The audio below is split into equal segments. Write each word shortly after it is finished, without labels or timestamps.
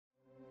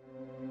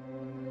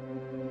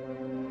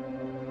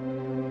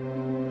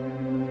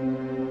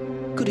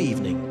Good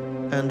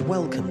evening, and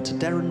welcome to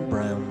Derren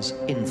Brown's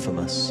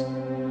Infamous.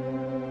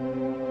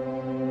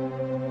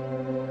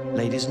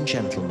 Ladies and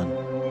gentlemen,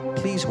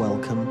 please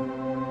welcome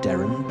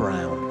Derren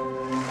Brown.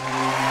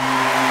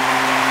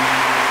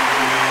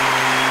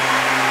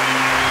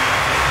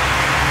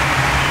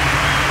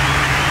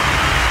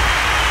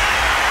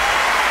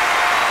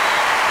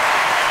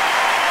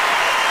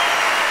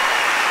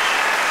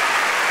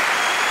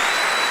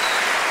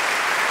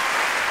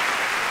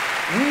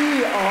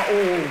 We are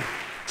all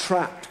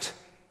trapped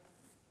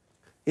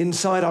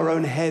inside our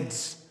own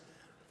heads,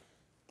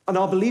 and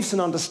our beliefs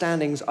and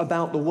understandings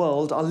about the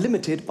world are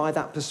limited by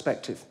that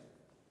perspective.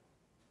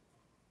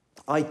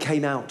 I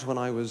came out when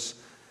I was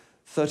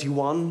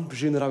 31,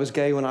 presume that I was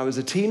gay when I was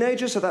a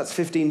teenager, so that's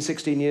 15,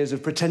 16 years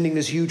of pretending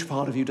this huge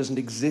part of you doesn't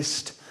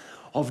exist,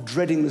 of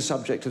dreading the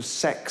subject of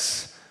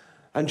sex,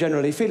 and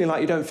generally feeling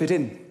like you don't fit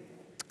in.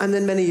 And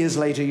then many years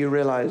later you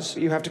realize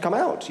you have to come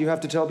out, you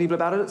have to tell people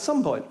about it at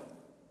some point.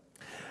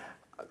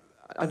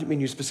 I didn't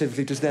mean you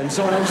specifically just then.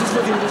 Sorry, I was just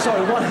looking.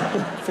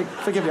 Sorry,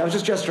 forgive me, I was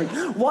just gesturing.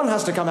 One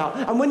has to come out.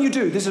 And when you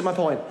do, this is my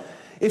point.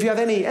 If you have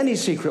any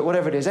secret,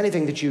 whatever it is,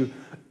 anything that you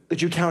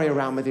carry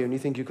around with you and you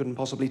think you couldn't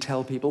possibly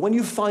tell people, when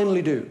you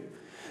finally do,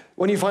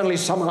 when you finally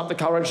summon up the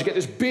courage to get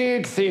this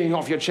big thing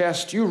off your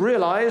chest, you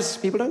realize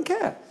people don't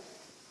care.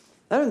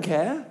 They don't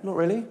care, not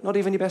really. Not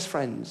even your best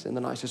friends, in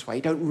the nicest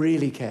way, don't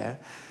really care.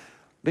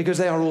 Because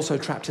they are also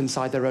trapped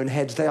inside their own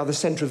heads. They are the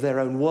center of their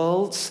own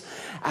worlds,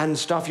 and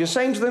stuff you're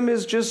saying to them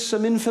is just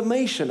some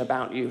information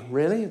about you,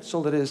 really. It's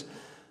all it is.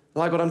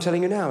 Like what I'm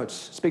telling you now.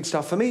 It's big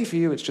stuff for me, for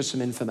you, it's just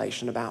some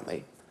information about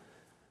me.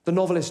 The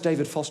novelist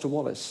David Foster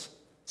Wallace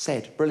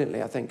said,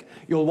 brilliantly, I think,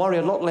 you'll worry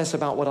a lot less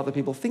about what other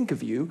people think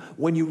of you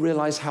when you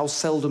realize how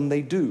seldom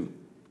they do.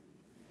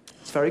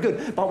 It's very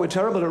good. But we're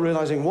terrible at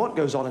realizing what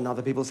goes on in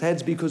other people's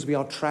heads because we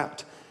are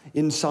trapped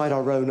inside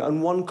our own,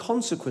 and one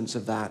consequence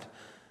of that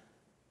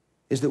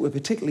is that we're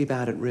particularly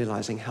bad at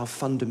realizing how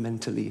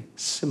fundamentally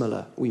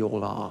similar we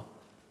all are.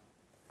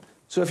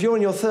 So if you're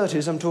in your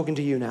 30s, I'm talking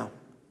to you now.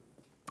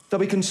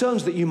 There'll be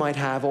concerns that you might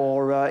have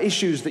or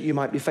issues that you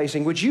might be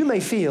facing, which you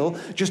may feel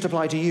just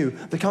apply to you.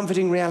 The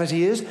comforting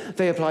reality is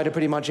they apply to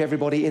pretty much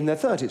everybody in their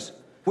 30s.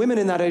 Women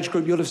in that age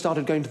group, you'll have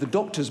started going to the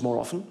doctors more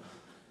often.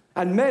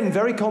 And men,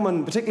 very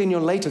common, particularly in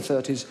your later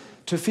 30s,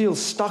 to feel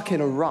stuck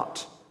in a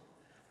rut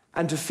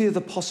and to fear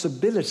the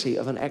possibility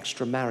of an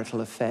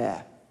extramarital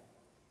affair.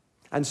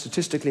 And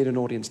statistically, in an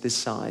audience this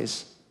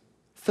size,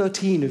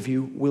 13 of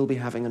you will be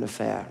having an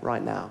affair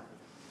right now.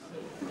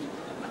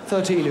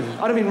 13 of you.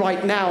 I don't mean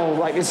right now,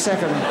 right this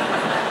second.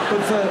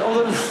 But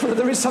although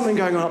there is something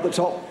going on up the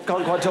top,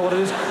 can't quite tell what it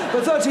is.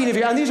 But 13 of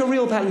you, and these are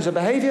real patterns of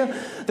behavior.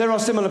 There are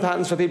similar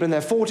patterns for people in their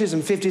 40s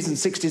and 50s and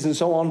 60s and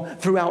so on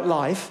throughout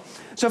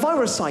life. So if I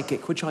were a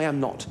psychic, which I am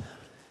not,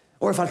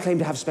 or if I claim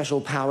to have special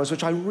powers,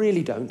 which I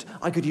really don't,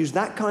 I could use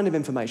that kind of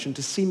information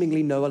to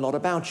seemingly know a lot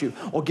about you,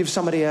 or give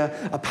somebody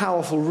a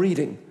powerful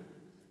reading.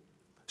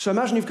 So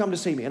imagine you've come to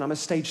see me, and I'm a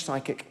stage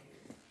psychic.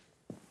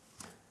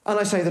 And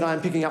I say that I'm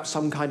picking up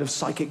some kind of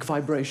psychic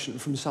vibration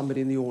from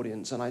somebody in the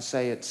audience, and I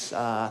say it's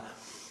a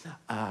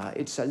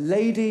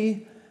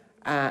lady.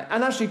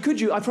 And actually, could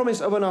you, I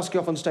promise I won't ask you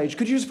up on stage,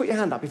 could you just put your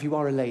hand up if you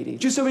are a lady?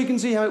 Just so we can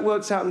see how it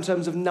works out in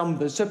terms of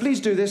numbers. So please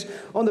do this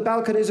on the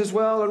balconies as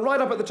well, and right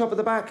up at the top of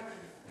the back.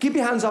 Keep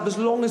your hands up as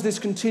long as this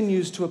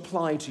continues to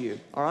apply to you,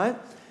 all right?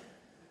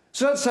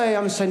 So let's say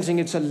I'm sensing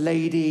it's a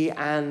lady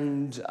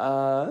and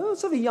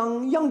sort of a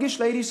youngish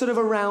lady, sort of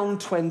around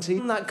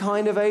 20, that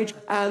kind of age.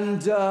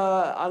 And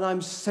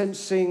I'm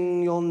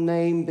sensing your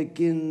name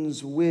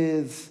begins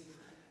with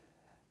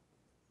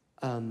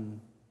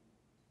an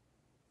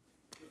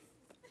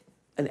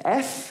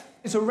F.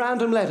 It's a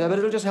random letter, but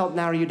it'll just help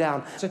narrow you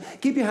down. So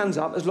keep your hands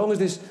up as long as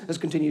this has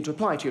continued to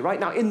apply to you.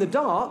 Right now, in the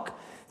dark,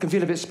 it can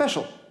feel a bit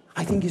special.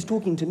 I think he's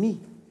talking to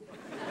me.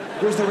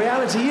 Whereas the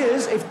reality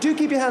is, do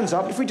keep your hands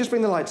up. If we just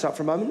bring the lights up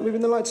for a moment, we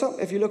bring the lights up.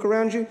 If you look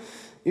around you,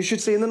 you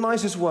should see in the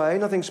nicest way,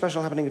 nothing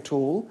special happening at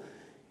all.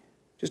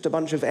 Just a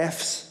bunch of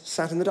Fs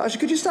sat in the dark.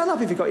 Actually, could you stand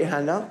up if you've got your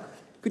hand out?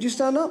 Could you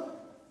stand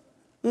up?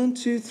 1,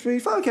 2, 3,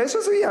 4. Okay,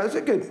 so yeah, it's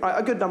good. Right,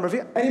 a good number of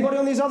you. Anybody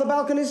on these other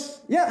balconies?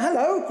 Yeah,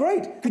 hello,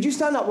 great. Could you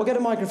stand up? We'll get a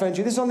microphone to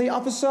you. This is on the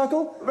upper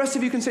circle. The rest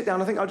of you can sit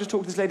down. I think I'll just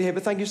talk to this lady here,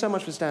 but thank you so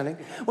much for standing.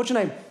 What's your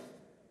name?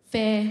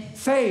 Faye.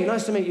 Faye,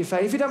 nice to meet you,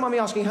 Faye. If you don't mind me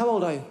asking, how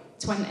old are you?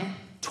 20.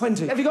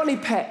 20. Have you got any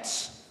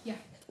pets? Yeah.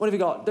 What have you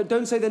got?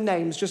 Don't say their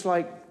names, just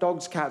like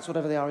dogs, cats,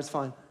 whatever they are, it's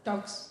fine.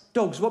 Dogs.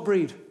 Dogs, what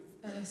breed?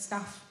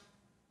 Staff.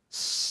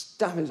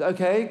 Staffers,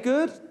 okay,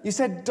 good. You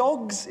said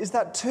dogs, is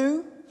that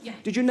 2? Yeah.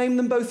 Did you name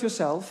them both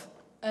yourself?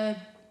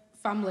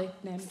 Family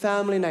name.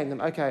 Family name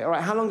them, okay. All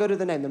right, how long ago did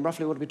they name them?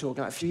 Roughly, what are we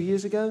talking about? A few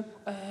years ago?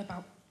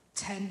 About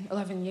 10,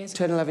 11 years ago.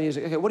 10, 11 years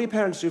ago. Okay, what do your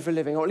parents do for a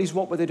living? Or at least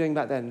what were they doing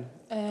back then?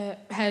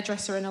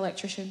 Hairdresser and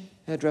electrician.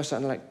 Hairdresser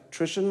and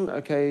electrician,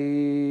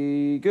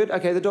 okay, good.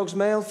 Okay, the dog's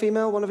male,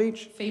 female, one of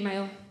each?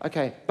 Female.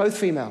 Okay, both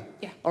female?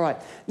 Yeah. All right.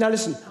 Now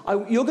listen,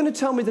 you're going to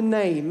tell me the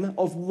name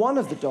of one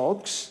of the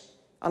dogs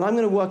and I'm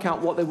going to work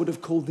out what they would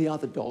have called the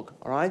other dog,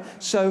 all right?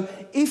 So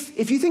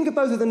if you think of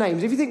both of the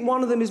names, if you think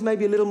one of them is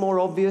maybe a little more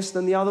obvious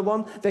than the other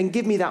one, then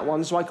give me that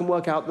one so I can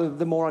work out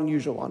the more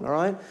unusual one, all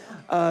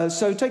right?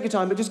 So take your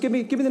time, but just give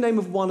me the name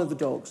of one of the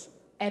dogs.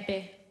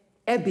 Ebby.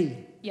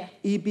 Ebby? Yeah.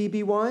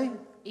 E-B-B-Y?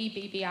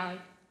 E-B-B-I.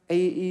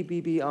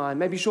 A-E-B-B-I.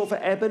 Maybe short for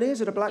ebony? Is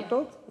it a black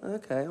dog?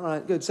 Okay, all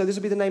right, good. So this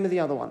will be the name of the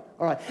other one.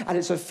 All right, and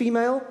it's a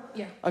female?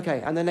 Yeah.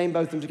 Okay, and they name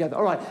both of them together.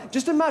 All right,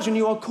 just imagine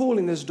you are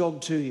calling this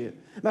dog to you.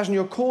 Imagine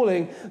you're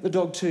calling the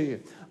dog to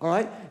you. All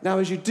right, now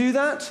as you do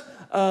that,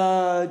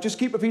 just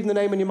keep repeating the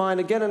name in your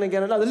mind again and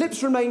again. Now, the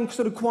lips remain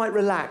sort of quite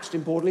relaxed,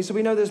 importantly, so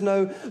we know there's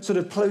no sort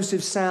of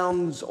plosive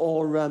sounds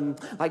or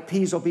like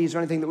P's or B's or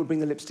anything that would bring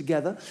the lips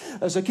together.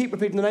 So keep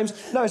repeating the names.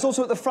 No, it's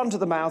also at the front of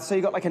the mouth, so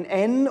you've got like an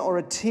N or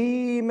a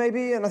T,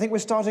 maybe, and I think we're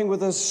starting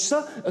with a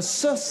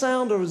S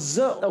sound or a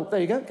Z. Oh,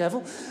 there you go,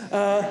 careful.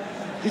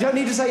 You don't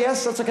need to say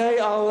yes, that's okay.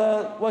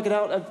 I'll work it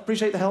out. I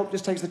appreciate the help,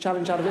 just takes the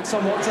challenge out of it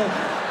somewhat.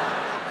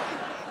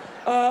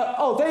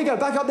 Oh, there you go,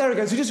 back up there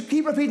again. So just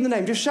keep repeating the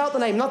name, just shout the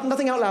name,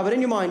 nothing out loud, but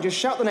in your mind, just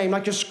shout the name,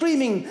 like you're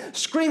screaming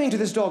to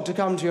this dog to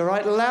come to you,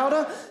 right?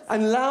 Louder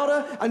and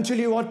louder until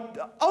you are...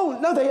 Oh,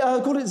 no, they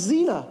call it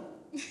Xena.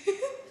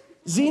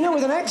 Xena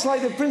with an X,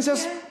 like the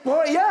princess... Yeah.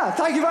 Well, yeah,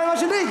 thank you very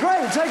much indeed.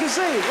 Great, take a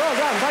seat. Well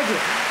done, thank you.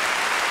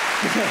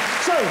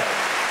 So,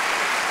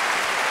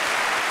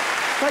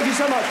 thank you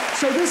so much.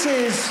 So this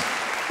is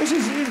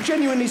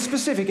genuinely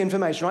specific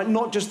information, right?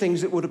 Not just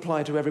things that would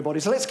apply to everybody.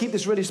 So let's keep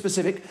this really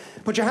specific.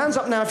 Put your hands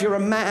up now if you're a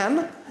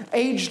man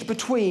aged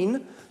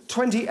between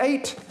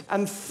 28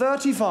 and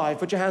 35.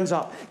 Put your hands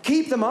up.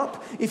 Keep them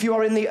up if you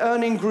are in the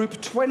earning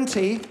group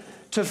 20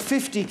 to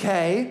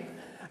 50K.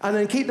 And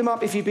then keep them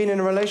up if you've been in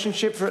a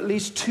relationship for at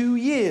least 2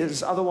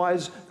 years.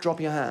 Otherwise,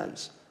 drop your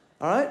hands.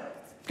 All right?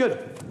 Good.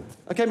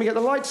 Okay, we get the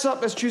lights up.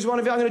 Let's choose one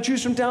of you. I'm going to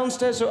choose from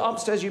downstairs. So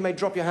upstairs, you may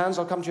drop your hands.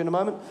 I'll come to you in a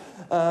moment.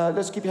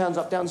 Let's keep your hands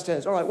up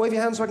downstairs. All right, wave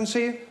your hands so I can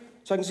see you,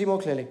 so I can see more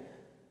clearly.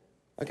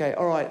 Okay,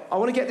 all right. I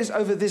want to get this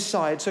over this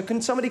side. So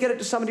can somebody get it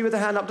to somebody with a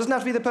hand up? Doesn't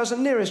have to be the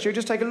person nearest you.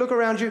 Just take a look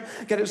around you.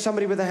 Get it to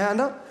somebody with a hand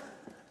up.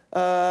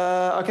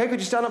 Okay, could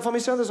you stand up for me,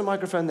 sir? There's a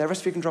microphone there.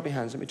 Rest of you can drop your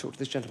hands. Let me talk to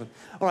this gentleman.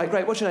 All right,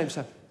 great. What's your name,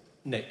 sir?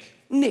 Nick.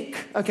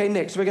 Nick. Okay,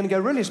 Nick. So we're going to go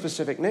really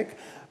specific, Nick.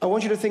 I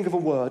want you to think of a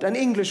word, an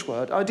English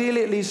word,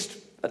 ideally at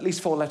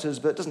least 4 letters,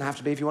 but it doesn't have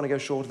to be. If you want to go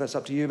shorter, that's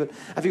up to you. But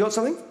have you got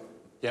something?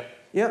 Yep.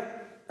 Yeah?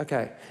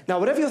 Okay. Now,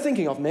 whatever you're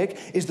thinking of, Nick,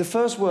 is the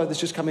first word that's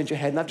just come into your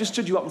head, and I've just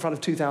stood you up in front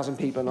of 2,000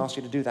 people and asked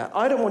you to do that.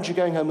 I don't want you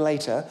going home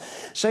later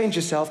saying to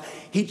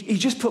yourself, he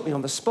just put me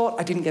on the spot,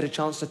 I didn't get a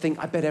chance to think,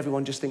 I bet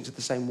everyone just thinks of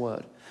the same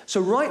word.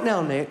 So right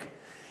now, Nick,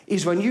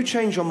 is when you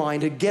change your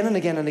mind again and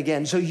again and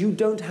again, so you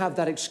don't have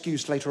that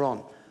excuse later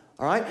on.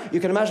 All right? You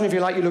can imagine, if you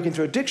like, you're looking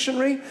through a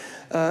dictionary.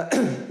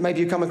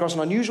 Maybe you come across an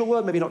unusual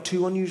word, maybe not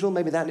too unusual.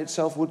 Maybe that in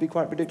itself would be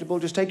quite predictable.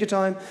 Just take your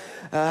time.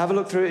 Have a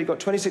look through it. You've got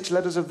 26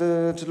 letters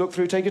to look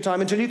through. Take your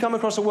time until you come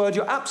across a word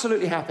you're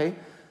absolutely happy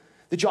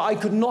that I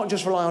could not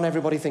just rely on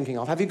everybody thinking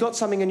of. Have you got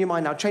something in your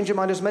mind now? Change your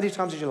mind as many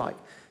times as you like.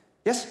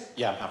 Yes?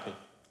 Yeah, I'm happy.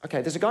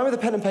 Okay, there's a guy with a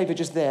pen and paper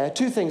just there.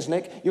 2 things,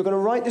 Nick. You're going to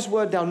write this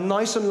word down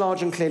nice and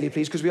large and clearly,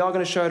 please, because we are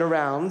going to show it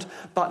around.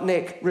 But,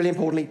 Nick, really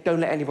importantly, don't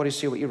let anybody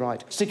see what you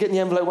write. Stick it in the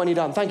envelope when you're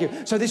done. Thank you.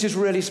 So this is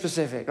really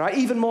specific, right?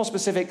 Even more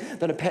specific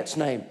than a pet's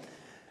name.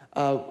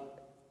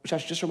 Which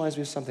actually just reminds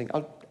me of something.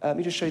 Let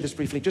me just show you this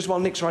briefly. Just while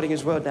Nick's writing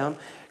his word down.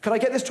 Can I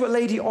get this to a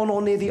lady on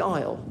or near the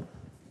aisle?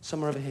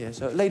 Somewhere over here.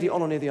 So, lady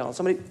on or near the aisle.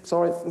 Somebody,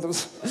 sorry.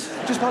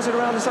 Just pass it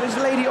around.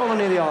 Somebody's lady on or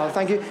near the aisle.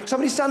 Thank you.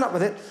 Somebody stand up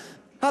with it.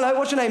 Hello,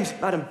 what's your name,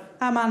 madam?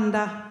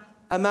 Amanda.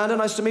 Amanda,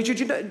 nice to meet you.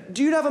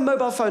 Do you have a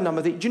mobile phone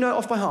number? Do you know it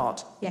off by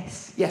heart?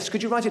 Yes. Yes,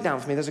 could you write it down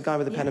for me? There's a guy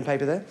with a pen and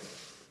paper there.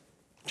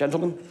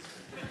 Gentlemen.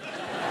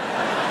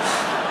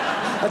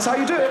 That's how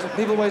you do it.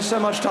 People waste so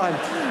much time.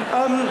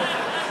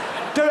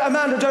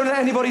 Amanda, don't let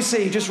anybody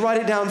see. Just write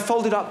it down,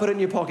 fold it up, put it in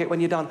your pocket when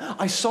you're done.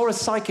 I saw a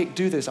psychic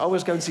do this. I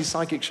always go and see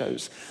psychic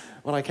shows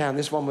when I can.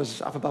 This one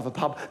was up above a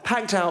pub,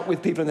 packed out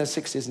with people in their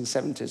 60s and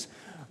 70s,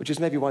 which is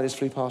maybe why this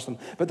flew past them.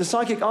 But the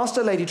psychic asked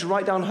a lady to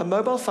write down her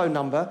mobile phone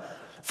number,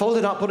 fold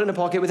it up, put it in a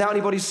pocket without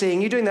anybody seeing.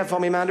 You doing that for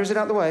me, Amanda? Is it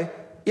out the way?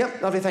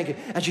 Yep, lovely, thank you.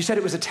 And she said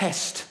it was a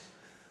test,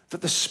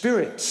 that the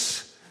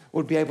spirits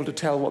would be able to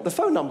tell what the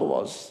phone number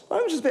was.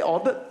 Well, which is a bit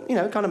odd, but, you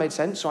know, it kind of made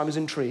sense, so I was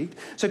intrigued.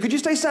 So could you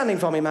stay standing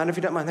for me, Amanda, if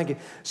you don't mind? Thank you.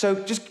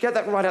 So just get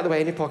that right out of the way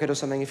in your pocket or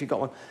something if you've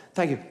got one.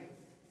 Thank you.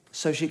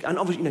 So she, and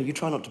obviously, you know, you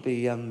try not to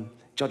be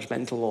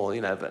judgmental or,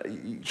 you know, but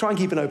you try and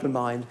keep an open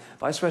mind.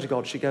 But I swear to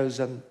God, she goes,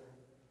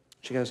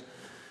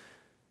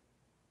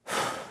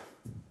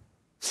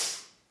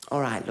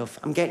 all right, love,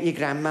 I'm getting your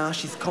grandma,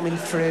 she's coming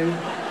through.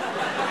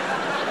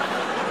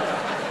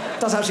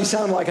 Does actually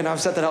sound like it now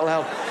I've said that out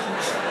loud.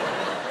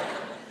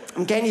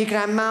 I'm getting your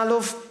grandma,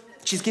 love.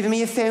 She's giving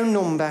me a phone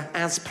number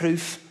as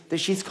proof that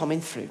she's coming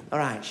through. All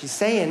right, she's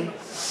saying,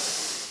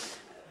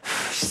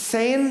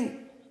 she's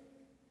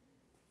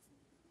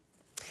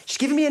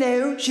giving me an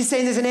O. She's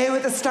saying there's an O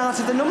at the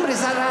start of the number.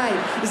 Is that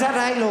right? Is that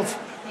right, love?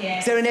 Yeah.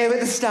 Is there an O at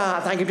the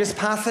start? Thank you. Just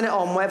passing it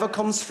on, whatever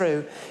comes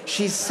through.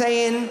 She's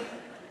saying...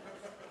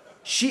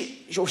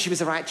 She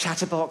was a right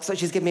chatterbox, so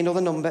she's given me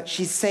another number.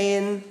 She's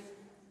saying...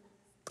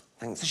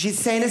 Thanks. She's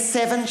saying a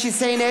 7. She's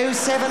saying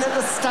 07 at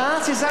the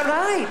start. Is that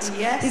right?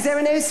 Yes. Is there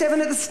an 07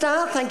 at the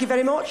start? Thank you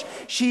very much.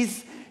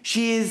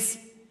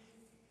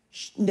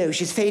 No,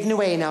 she's fading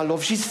away now,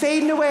 love. She's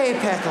fading away,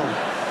 Petal.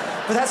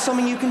 But that's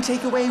something you can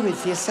take away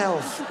with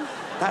yourself.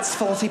 That's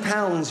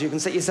 £40. You can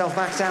sit yourself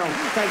back down.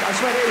 Thank you. I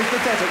swear it was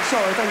pathetic.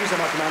 Sorry, thank you so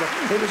much,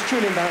 Amanda. It was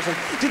truly embarrassing.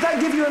 Did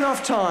that give you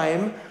enough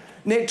time,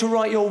 Nick, to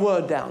write your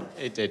word down?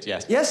 It did,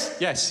 yes. Yes?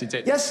 Yes, it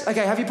did. Yes?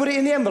 OK, have you put it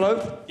in the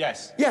envelope?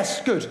 Yes.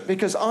 Yes, good,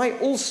 because I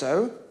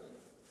also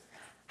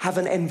have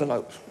an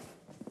envelope.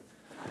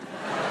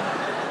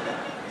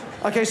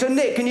 OK, so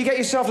Nick, can you get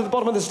yourself to the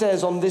bottom of the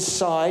stairs on this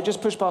side?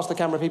 Just push past the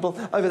camera people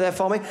over there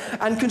for me.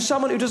 And can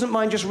someone who doesn't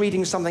mind just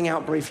reading something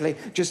out briefly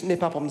just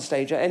nip up on the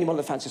stage? Anyone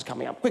that fancies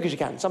coming up. Quick as you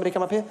can. Somebody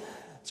come up here.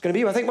 It's going to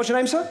be you, I think. What's your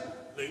name, sir?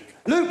 Luke.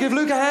 Luke, give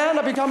Luke a hand.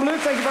 I've become Luke.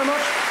 Thank you very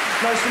much.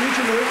 Nice to meet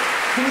you, Luke.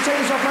 Can you take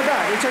this off my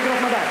back? Will you take it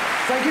off my back?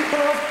 Thank you. Pull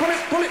it off. Pull it,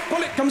 pull it,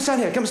 pull it. Come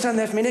stand here. Come stand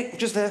there for me, Nick.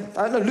 Just there.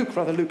 No, Luke,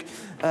 rather, Luke.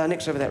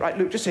 Nick's over there. Right,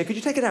 Luke, just here. Could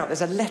you take it out?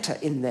 There's a letter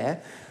in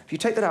there. If you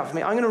take that out for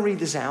me, I'm going to read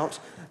this out,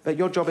 but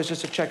your job is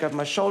just to check over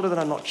my shoulder that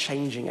I'm not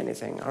changing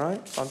anything, all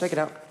right? I'll take it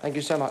out. Thank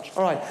you so much.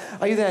 All right.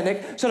 Are you there,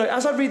 Nick? So, look,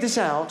 as I read this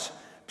out,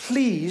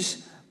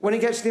 please, when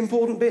it gets to the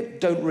important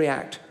bit, don't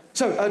react.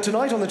 So,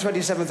 tonight on the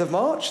 27th of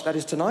March, that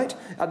is tonight,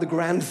 at the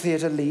Grand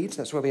Theatre Leeds,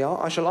 that's where we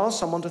are, I shall ask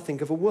someone to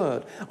think of a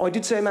word. Oh, I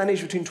did say a man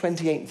aged between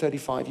 28 and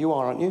 35. You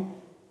are, aren't you?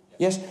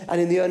 Yes? And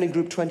in the earning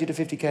group, 20 to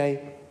 50K?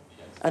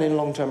 And in a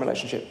long-term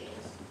relationship?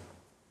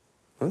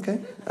 OK.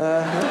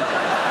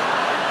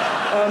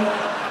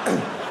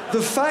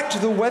 The fact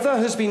the weather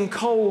has been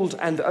cold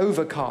and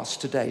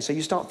overcast today, so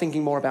you start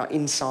thinking more about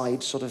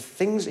inside sort of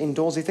things,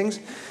 indoorsy things.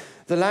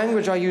 The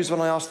language I used when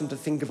I asked them to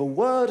think of a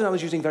word, and I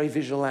was using very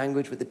visual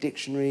language with the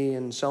dictionary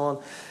and so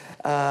on.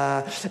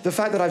 The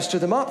fact that I've stood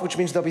them up, which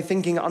means they'll be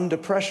thinking under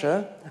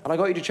pressure, and I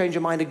got you to change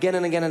your mind again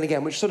and again and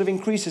again, which sort of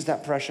increases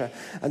that pressure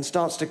and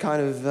starts to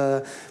kind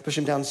of push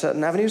them down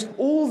certain avenues.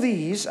 All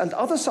these and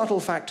other subtle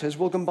factors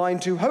will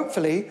combine to,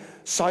 hopefully,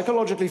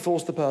 psychologically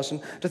force the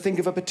person to think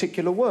of a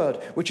particular word,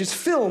 which is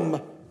film,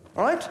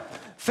 all right?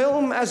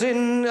 Film as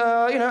in,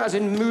 as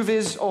in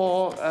movies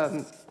or...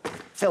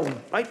 film,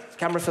 right?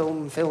 Camera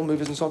film,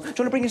 movies and so on. Do you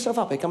want to bring yourself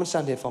up here? Come and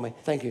stand here for me.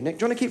 Thank you, Nick.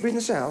 Do you want to keep reading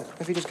this out?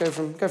 If you just go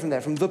from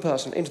there, from the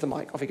person into the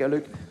mic. Off you go,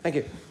 Luke. Thank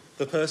you.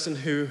 The person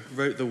who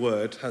wrote the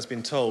word has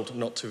been told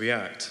not to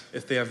react.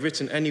 If they have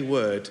written any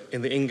word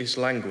in the English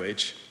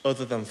language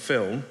other than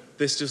film,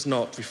 this does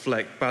not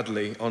reflect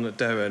badly on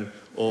Derren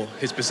or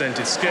his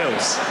presented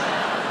skills.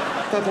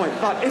 Fair point.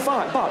 But if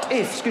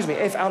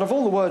out of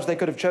all the words they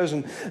could have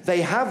chosen,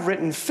 they have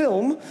written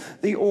film,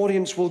 the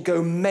audience will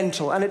go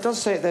mental. And it does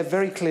say it there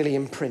very clearly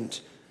in print.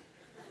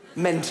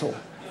 Mental.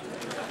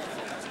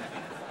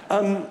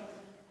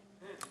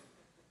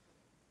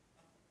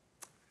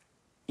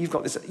 You've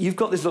got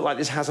this look like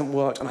this hasn't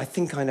worked, and I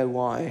think I know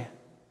why.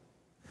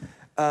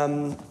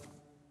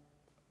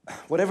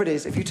 Whatever it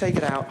is, if you take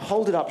it out,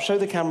 hold it up, show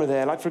the camera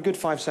there, like for a good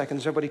 5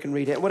 seconds, everybody can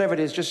read it. Whatever it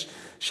is, just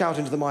shout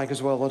into the mic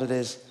as well what it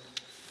is.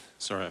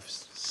 Sorry, I've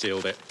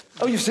sealed it.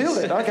 Oh, you've sealed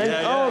it? OK.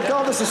 Yeah. Oh,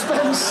 God, the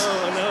suspense.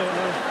 No.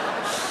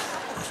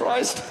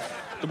 Christ.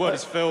 The word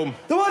is film.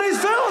 The word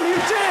is film, you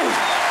did!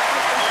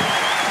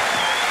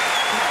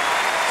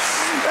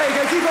 There you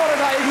go, keep on at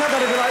that. You can have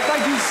that if you like.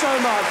 Thank you so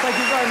much. Thank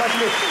you very much,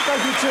 Luke.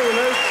 Thank you too,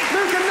 Luke.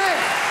 Luke and Nick!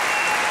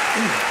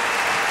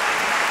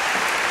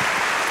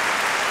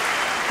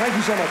 Thank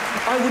you so much.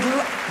 I would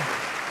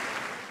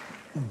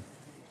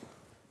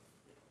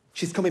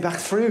She's coming back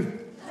through.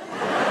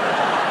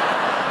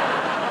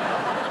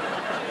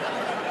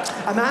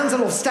 Amanda,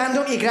 love, stand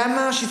up, your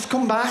grandma, she's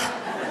come back.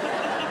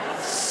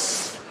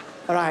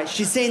 All right,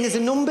 she's saying there's a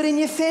number in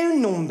your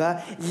phone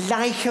number,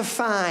 like a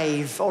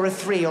 5 or a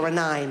 3 or a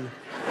 9.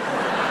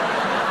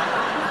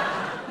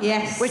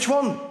 Yes. Which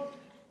one?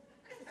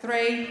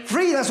 3.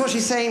 3, that's what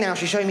she's saying now.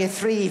 She's showing me a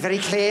 3 very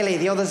clearly.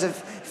 The others have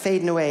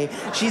fading away.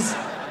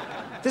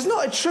 There's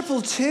not a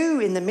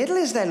 222 in the middle,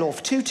 is there,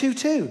 love?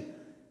 222?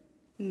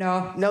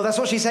 No. No, that's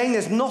what she's saying.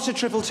 There's not a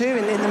 222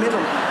 in the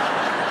middle.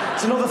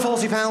 It's another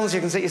 £40. You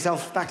can sit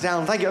yourself back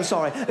down. Thank you. I'm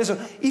sorry. Listen,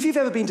 if you've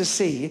ever been to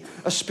see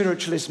a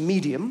spiritualist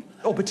medium,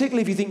 or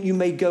particularly if you think you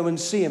may go and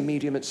see a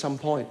medium at some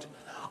point,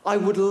 I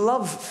would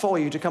love for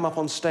you to come up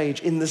on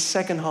stage in the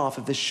second half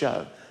of this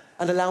show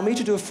and allow me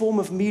to do a form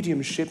of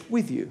mediumship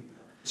with you.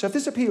 So if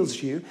this appeals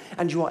to you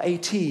and you are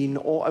 18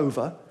 or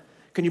over,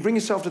 can you bring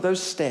yourself to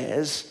those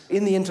stairs?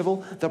 In the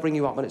interval, they'll bring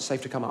you up when it's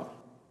safe to come up.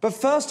 But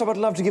first, I would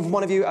love to give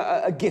one of you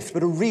a gift,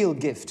 but a real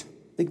gift.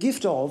 The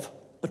gift of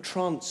a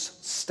trance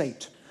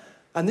state.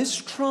 And this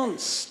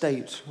trance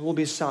state will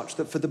be such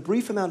that for the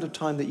brief amount of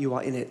time that you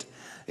are in it,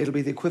 it'll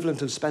be the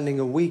equivalent of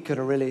spending a week at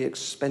a really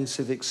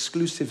expensive,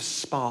 exclusive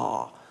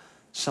spa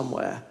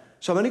somewhere.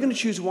 So I'm only going to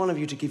choose one of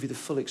you to give you the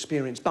full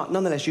experience. But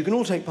nonetheless, you can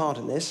all take part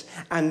in this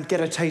and get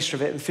a taste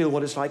of it and feel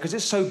what it's like, because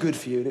it's so good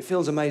for you and it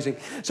feels amazing.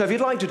 So if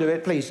you'd like to do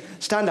it, please,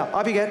 stand up.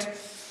 Up you get.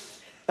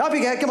 Up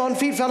you get. Come on,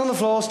 feet flat on the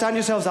floor. Stand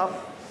yourselves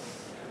up.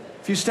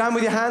 If you stand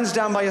with your hands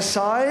down by your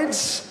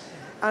sides,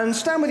 and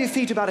stand with your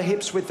feet about a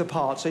hip's width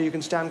apart so you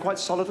can stand quite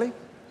solidly,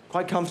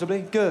 quite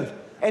comfortably. Good.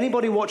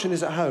 Anybody watching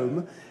this at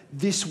home,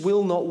 this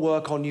will not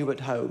work on you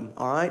at home,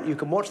 all right? You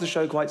can watch the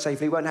show quite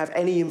safely. It won't have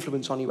any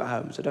influence on you at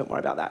home, so don't worry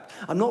about that.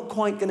 I'm not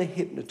quite going to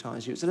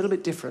hypnotize you. It's a little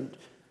bit different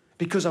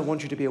because I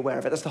want you to be aware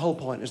of it. That's the whole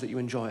point, is that you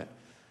enjoy it.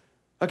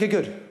 Okay,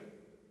 good.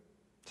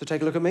 So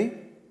take a look at me.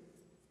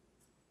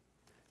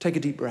 Take a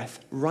deep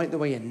breath right the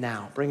way in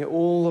now. Bring it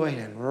all the way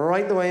in,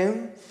 right the way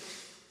in,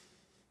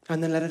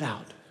 and then let it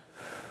out.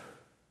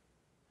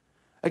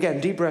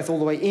 Again, deep breath all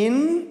the way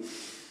in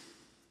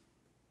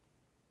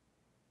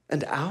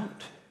and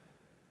out.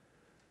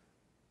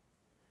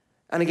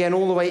 And again,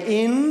 all the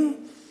way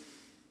in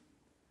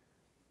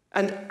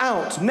and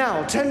out.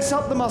 Now, tense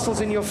up the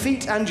muscles in your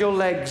feet and your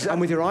legs.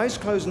 And with your eyes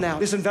closed now,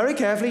 listen very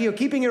carefully. You're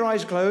keeping your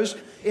eyes closed.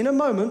 In a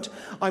moment,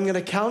 I'm going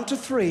to count to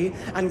 3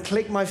 and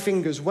click my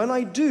fingers. When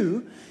I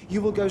do,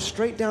 you will go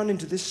straight down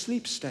into this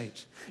sleep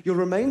state. You'll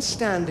remain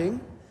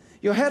standing.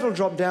 Your head will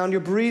drop down, your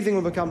breathing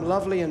will become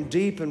lovely and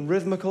deep and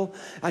rhythmical,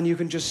 and you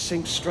can just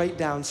sink straight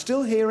down,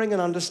 still hearing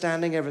and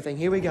understanding everything.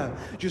 Here we go.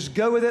 Just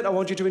go with it. I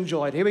want you to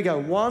enjoy it. Here we go.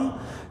 1,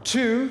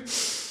 2,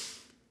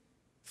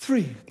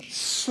 3.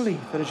 Sleep.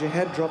 And as your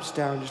head drops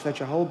down, just let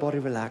your whole body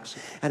relax.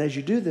 And as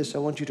you do this, I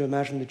want you to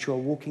imagine that you're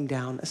walking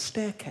down a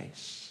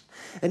staircase.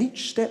 And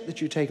each step that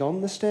you take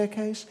on the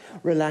staircase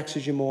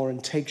relaxes you more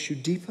and takes you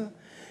deeper.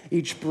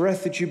 Each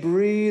breath that you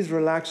breathe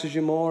relaxes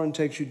you more and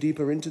takes you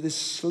deeper into this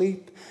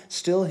sleep,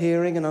 still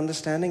hearing and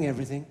understanding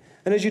everything.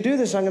 And as you do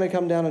this, I'm going to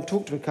come down and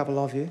talk to a couple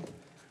of you.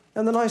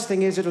 And the nice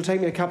thing is it'll take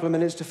me a couple of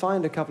minutes to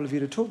find a couple of you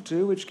to talk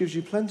to, which gives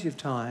you plenty of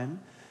time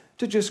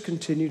to just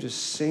continue to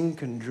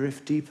sink and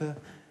drift deeper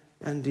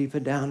and deeper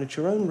down at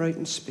your own rate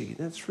and speed.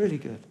 That's really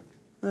good.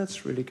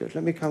 That's really good.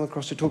 Let me come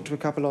across to talk to a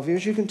couple of you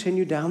as you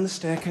continue down the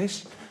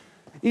staircase,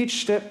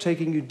 each step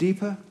taking you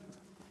deeper.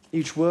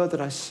 Each word that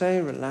I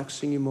say,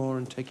 relaxing you more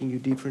and taking you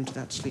deeper into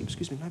that sleep.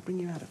 Excuse me, can I bring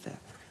you out of there?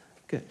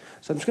 Good.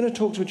 So I'm just going to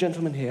talk to a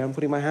gentleman here. I'm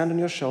putting my hand on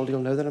your shoulder. You'll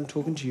know that I'm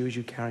talking to you as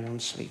you carry on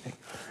sleeping.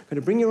 I'm going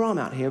to bring your arm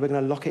out here. We're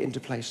going to lock it into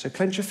place. So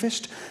clench your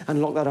fist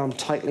and lock that arm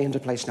tightly into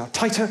place. Now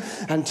tighter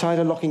and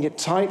tighter, locking it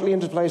tightly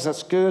into place.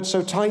 That's good.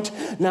 So tight.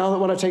 Now that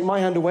when I take my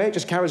hand away, it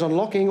just carries on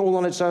locking all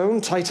on its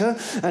own. Tighter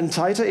and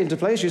tighter into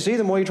place. You see,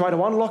 the more you try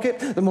to unlock it,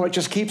 the more it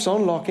just keeps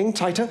on locking.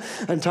 Tighter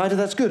and tighter.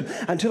 That's good.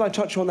 Until I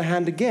touch you on the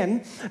hand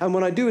again. And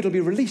when I do, it'll be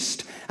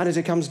released. And as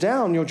it comes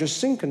down, you'll just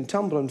sink and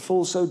tumble and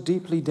fall so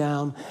deeply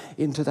down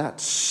into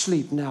that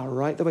sleep. Now,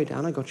 right the way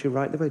down. I got you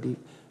right the way deep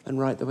and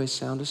right the way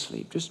sound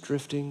asleep. Just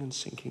drifting and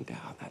sinking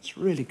down. That's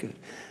really good.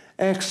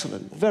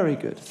 Excellent. Very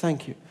good.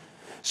 Thank you.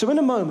 So in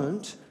a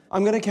moment,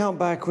 I'm going to count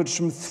backwards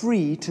from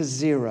 3 to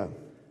 0.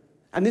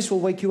 And this will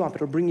wake you up.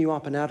 It'll bring you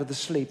up and out of the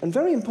sleep. And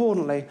very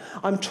importantly,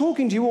 I'm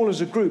talking to you all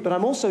as a group, but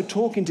I'm also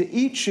talking to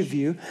each of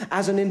you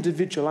as an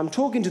individual. I'm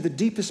talking to the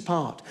deepest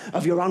part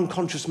of your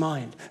unconscious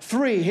mind.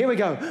 3, here we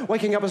go.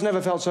 Waking up has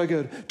never felt so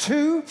good.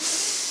 2,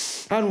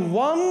 and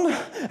 1,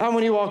 and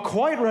when you are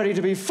quite ready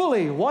to be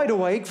fully wide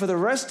awake for the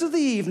rest of the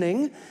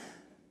evening,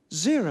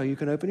 0. You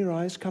can open your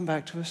eyes, come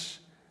back to us,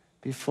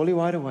 be fully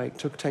wide awake.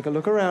 Take a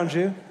look around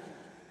you.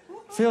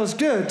 Feels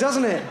good,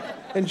 doesn't it?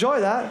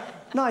 Enjoy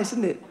that. Nice,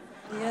 isn't it?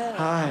 Yeah.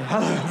 Hi,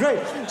 hello,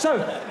 great. So,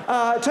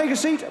 take a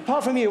seat.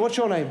 Apart from you, what's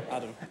your name?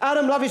 Adam.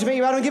 Adam, lovely to meet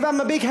you, Adam. Give Adam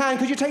a big hand.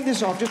 Could you take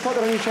this off? Just put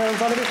that on your chair in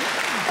front of you.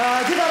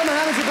 Give Adam a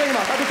hand as you bring him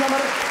up. Up you come,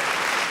 Adam.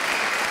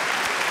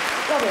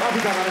 Lovely, up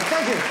you come, Adam.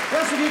 Thank you. The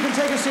rest of you can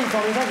take a seat for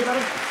me. Thank you,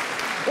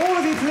 Adam. All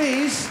of you,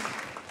 please,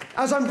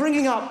 as I'm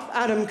bringing up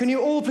Adam, can you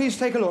all please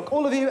take a look?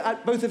 All of you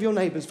at both of your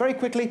neighbours. Very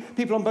quickly,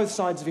 people on both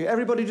sides of you.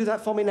 Everybody do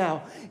that for me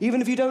now.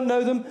 Even if you don't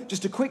know them,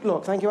 just a quick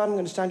look. Thank you, Adam. I'm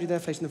going to stand you there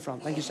facing the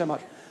front. Thank you so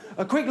much.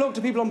 A quick look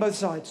to people on both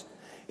sides.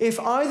 If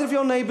either of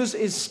your neighbours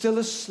is still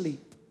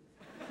asleep,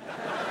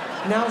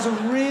 now's a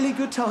really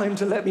good time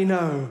to let me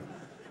know.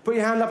 Put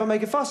your hand up and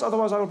make a fuss,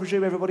 otherwise I will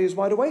presume everybody is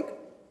wide awake.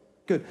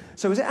 Good.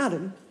 So is it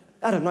Adam?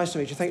 Adam, nice to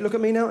meet you. Thank you. Look at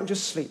me now and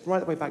just sleep. Right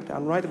the way back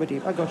down, right the way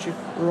deep. I got you.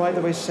 Right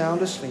the way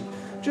sound asleep.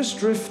 Just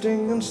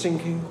drifting and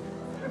sinking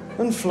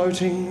and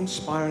floating and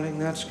spiralling.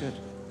 That's good.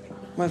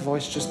 My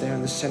voice just there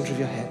in the centre of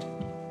your head.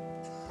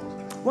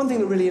 One thing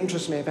that really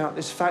interests me about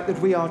this fact that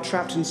we are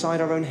trapped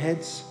inside our own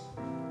heads,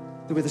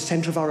 that we're the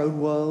centre of our own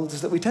world,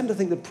 is that we tend to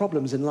think that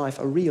problems in life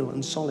are real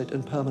and solid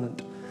and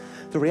permanent.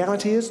 The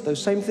reality is,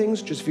 those same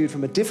things, just viewed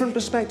from a different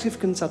perspective,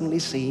 can suddenly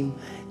seem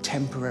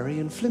temporary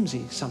and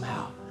flimsy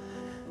somehow.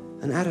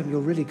 And Adam, you're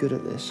really good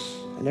at this.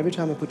 And every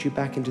time I put you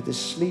back into this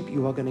sleep,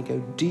 you are going to go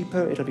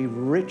deeper, it'll be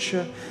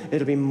richer,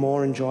 it'll be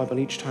more enjoyable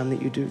each time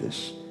that you do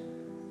this.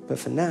 But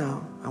for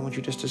now, I want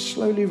you just to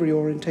slowly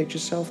reorientate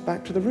yourself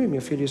back to the room.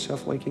 You'll feel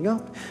yourself waking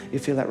up, you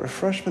feel that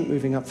refreshment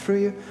moving up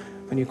through you.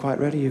 When you're quite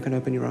ready, you can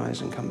open your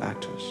eyes and come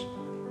back to us.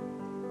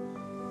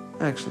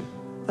 Excellent.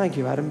 Thank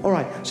you, Adam. All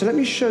right, so let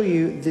me show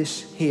you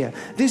this here.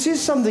 This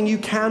is something you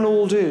can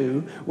all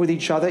do with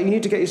each other. You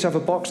need to get yourself a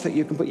box that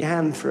you can put your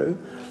hand through.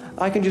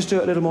 I can just do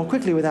it a little more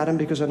quickly with Adam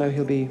because I know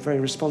he'll be very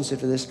responsive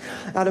to this.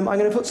 Adam, I'm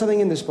going to put something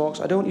in this box.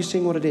 I don't want you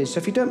seeing what it is. So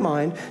if you don't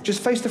mind,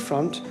 just face the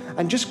front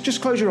and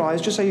just close your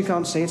eyes just so you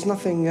can't see. It's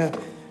nothing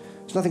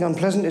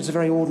unpleasant. It's a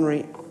very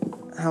ordinary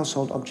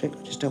household object.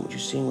 I just don't want you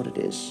seeing what it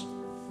is.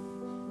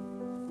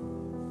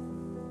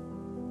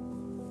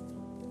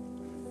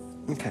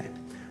 Okay.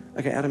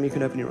 Okay, Adam, you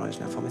can open your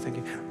eyes now for me, thank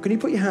you. Can you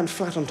put your hand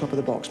flat on top of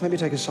the box? Maybe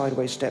take a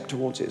sideways step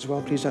towards it as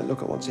well. Please don't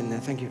look at what's in there.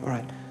 Thank you. All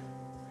right.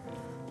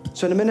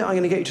 So in a minute, I'm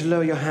going to get you to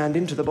lower your hand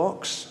into the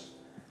box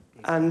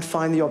and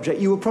find the object.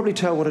 You will probably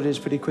tell what it is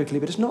pretty quickly,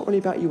 but it's not really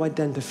about you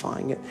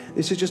identifying it.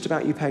 This is just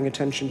about you paying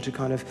attention to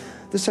kind of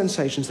the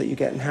sensations that you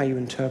get and how you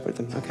interpret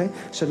them, okay?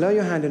 So lower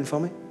your hand in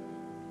for me.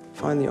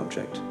 Find the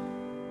object.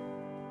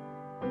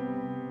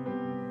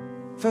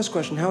 First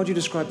question, how would you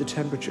describe the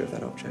temperature of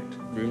that object?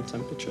 Room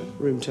temperature.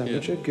 Room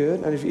temperature, Yeah.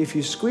 good. And if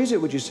you squeeze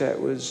it, would you say it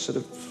was sort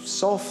of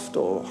soft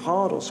or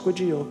hard or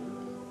squidgy or?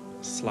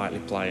 Slightly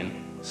plain.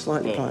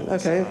 Slightly But plain,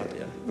 it's okay. hard,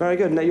 yeah. Very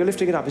good. Now you're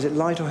lifting it up. Is it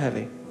light or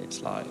heavy?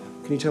 It's light.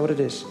 Can you tell what it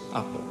is?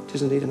 Apple. It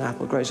is indeed an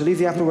apple. Great. So leave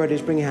the apple where it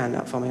is. Bring your hand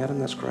out for me, Adam.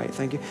 That's great.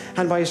 Thank you.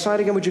 Hand by your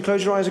side again. Would you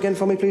close your eyes again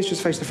for me, please?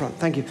 Just face the front.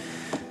 Thank you.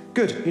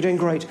 Good. You're doing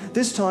great.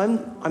 This time,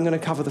 I'm going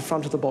to cover the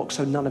front of the box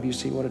so none of you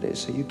see what it is.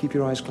 So you keep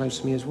your eyes close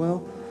to me as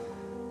well.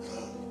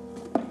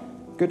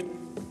 Good.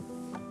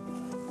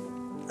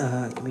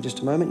 Give me just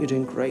a moment. You're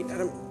doing great,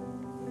 Adam.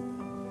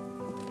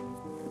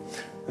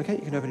 Okay,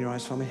 you can open your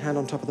eyes for me. Hand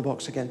on top of the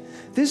box again.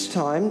 This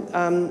time,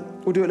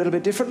 we'll do it a little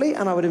bit differently,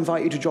 and I would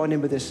invite you to join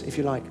in with this if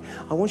you like.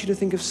 I want you to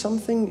think of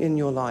something in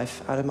your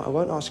life, Adam. I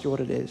won't ask you what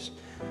it is.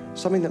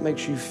 Something that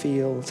makes you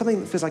feel, something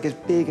that feels like it's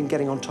big and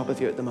getting on top of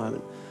you at the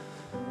moment.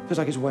 Feels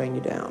like it's weighing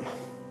you down.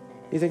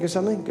 You think of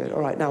something? Good. All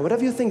right. Now,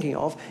 whatever you're thinking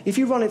of, if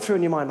you run it through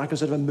in your mind like a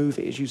sort of a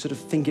movie, as you sort of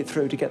think it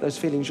through to get those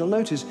feelings, you'll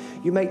notice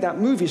you make that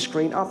movie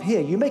screen up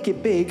here. You make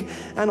it big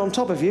and on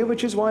top of you,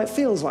 which is why it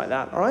feels like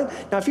that, all right?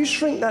 Now, if you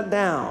shrink that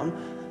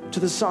down to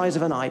the size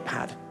of an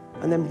iPad,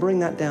 and then bring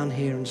that down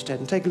here instead,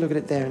 and take a look at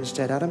it there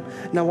instead, Adam.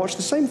 Now watch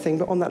the same thing,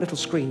 but on that little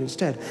screen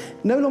instead.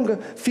 No longer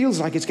feels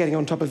like it's getting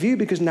on top of you,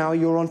 because now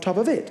you're on top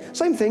of it.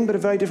 Same thing, but a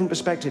very different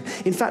perspective.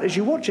 In fact, as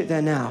you watch it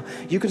there now,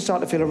 you can start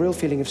to feel a real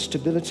feeling of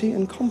stability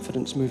and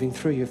confidence moving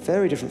through you.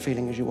 Very different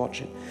feeling as you watch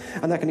it.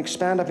 And that can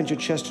expand up into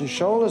your chest and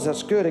shoulders.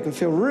 That's good. It can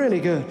feel really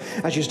good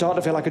as you start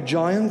to feel like a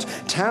giant,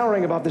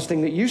 towering above this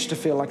thing that used to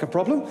feel like a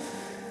problem.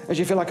 As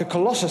you feel like a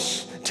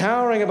colossus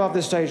towering above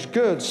this stage.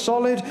 Good,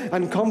 solid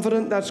and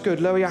confident, that's good.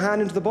 Lower your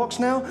hand into the box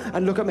now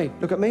and look at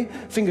me,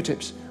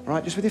 fingertips. All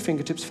right, just with your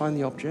fingertips, find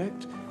the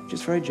object,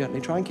 just very gently.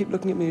 Try and keep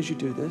looking at me as you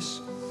do this.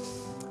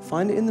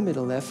 Find it in the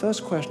middle there.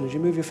 First question as you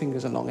move your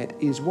fingers along it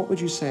is, what would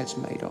you say it's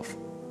made of?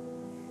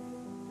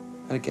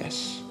 A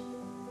guess.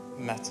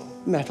 Metal.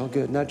 Metal,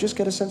 good. Now just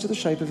get a sense of the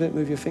shape of it,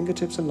 move your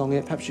fingertips along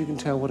it, perhaps you can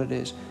tell what it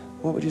is.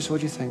 What do you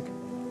think?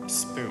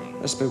 Spoon.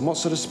 A spoon. What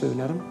sort of spoon,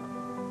 Adam?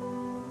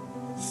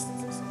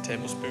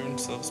 Tablespoon,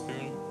 silver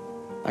spoon.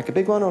 Like a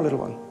big one or a little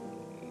one?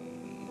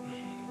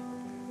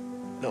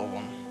 Little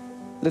one.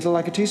 Little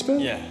like a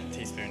teaspoon? Yeah,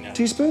 teaspoon, yeah.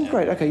 Teaspoon? Yeah.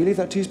 Great. Okay, you leave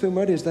that teaspoon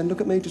where it is. Then look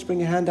at me. Just bring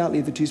your hand out.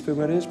 Leave the teaspoon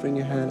where it is. Bring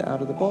your hand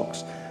out of the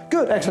box.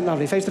 Good. Excellent.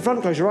 Lovely. Face the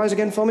front. Close your eyes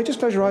again for me. Just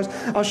close your eyes.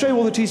 I'll show you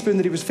all the teaspoon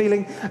that he was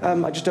feeling.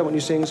 I just don't want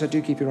you seeing, so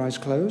do keep your eyes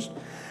closed.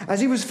 As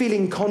he was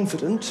feeling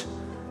confident,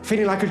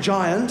 feeling like a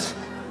giant,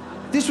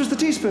 this was the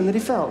teaspoon that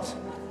he felt.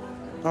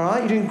 All right?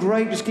 You're doing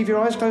great. Just keep your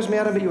eyes closed, me,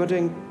 Adam, but you are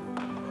doing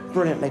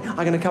brilliantly. I'm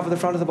going to cover the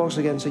front of the box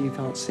again so you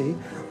can't see.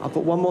 I'll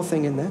put one more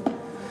thing in there.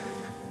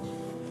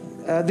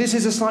 This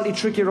is a slightly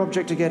trickier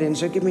object to get in,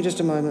 so give me just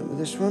a moment with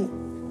this one.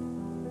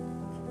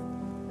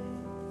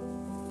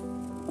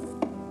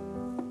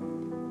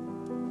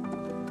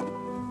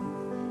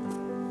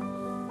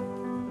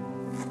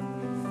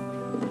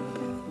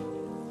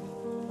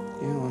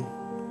 Yeah, on.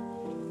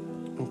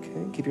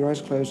 Okay, keep your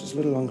eyes closed. It's a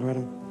little longer,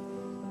 Adam.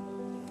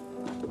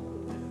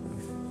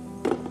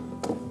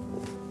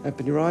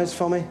 Open your eyes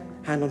for me.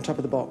 Hand on top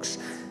of the box.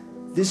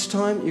 This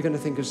time, you're going to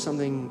think of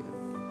something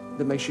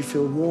that makes you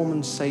feel warm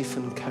and safe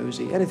and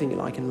cozy. Anything you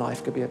like in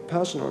life. Could be a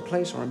person or a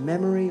place or a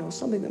memory or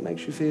something that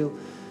makes you feel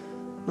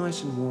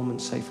nice and warm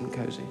and safe and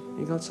cozy.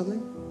 You got something?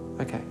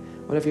 Okay.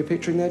 Whatever you're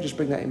picturing there, just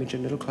bring that image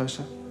in a little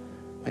closer.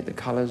 Make the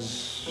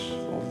colours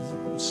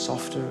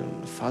softer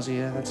and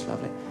fuzzier. That's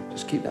lovely.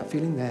 Just keep that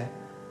feeling there.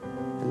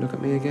 And look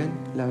at me again.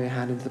 Lower your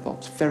hand into the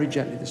box. Very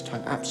gently this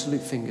time.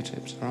 Absolute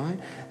fingertips, all right?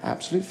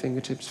 Absolute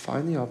fingertips.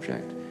 Find the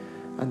object.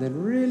 And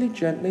then really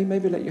gently,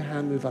 maybe let your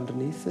hand move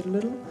underneath it a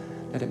little.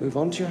 Let it move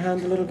onto your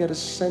hand a little. Get a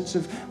sense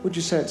of, would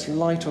you say it's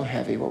light or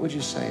heavy? What would you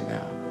say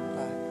now?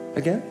 Light.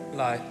 Again?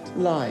 Light.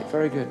 Light,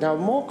 very good. Now, a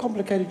more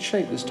complicated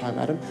shape this time,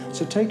 Adam.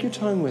 So take your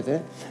time with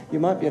it. You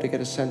might be able to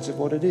get a sense of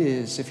what it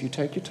is. If you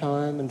take your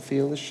time and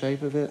feel the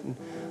shape of it and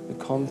the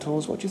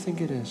contours, what do you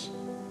think it is?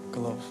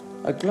 Glove.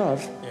 A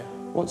glove? Yeah.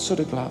 What sort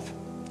of glove?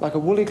 Like a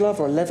woolly glove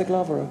or a leather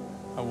glove or a...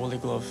 A woolly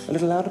glove. A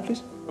little louder,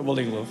 please. A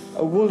woolly glove.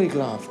 A woolly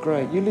glove,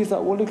 great. You leave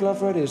that woolly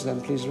glove where it is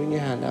then, please. Bring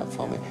your hand out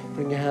for me.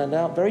 Bring your hand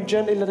out, very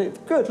gently let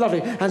it... Good, lovely.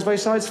 Hands by your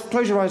sides.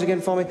 Close your eyes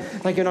again for me.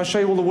 Thank you, and I'll show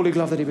you all the woolly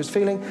glove that he was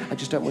feeling. I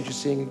just don't want you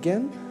seeing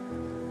again.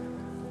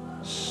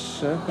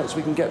 So, perhaps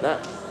we can get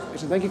that.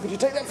 So thank you. Could you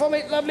take that for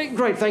me? Lovely.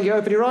 Great, thank you.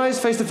 Open your eyes,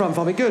 face the front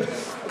for me. Good.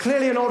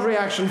 Clearly an odd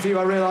reaction for you,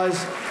 I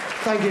realise.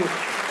 Thank you.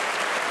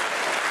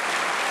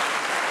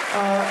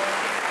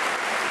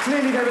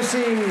 Clearly they were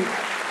seeing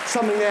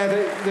something there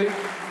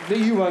that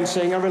you weren't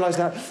seeing. I realise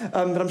that.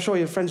 But I'm sure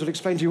your friends will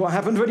explain to you what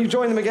happened when you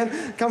join them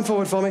again. Come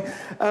forward for me.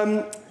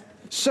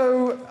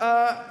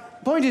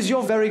 Point is,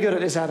 you're very good at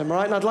this, Adam,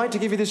 right? And I'd like to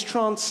give you this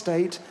trance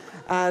state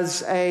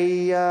as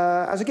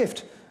a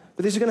gift.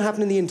 But this is going to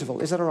happen in the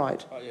interval. Is that all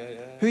right? Oh, yeah.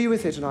 Who are you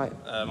with here tonight?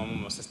 My mum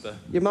and my sister.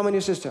 Your mum and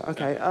your sister.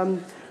 Okay.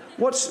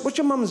 What's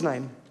your mum's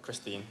name?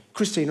 Christine.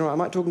 Christine. All right. I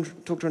might talk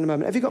to her in a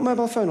moment. Have you got a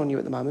mobile phone on you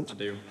at the moment? I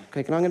do. Okay.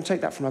 I'm going to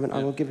take that for a moment. Yeah.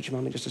 I will give it to your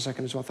mum in just a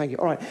second as well. Thank you.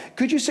 All right.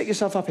 Could you sit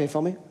yourself up here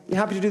for me? You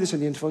happy to do this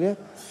in the interval? Yeah.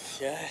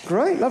 Yeah.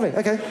 Great. Lovely.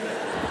 Okay.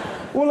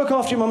 We'll look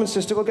after your mum and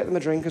sister. We'll get them a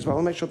drink as well.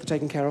 We'll make sure they're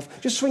taken care of.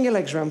 Just swing your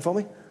legs around for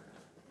me.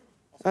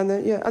 And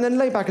then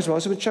lay back as well.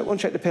 So we'll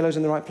check the pillows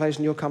in the right place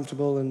and you're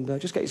comfortable and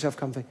just get yourself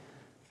comfy.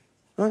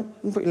 All right?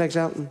 And put your legs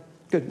out. And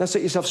good. Now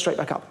sit yourself straight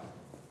back up.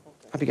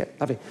 Happy get.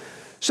 Lovely.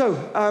 So,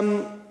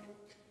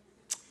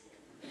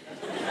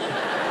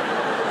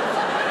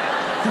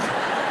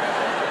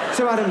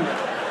 so Adam,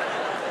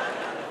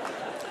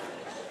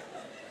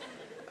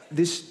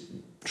 this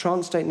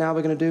trance state now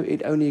we're going to do,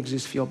 it only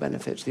exists for your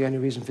benefit. It's the only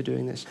reason for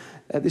doing this.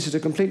 This is a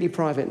completely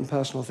private and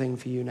personal thing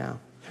for you now.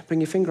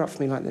 Bring your finger up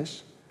for me like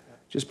this.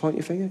 Just point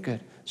your finger. Good.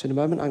 So in a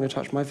moment, I'm going to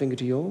touch my finger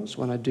to yours.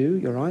 When I do,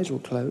 your eyes will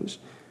close.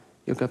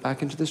 You'll go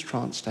back into this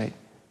trance state,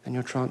 and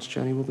your trance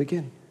journey will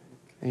begin.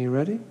 Are you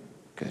ready?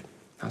 Good.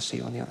 I'll see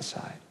you on the other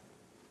side.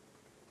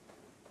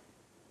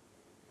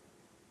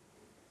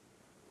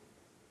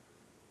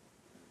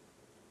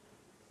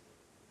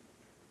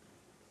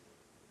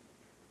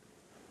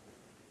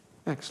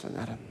 Excellent,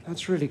 Adam.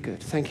 That's really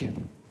good. Thank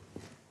you.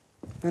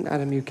 And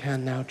Adam, you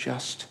can now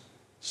just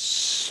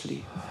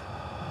sleep.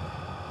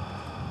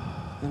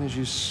 And as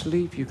you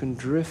sleep, you can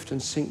drift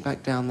and sink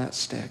back down that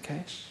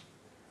staircase.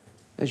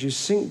 As you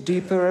sink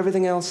deeper,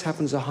 everything else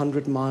happens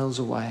 100 miles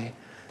away.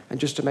 And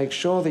just to make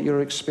sure that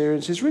your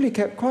experience is really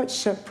kept quite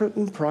separate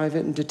and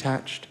private and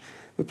detached,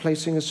 we're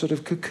placing a sort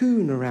of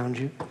cocoon around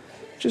you,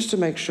 just to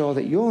make sure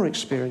that your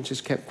experience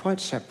is kept quite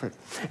separate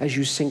as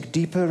you sink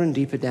deeper and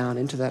deeper down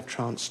into that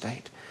trance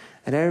state.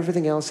 And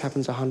everything else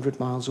happens 100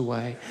 miles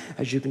away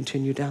as you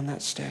continue down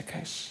that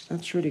staircase.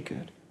 That's really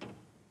good.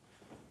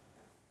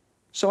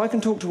 So I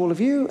can talk to all of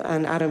you,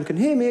 and Adam can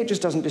hear me. It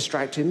just doesn't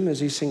distract him as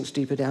he sinks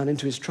deeper down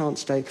into his trance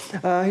state.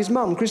 His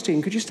mum,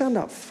 Christine, could you stand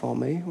up for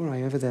me? Where are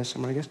you? Over there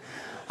somewhere, I guess.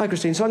 Hi,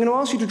 Christine. So I'm going to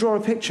ask you to draw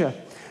a picture.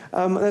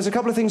 There's a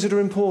couple of things that are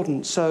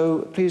important,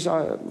 so please,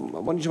 I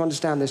want you to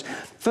understand this.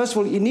 First of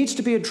all, it needs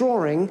to be a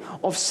drawing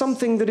of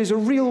something that is a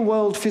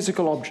real-world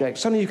physical object,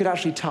 something you could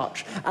actually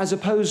touch, as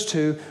opposed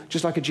to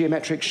just like a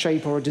geometric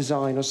shape or a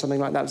design or something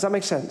like that. Does that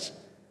make sense?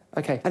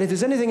 Okay, and if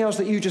there's anything else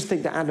that you just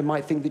think that Adam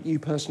might think that you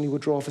personally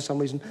would draw for some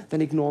reason, then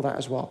ignore that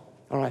as well.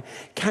 All right.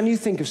 Can you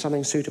think of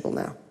something suitable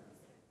now?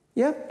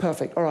 Yeah?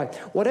 Perfect. All right.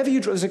 Whatever you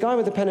draw, there's a guy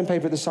with a pen and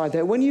paper at the side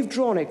there. When you've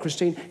drawn it,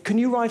 Christine, can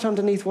you write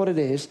underneath what it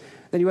is?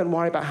 Then you won't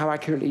worry about how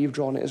accurately you've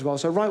drawn it as well.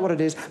 So write what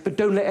it is, but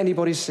don't let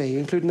anybody see,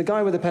 including the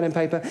guy with the pen and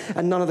paper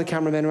and none of the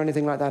cameramen or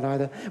anything like that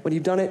either. When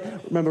you've done it,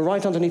 remember,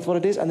 write underneath what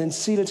it is and then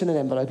seal it in an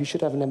envelope. You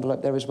should have an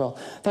envelope there as well.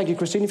 Thank you,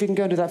 Christine. If you can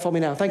go and do that for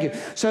me now. Thank you.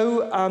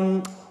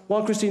 So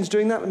while Christine's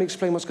doing that, let me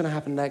explain what's going to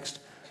happen next.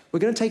 We're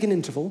going to take an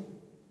interval.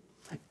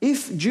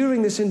 If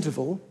during this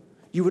interval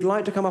you would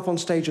like to come up on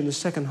stage in the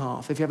second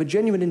half, if you have a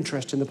genuine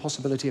interest in the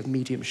possibility of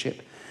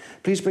mediumship,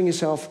 please bring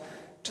yourself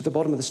to the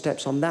bottom of the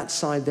steps on that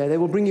side there. They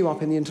will bring you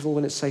up in the interval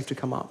when it's safe to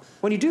come up.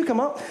 When you do come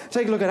up,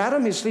 take a look at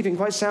Adam. He's sleeping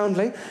quite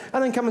soundly.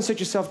 And then come and sit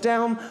yourself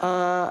down.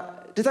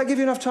 Did that give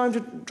you enough time to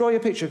draw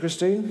your picture,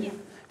 Christine? Yeah.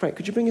 Great.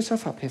 Could you bring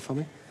yourself up here for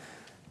me?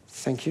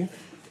 Thank you.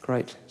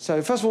 Great.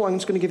 So first of all, I'm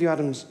just going to give you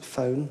Adam's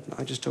phone.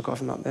 I just took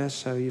off him up there,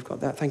 so you've got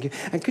that. Thank you.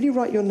 And can you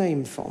write your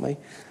name for me?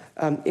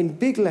 In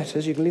big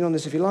letters, you can lean on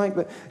this if you like,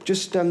 but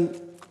just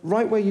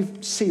right where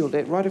you've sealed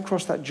it, right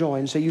across that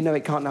join, so you know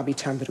it can't now be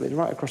tampered with,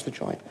 right across the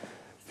join.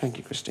 Thank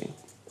you, Christine.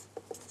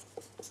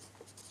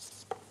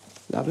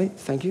 Lovely,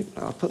 thank you.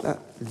 I'll put that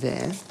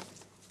there.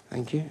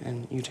 Thank you,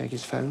 and you take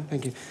his phone.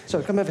 Thank you.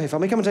 So come over here for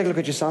me. Come and take a look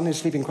at your son. He's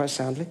sleeping quite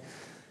soundly.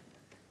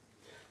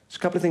 There's a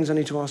couple of things I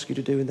need to ask you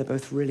to do, and they're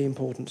both really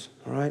important,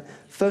 all right?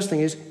 First thing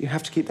is, you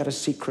have to keep that a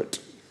secret.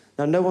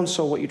 Now, no one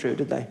saw what you drew,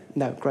 did they?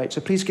 No, great.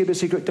 So please keep it a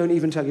secret. Don't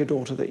even tell your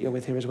daughter that you're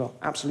with here as well.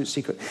 Absolute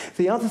secret.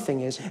 The other thing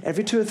is,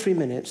 every 2 or 3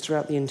 minutes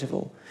throughout the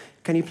interval,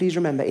 can you please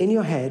remember, in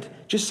your head,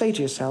 just say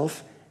to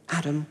yourself,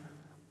 Adam,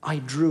 I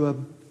drew a...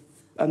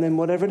 And then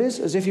whatever it is,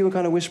 as if you were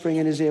kind of whispering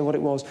in his ear what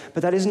it was.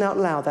 But that isn't out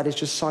loud. That is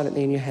just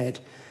silently in your head.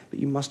 But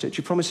you must do it.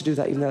 You promise to do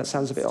that, even though that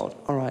sounds a bit odd.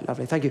 All right,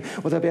 lovely. Thank you.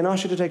 Well, there'll be an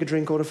usher to take a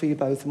drink order for you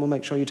both, and we'll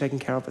make sure you're taken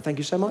care of. But thank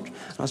you so much.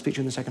 And I'll speak to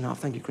you in the second half.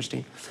 Thank you,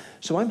 Christine.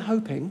 So I'm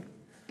hoping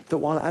that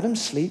while Adam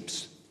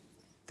sleeps,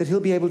 that he'll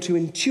be able to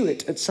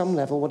intuit at some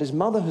level what his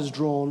mother has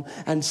drawn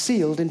and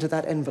sealed into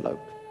that envelope.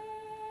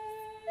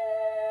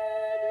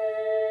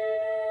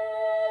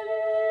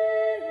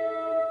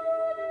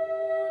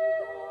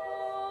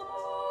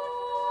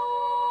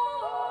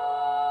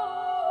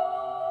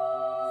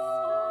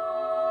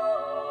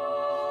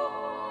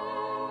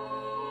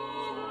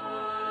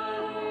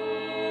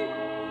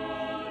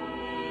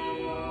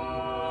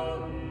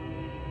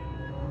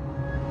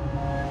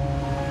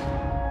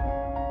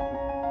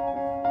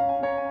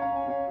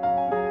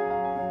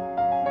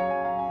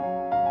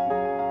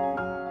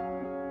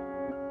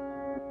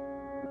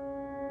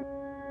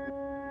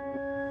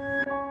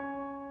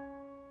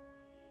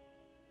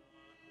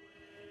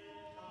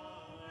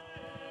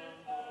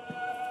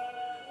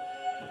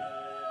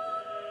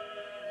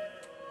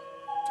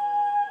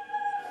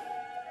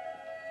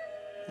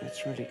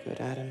 That's really good,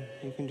 Adam.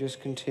 You can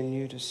just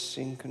continue to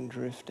sink and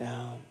drift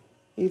down,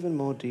 even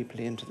more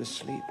deeply into the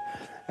sleep,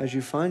 as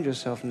you find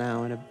yourself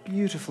now in a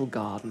beautiful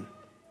garden.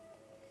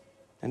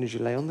 And as you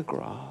lay on the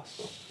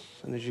grass,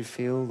 and as you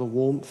feel the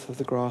warmth of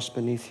the grass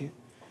beneath you,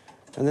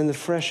 and then the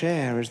fresh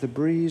air as the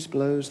breeze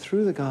blows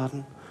through the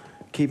garden,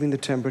 keeping the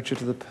temperature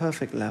to the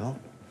perfect level.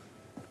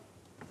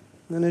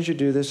 And as you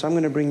do this, I'm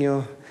going to bring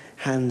your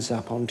hands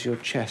up onto your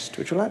chest,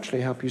 which will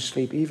actually help you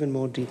sleep even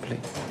more deeply.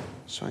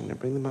 So I'm going to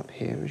bring them up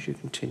here as you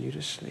continue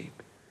to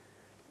sleep.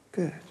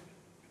 Good.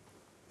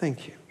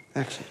 Thank you.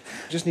 Excellent.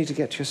 Just need to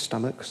get to your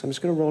stomach, so I'm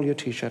just going to roll your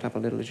t-shirt up a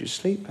little as you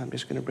sleep. I'm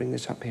just going to bring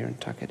this up here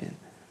and tuck it in.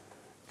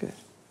 Good.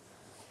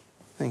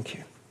 Thank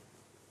you.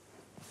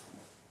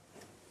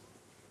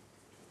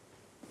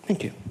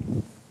 Thank you.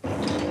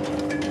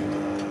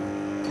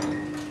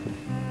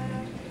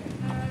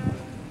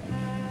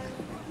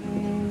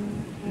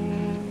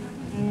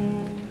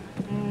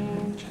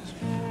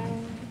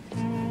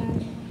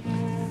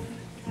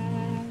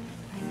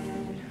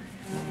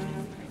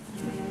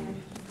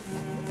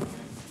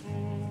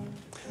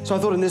 So I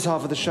thought in this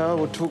half of the show I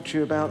would talk to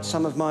you about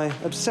some of my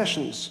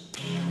obsessions.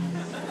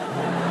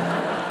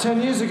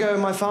 10 years ago,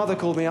 my father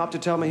called me up to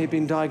tell me he'd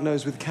been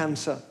diagnosed with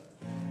cancer.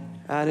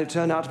 And it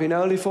turned out to be an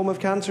early form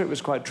of cancer. It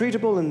was quite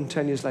treatable, and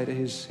 10 years later,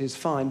 he's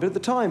fine. But at the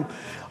time,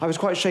 I was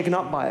quite shaken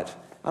up by it.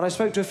 And I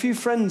spoke to a few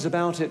friends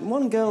about it. And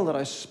one girl that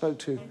I spoke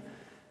to,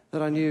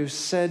 that I knew,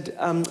 said,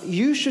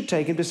 you should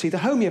take him to see the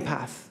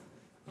homeopath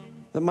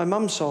that my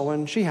mum saw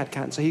when she had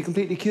cancer. He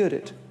completely cured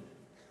it.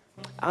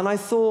 And I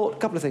thought, a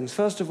couple of things.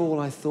 First of all,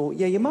 I thought,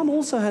 yeah, your mum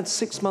also had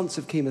 6 months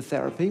of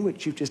chemotherapy,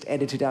 which you've just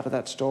edited out of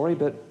that story,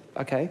 but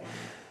okay.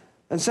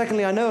 And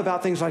secondly, I know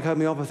about things like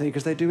homeopathy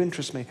because they do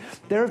interest me.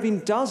 There have been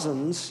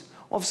dozens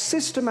of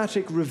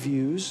systematic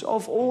reviews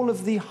of all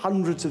of the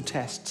hundreds of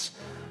tests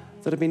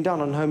that have been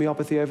done on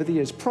homeopathy over the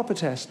years, proper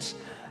tests.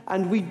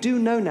 And we do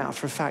know now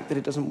for a fact that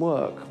it doesn't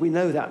work. We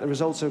know that. The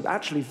results are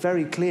actually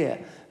very clear,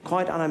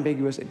 quite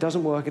unambiguous. It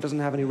doesn't work. It doesn't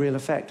have any real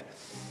effect.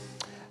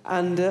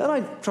 And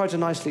I tried to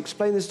nicely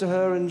explain this to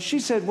her, and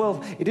she said,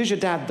 well, it is your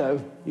dad, though.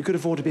 You could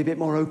afford to be a bit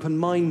more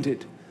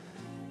open-minded.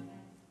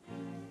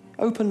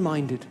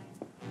 Open-minded.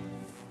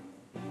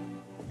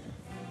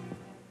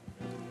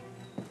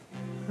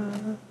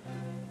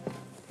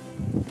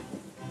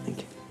 Thank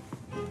you.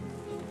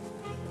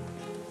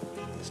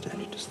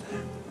 Stand just there.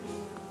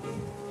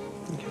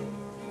 Thank you.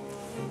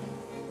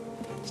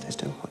 Stay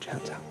still. Hold your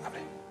hands out.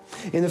 Lovely.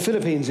 In the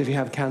Philippines, if you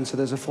have cancer,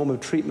 there's a form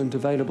of treatment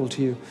available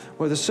to you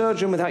where the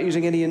surgeon, without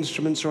using any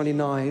instruments or any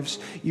knives,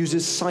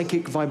 uses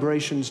psychic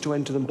vibrations to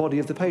enter the body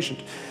of the patient.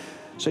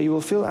 So you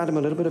will feel, Adam,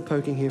 a little bit of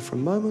poking here for a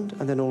moment,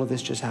 and then all of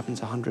this just happens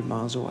 100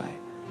 miles away.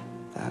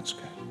 That's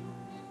good.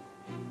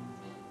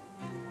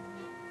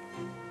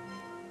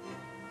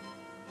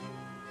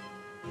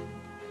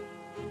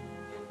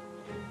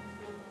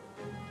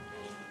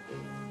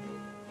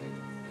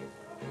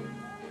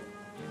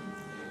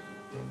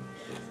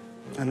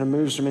 And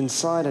removes from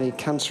inside any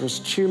cancerous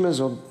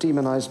tumors or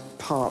demonized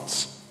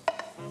parts.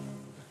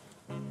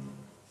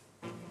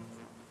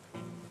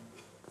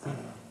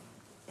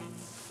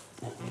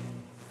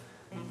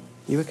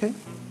 You okay?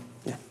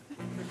 Yeah.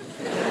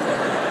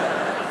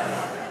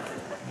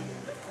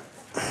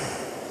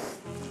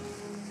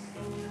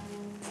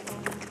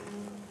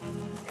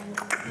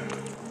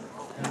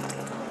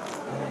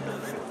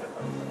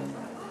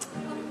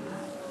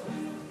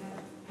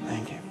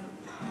 Thank you.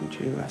 Would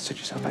you sit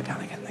yourself back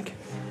down again? Thank you.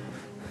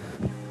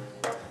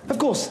 Of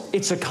course,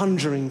 it's a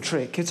conjuring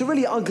trick. It's a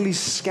really ugly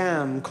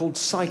scam called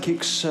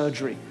psychic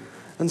surgery.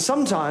 And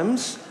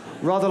sometimes,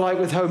 rather like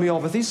with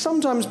homeopathy,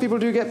 sometimes people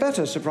do get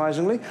better,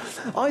 surprisingly,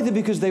 either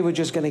because they were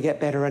just going to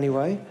get better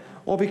anyway,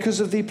 or because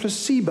of the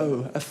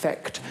placebo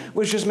effect,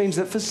 which just means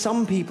that for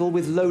some people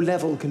with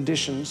low-level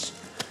conditions,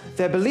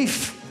 their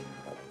belief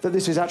that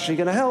this is actually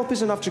going to help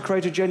is enough to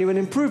create a genuine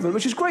improvement,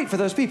 which is great for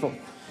those people.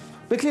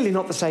 But clearly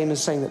not the same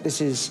as saying that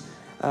this is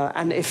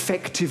an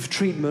effective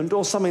treatment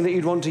or something that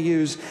you'd want to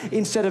use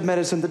instead of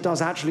medicine that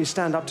does actually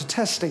stand up to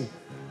testing,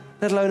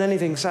 let alone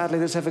anything, sadly,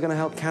 that's ever going to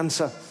help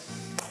cancer.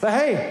 But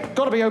hey,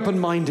 got to be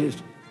open-minded.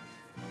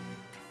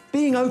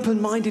 Being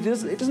open-minded,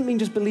 it doesn't mean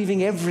just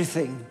believing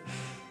everything,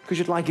 because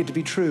you'd like it to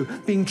be true.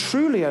 Being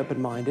truly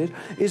open-minded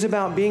is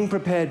about being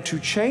prepared to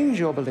change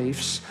your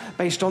beliefs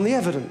based on the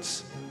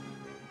evidence,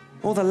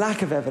 or the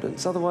lack of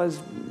evidence.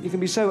 Otherwise, you can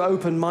be so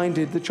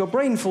open-minded that your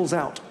brain falls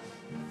out.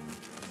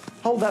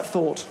 Hold that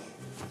thought.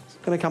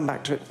 I'm going to come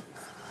back to it.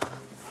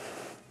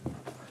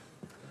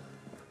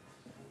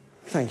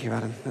 Thank you,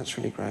 Adam. That's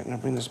really great. I'm going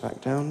to bring this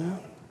back down now.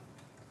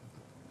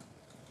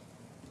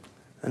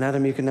 And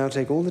Adam, you can now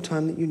take all the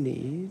time that you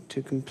need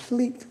to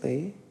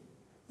completely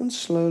and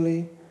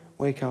slowly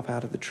wake up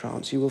out of the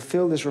trance. You will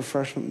feel this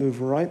refreshment move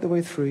right the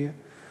way through you,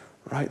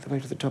 right the way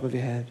to the top of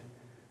your head.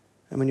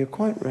 And when you're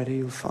quite ready,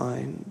 you'll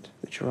find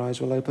that your eyes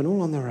will open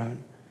all on their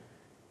own,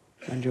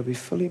 and you'll be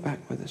fully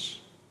back with us.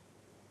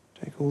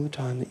 Take all the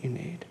time that you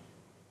need.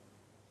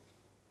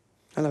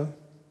 Hello.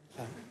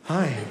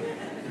 Hi.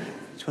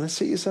 Just want to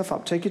sit yourself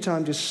up. Take your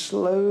time. Just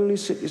slowly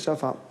sit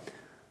yourself up.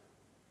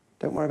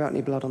 Don't worry about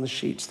any blood on the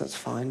sheets. That's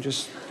fine.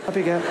 Just up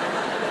you go.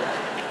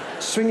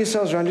 Swing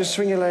yourselves around. Just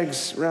swing your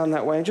legs around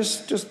that way.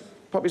 Just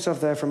pop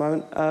yourself there for a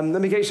moment.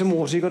 Let me get you some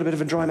water. You've got a bit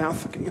of a dry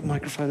mouth. I'll get you a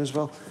microphone as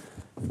well.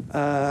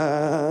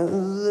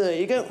 There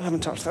you go. I haven't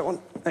touched that one.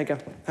 There you go.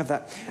 Have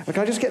that. Okay,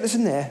 can I just get this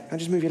in there? Can I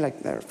just move your leg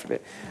there for a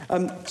bit?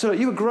 So look,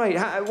 you were great.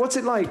 What's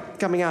it like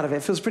coming out of it?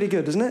 It feels pretty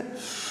good, doesn't it?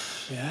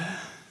 Yeah.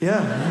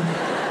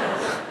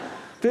 Yeah.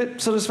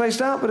 Bit sort of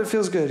spaced out, but it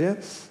feels good, yeah?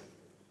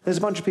 There's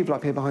a bunch of people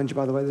up here behind you,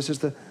 by the way. This is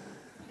the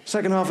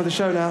second half of the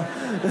show now.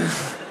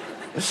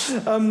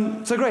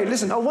 So great.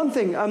 Listen, one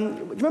thing. Do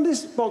you remember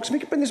this box? We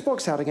could bring this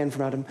box out again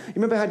from Adam.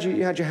 You remember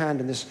you had your hand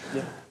in this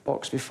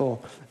box before.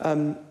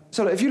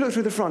 So look, if you look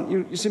through the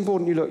front, it's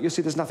important you look. You'll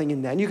see there's nothing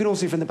in there. And you can all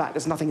see from the back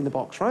there's nothing in the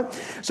box, right?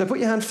 So put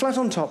your hand flat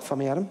on top for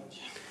me, Adam.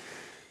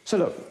 So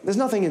look, there's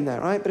nothing in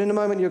there, right? But in a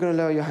moment, you're going to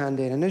lower your hand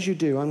in. And as you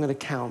do, I'm going to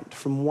count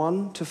from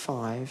 1 to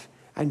 5.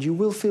 And you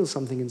will feel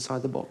something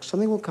inside the box.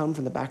 Something will come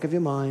from the back of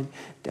your mind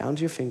down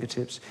to your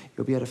fingertips.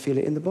 You'll be able to feel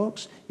it in the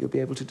box. You'll be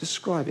able to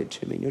describe it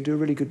to me. And you'll do a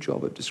really good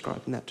job of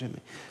describing that to me.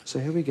 So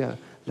here we go.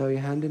 Lower your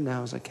hand in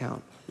now as I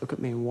count. Look at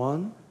me.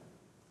 1,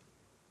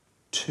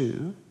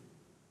 2,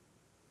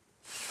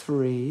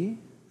 3.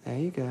 There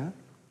you go.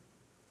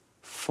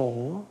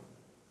 4.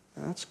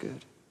 That's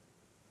good.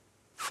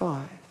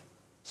 5.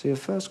 So your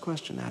first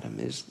question, Adam,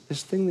 is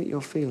this thing that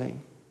you're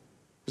feeling,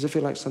 does it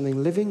feel like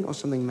something living or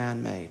something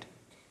man-made?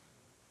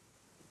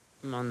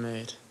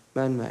 Man-made.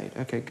 Man-made.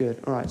 Okay,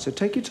 good. All right, so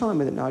take your time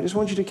with it now. I just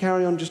want you to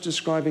carry on just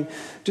describe to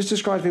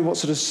me what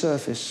sort of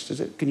surface.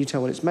 Can you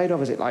tell what it's made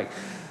of? Is it like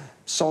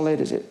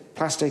solid? Is it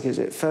plastic? Is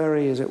it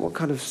furry? What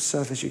kind of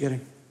surface you're getting?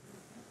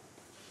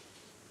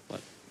 Like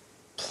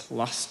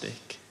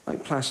plastic.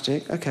 Like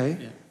plastic, okay.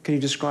 Yeah. Can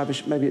you describe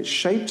maybe its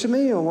shape to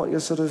me, or what you're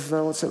sort of,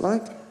 what's it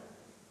like?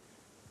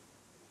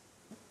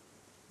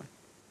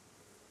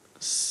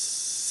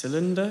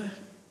 Cylinder.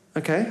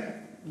 Okay,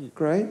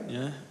 great.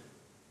 Yeah.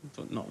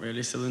 But not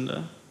really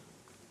cylinder.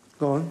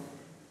 Go on.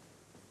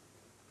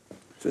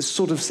 So it's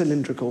sort of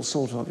cylindrical,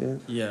 sort of, yeah?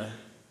 Yeah.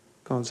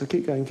 Go on, so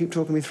keep going, keep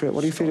talking me through it.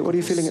 What are you feeling? What are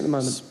you feeling at the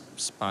moment?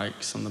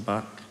 Spikes on the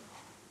back.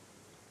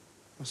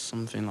 Or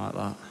something like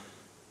that.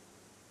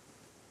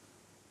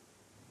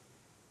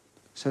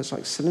 So it's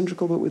like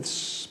cylindrical but with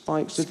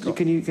spikes.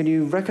 Can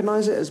you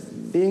recognise it as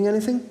being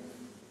anything?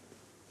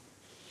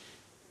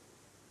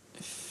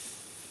 It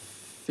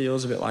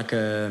feels a bit like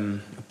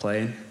a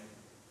plane.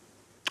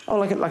 Oh,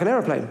 like an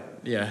aeroplane?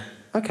 Yeah.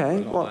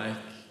 Okay. What? Like,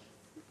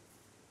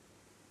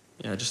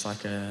 yeah, just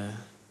like a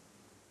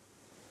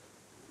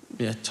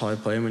toy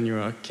plane when you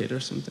were a kid or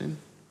something.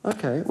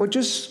 Okay. Well,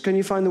 can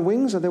you find the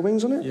wings? Are there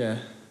wings on it? Yeah.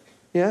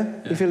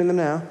 Yeah? You're feeling them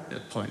now? Yeah,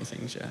 pointy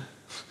things, yeah.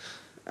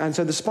 And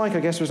so the spike, I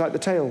guess, was like the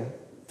tail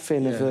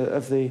fin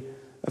of the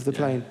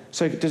plane.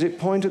 So does it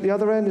point at the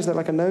other end? Is there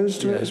like a nose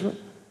to it as well?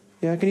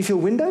 Yeah. Can you feel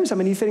windows? I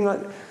mean, are you feeling like...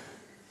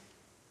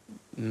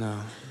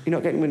 No. You're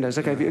not getting windows,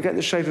 okay, but you're getting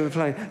the shape of a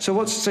plane.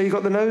 So you've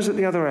got the nose at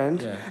the other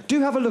end. Yeah. Do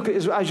have a look at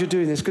it as you're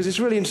doing this, because it's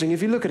really interesting.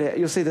 If you look at it,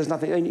 you'll see there's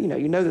nothing, you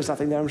know there's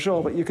nothing there, I'm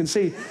sure, but you can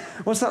see.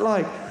 What's that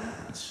like?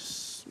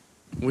 It's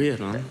weird,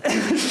 man.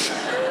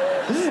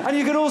 And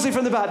you can all see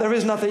from the back, there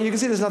is nothing. You can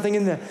see there's nothing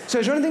in there. So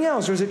is there anything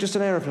else, or is it just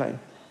an aeroplane?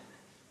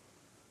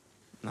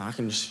 No, I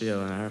can just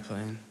feel an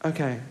aeroplane.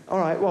 Okay. All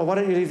right, well, why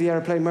don't you leave the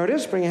aeroplane where it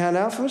is? Bring your hand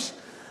out for us.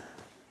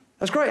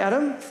 That's great,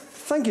 Adam.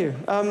 Thank you.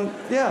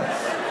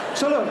 Yeah.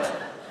 So look,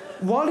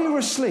 while you were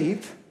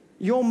asleep,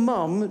 your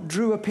mum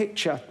drew a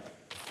picture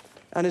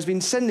and has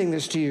been sending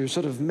this to you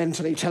sort of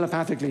mentally,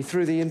 telepathically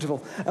through the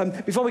interval.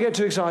 Before we get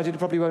too excited, it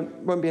probably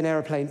won't be an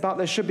aeroplane, but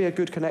there should be a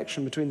good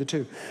connection between the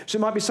two. So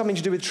it might be something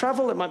to do with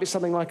travel. It might be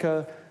something like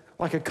a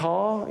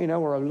car,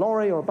 or a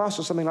lorry or a bus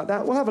or something like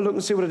that. We'll have a look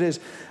and see what it is.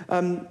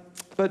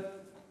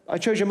 But I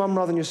chose your mum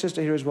rather than your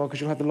sister here as well,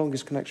 because you'll have the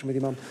longest connection with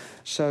your mum.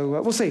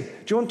 So we'll see. Do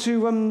you want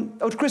to...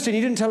 Oh, Christine,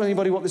 you didn't tell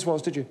anybody what this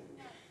was, did you?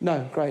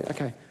 No, great,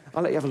 okay.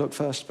 I'll let you have a look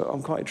first, but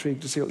I'm quite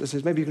intrigued to see what this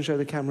is. Maybe you can show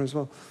the camera as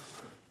well.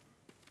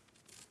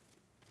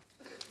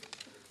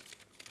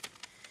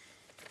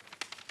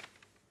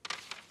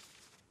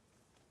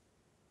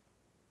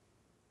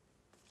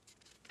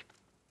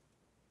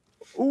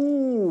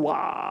 Ooh,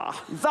 Wow,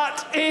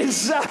 that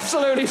is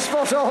absolutely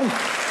spot on.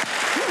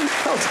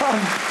 Well done.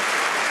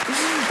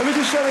 Let me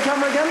just show the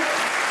camera again.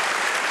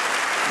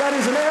 That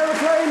is an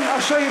aeroplane.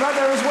 I'll show you back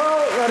there as well.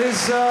 That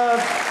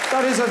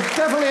is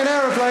definitely an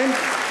aeroplane.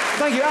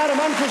 Thank you, Adam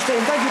and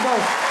Christine. Thank you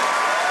both.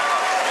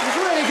 It's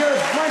really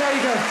good. Mind how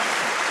you go.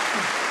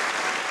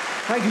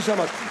 Thank you so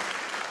much.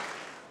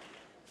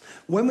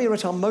 When we are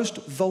at our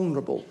most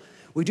vulnerable,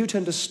 we do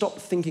tend to stop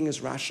thinking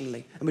as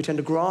rationally, and we tend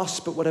to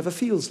grasp at whatever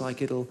feels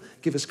like it'll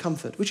give us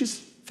comfort, which is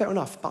fair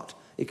enough, but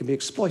it can be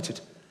exploited.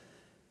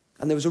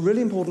 And there was a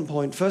really important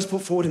point, first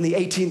put forward in the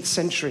 18th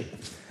century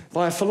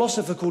by a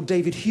philosopher called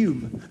David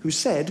Hume, who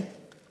said,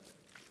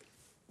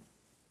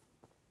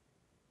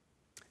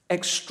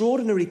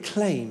 extraordinary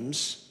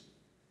claims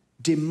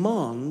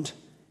demand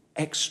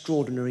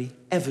extraordinary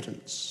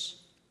evidence.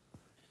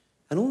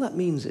 And all that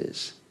means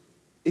is,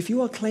 if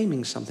you are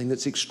claiming something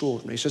that's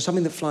extraordinary, so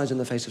something that flies in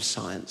the face of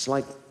science,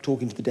 like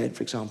talking to the dead,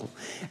 for example,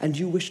 and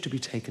you wish to be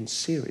taken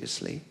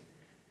seriously,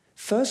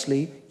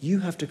 firstly, you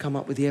have to come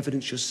up with the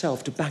evidence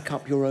yourself to back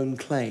up your own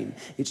claim.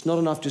 It's not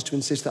enough just to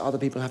insist that other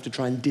people have to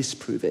try and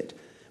disprove it,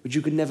 which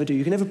you could never do.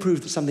 You can never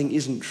prove that something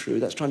isn't true.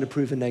 That's trying to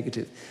prove a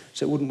negative,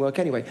 so it wouldn't work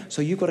anyway.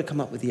 So you've got to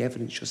come up with the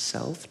evidence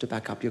yourself to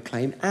back up your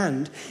claim,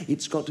 and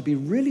it's got to be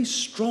really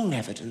strong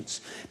evidence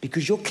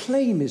because your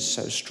claim is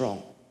so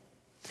strong.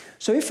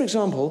 So if, for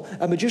example,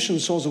 a magician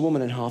saws a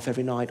woman in half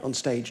every night on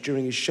stage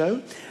during his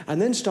show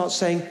and then starts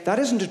saying, that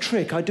isn't a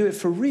trick, I do it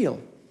for real.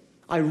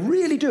 I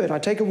really do it. I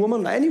take a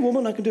woman, any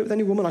woman, I can do it with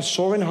any woman. I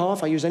saw her in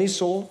half, I use any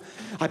saw.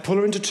 I pull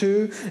her into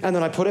two, and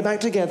then I put her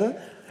back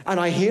together, and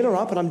I heal her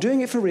up, and I'm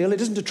doing it for real,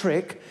 it isn't a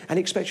trick, and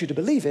he expects you to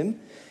believe him.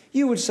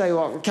 You would say,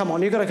 well, come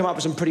on, you've got to come up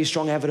with some pretty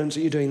strong evidence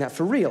that you're doing that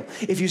for real.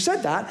 If you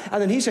said that, and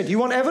then he said, you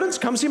want evidence?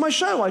 Come see my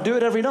show. I do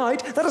it every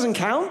night. That doesn't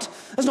count.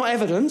 That's not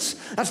evidence.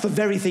 That's the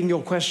very thing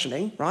you're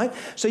questioning, right?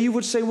 So you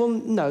would say, well,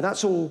 no,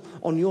 that's all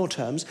on your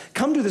terms.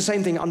 Come do the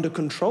same thing under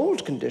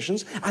controlled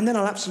conditions, and then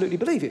I'll absolutely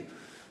believe you.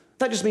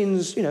 That just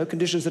means, you know,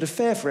 conditions that are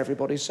fair for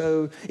everybody.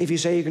 So if you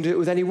say you can do it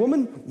with any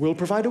woman, we'll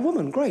provide a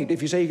woman. Great.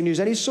 If you say you can use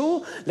any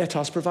saw, let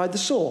us provide the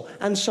saw,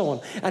 and so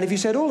on. And if you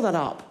set all that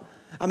up,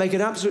 and make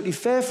it absolutely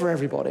fair for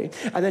everybody,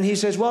 and then he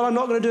says, well, I'm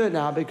not going to do it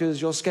now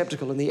because you're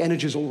skeptical and the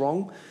energy's all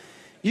wrong,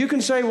 you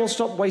can say, well,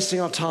 stop wasting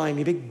our time,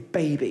 you big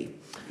baby.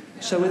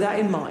 So with that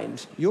in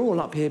mind, you're all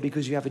up here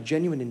because you have a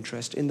genuine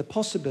interest in the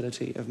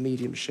possibility of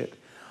mediumship.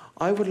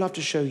 I would love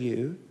to show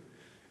you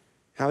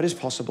how it is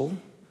possible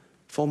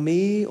for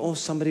me or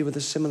somebody with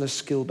a similar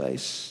skill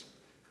base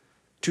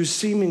to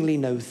seemingly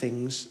know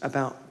things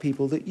about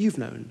people that you've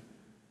known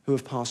who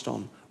have passed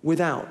on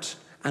without,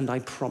 and I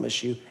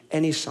promise you,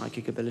 any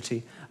psychic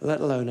ability,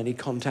 let alone any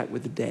contact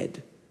with the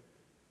dead.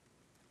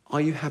 Are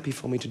you happy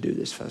for me to do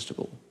this, first of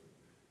all?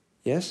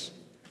 Yes?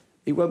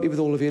 It won't be with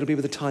all of you, it'll be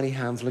with a tiny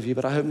handful of you,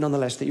 but I hope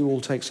nonetheless that you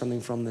all take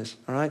something from this,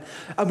 all right?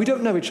 And we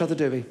don't know each other,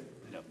 do we?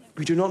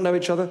 We do not know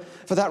each other.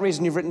 For that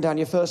reason, you've written down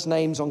your first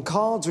names on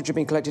cards, which have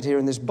been collected here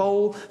in this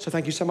bowl. So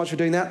thank you so much for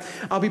doing that.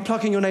 I'll be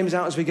plucking your names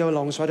out as we go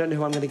along, so I don't know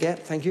who I'm going to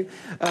get. Thank you.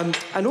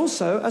 And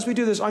also, as we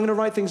do this, I'm going to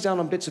write things down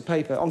on bits of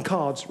paper, on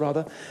cards,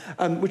 rather,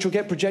 which will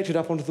get projected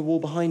up onto the wall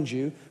behind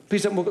you.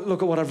 Please don't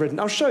look at what I've written.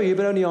 I'll show you,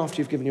 but only after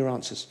you've given your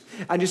answers.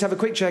 And just have a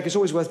quick check. It's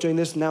always worth doing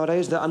this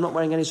nowadays, that I'm not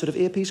wearing any sort of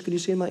earpiece. Can you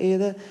see in my ear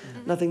there?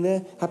 Nothing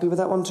there? Happy with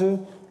that one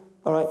too?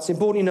 All right, it's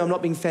important you know I'm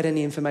not being fed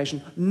any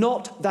information.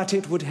 Not that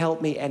it would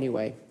help me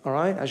anyway, all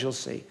right, as you'll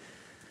see.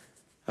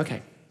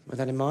 Okay, with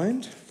that in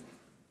mind,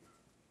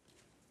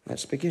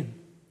 let's begin.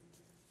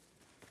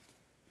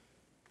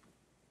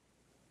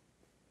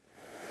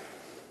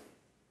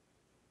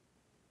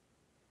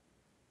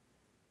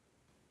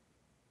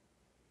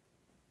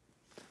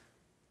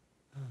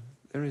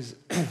 There is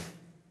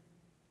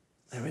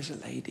a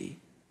lady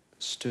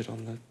stood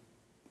on the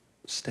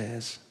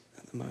stairs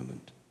at the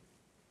moment.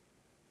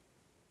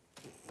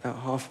 About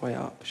halfway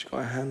up, she's got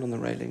her hand on the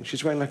railing.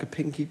 She's wearing like a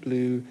pinky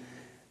blue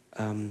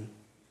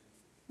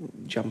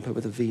jumper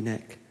with a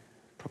V-neck,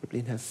 probably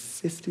in her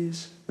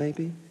 50s,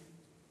 maybe.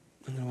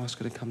 I'm going to ask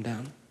her to come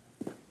down.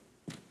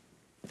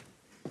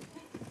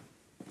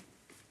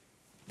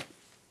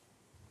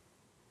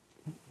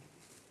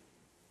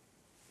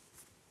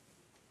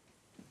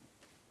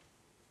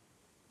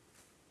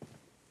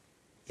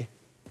 Yeah.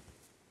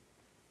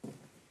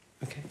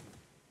 Okay.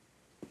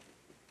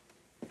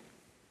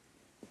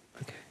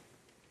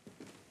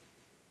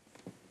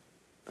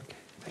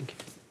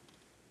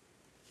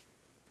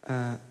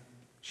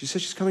 She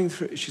says she's coming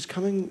through. She's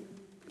coming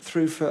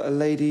through for a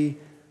lady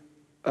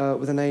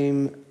with a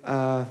name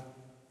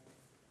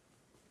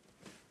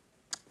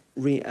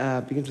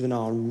begins with an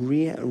R.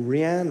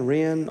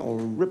 Rian, or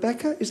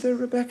Rebecca. Is there a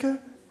Rebecca,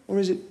 or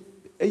is it?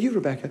 Are you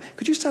Rebecca?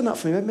 Could you stand up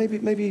for me?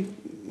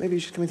 Maybe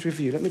she's coming through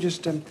for you. Let me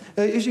just.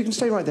 If you can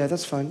stay right there,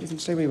 that's fine. You can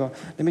stay where you are.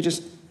 Let me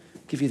just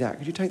give you that.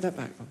 Could you take that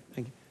back?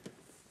 Thank you.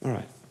 All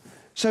right.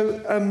 So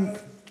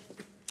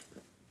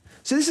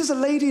this is a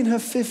lady in her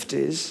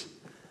 50s.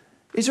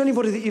 Is there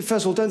anybody that you,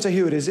 first of all, don't say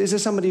who it is there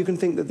somebody you can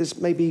think that this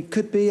maybe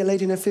could be a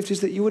lady in her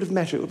 50s that you would have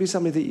met, or it would be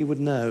somebody that you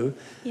would know?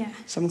 Yeah.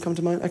 Someone come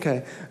to mind?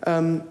 Okay.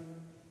 Well,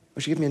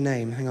 she give me a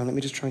name. Hang on, let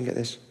me just try and get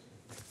this.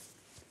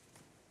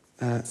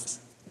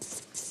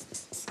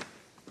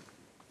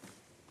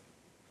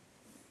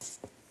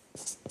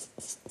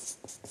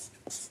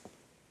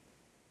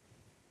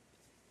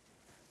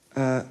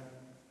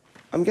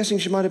 I'm guessing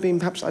she might have been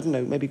perhaps, I don't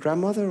know, maybe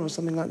grandmother or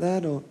something like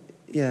that, or,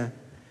 yeah.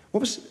 Do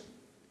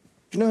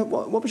you know,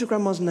 what was your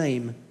grandma's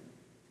name?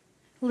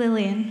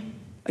 Lillian.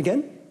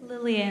 Again?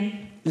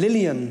 Lillian.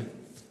 Lillian.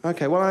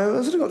 Okay, well,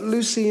 I sort of got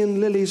Lucy and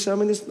Lily, so I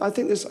mean, I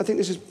think this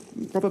is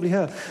probably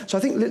her. So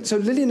I think, so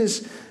Lillian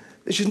is,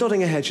 she's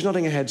nodding her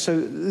head, So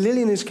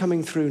Lillian is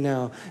coming through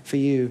now for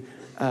you,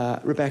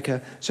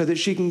 Rebecca, so that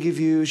she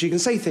can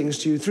say things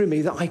to you through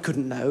me that I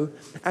couldn't know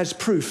as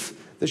proof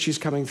that she's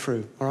coming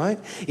through, all right?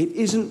 It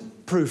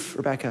isn't proof,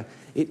 Rebecca.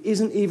 It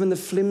isn't even the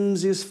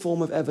flimsiest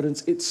form of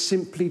evidence. It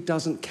simply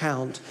doesn't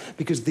count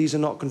because these are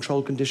not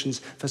controlled conditions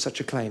for such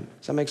a claim.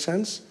 Does that make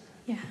sense?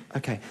 Yeah.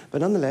 Okay,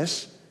 but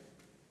nonetheless,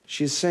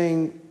 she's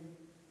saying,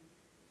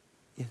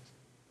 yes.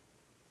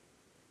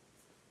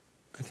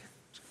 Okay.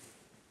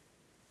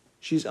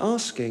 She's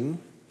asking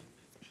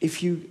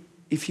if you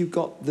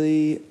got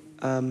the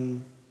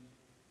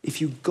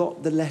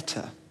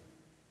letter.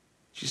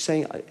 She's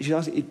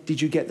asking,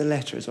 did you get the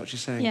letter, is what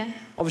she's saying. Yeah.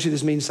 Obviously,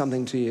 this means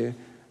something to you.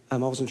 I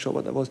wasn't sure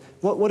what that was.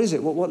 What is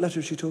it? What letter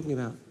is she talking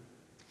about?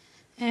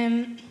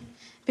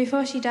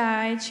 Before she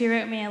died, she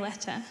wrote me a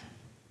letter.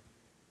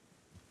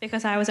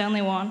 Because I was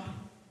only one.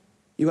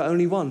 You were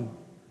only one?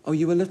 Oh,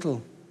 you were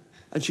little.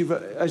 And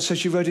so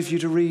she wrote it for you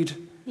to read?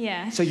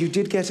 Yeah. So you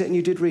did get it and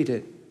you did read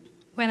it?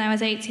 When I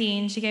was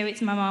 18, she gave it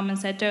to my mum and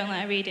said, don't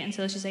let her read it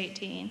until she's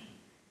 18.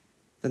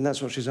 Then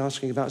that's what she's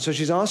asking about. So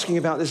she's asking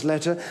about this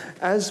letter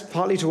as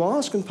partly to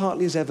ask and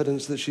partly as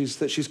evidence that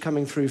she's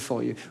coming through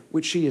for you,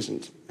 which she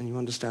isn't, and you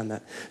understand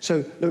that.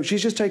 So, look,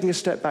 she's just taking a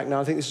step back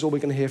now. I think this is all we're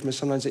going to hear from her.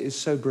 Sometimes it is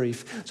so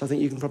brief. So I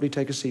think you can probably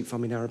take a seat for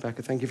me now,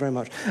 Rebecca. Thank you very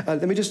much.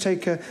 Let me just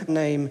take a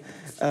name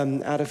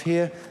out of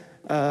here.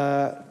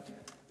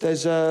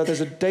 There's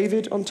a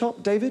David on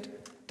top. David,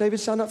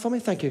 stand up for me.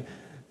 Thank you.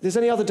 If there's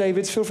any other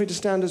Davids, feel free to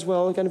stand as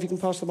well. Again, if you can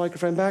pass the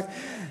microphone back.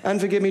 And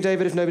forgive me,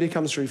 David, if nobody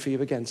comes through for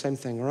you. Again, same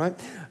thing, all right?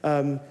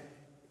 No,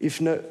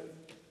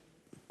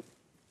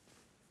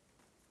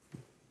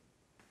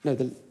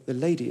 the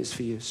lady is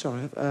for you.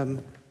 Sorry. Okay,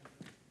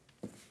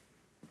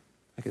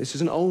 this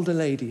is an older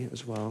lady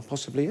as well,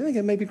 possibly.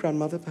 Again, maybe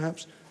grandmother,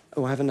 perhaps.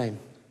 Oh, I have a name.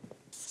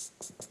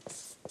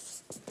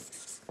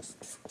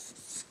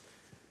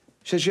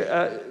 She says,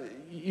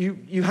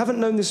 you haven't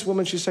known this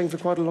woman, she's saying, for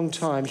quite a long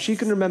time. She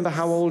can remember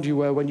how old you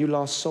were when you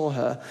last saw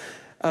her.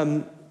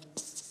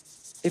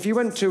 If you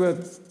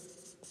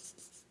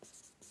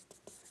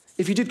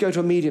did go to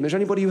a medium, is there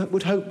anybody you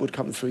would hope would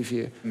come through for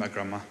you? My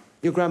grandma.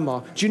 Your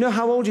grandma. Do you know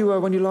how old you were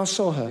when you last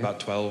saw her?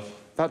 About 12.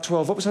 About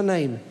 12. What was her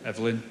name?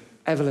 Evelyn.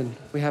 Evelyn.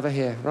 We have her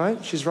here,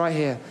 right? She's right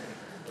here.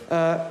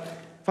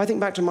 If I think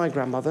back to my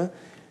grandmother,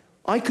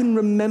 I can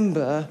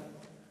remember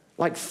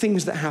like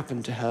things that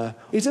happened to her.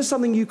 Is there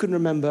something you can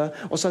remember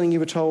or something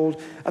you were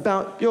told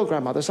about your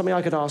grandmother, something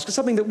I could ask,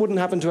 something that wouldn't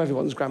happen to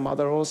everyone's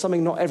grandmother or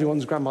something not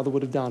everyone's grandmother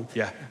would have done?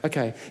 Yeah.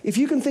 Okay. If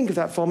you can think of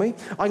that for me,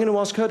 I'm going to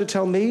ask her to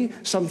tell me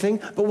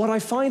something, but what I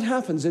find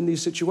happens in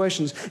these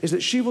situations is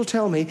that she will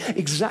tell me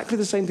exactly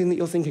the same thing that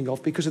you're thinking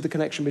of because of the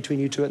connection between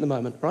you two at the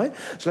moment, right?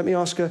 So let me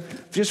ask her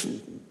just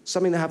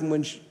something that happened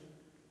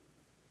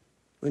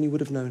when you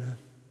would have known her.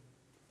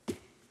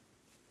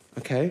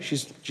 Okay,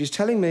 she's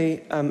telling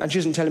me, and she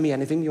isn't telling me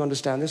anything, you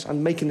understand this?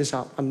 I'm making this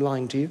up, I'm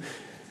lying to you.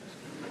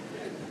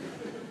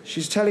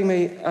 She's telling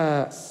me,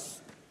 I'm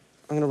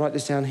going to write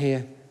this down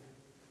here.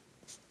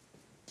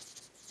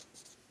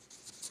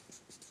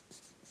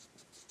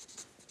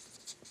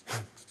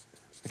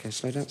 Okay,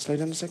 slow down a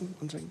second,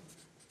 1 second.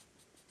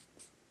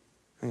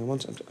 Hang on,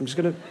 I'm just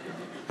going to,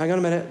 hang on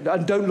a minute.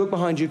 Don't look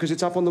behind you because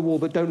it's up on the wall,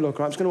 but don't look,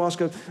 right? I'm just going to ask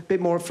her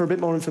for a bit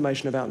more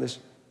information about this.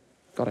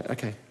 Got it,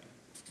 okay.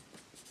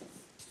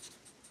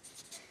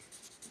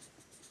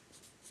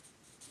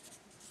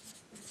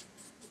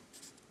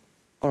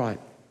 All right.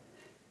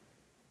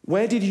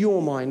 Where did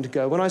your mind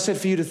go? When I said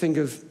for you to think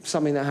of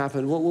something that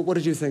happened, what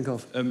did you think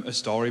of? A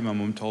story my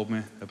mum told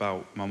me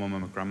about my mum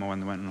and my grandma when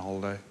they went on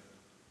holiday.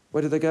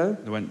 Where did they go?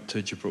 They went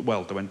to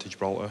Gibraltar. They went to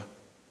Gibraltar.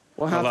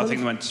 What happened? Well, I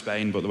think they went to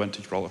Spain, but they went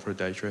to Gibraltar for a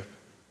day trip.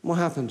 What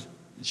happened?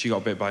 She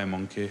got bit by a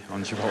monkey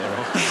on Gibraltar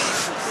Rock.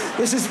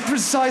 This is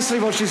precisely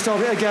what she's told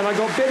me. Again, I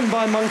got bitten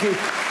by a monkey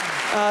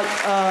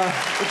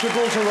at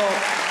Gibraltar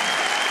Rock.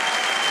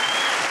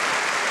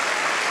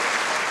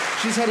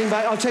 She's heading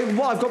back. I'll tell you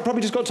what, I've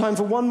probably just got time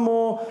for one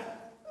more.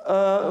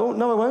 Oh,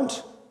 no, I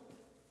won't.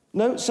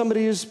 No,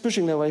 somebody is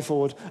pushing their way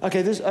forward.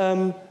 Okay,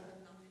 okay,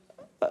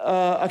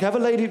 I have a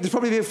lady, there's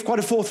probably quite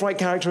a forthright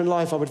character in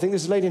life, I would think.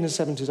 This is a lady in her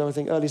 70s, I would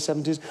think, early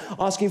 70s,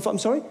 asking for, I'm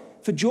sorry,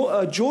 for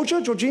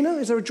Georgina?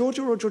 Is there a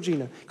Georgia or a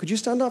Georgina? Could you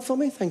stand up for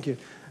me? Thank you.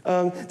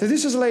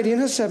 This is a lady in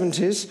her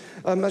 70s.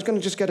 I was going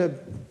to just get a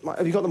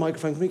Have you got the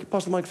microphone? Can we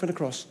pass the microphone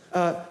across?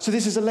 So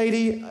this is a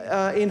lady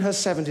in her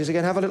 70s.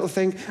 Again, have a little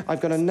think. I've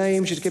got a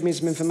name. She's given me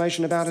some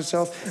information about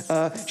herself.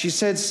 She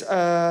says,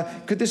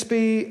 could this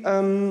be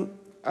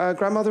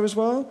grandmother as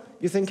well,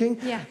 you're thinking?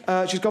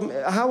 Yeah. She's got...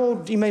 How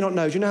old... You may not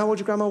know. Do you know how old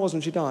your grandma was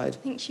when she died?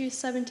 I think she was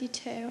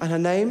 72. And her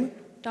name?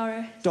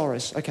 Doris.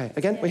 Doris, okay.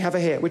 Again, we have her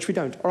here, which we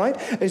don't, all right?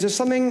 Is there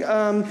something...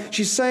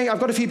 she's saying... I've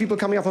got a few people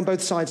coming up on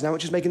both sides now,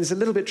 which is making this a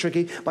little bit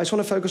tricky, but I just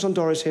want to focus on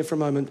Doris here for a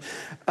moment.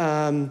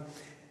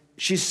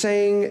 She's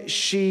saying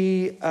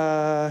she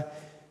got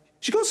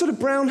sort of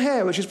brown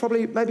hair, which is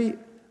probably maybe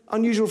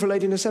unusual for a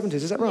lady in her 70s,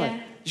 is that right?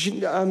 Yeah.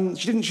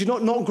 She's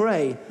not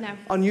grey. No.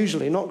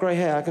 Unusually, not grey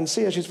hair. I can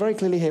see her, she's very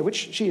clearly here,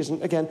 which she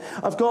isn't, again.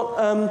 I've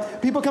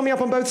got people coming up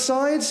on both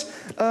sides.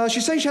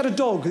 She's saying she had a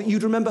dog, that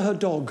you'd remember her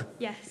dog.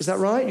 Yes. Is that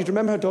right? You'd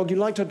remember her dog, you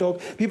liked her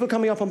dog. People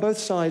coming up on both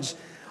sides.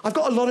 I've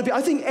got a lot of people.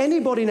 I think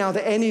anybody now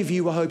that any of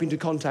you were hoping to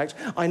contact,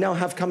 I now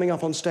have coming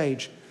up on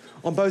stage.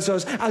 On both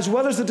sides, as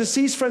well as the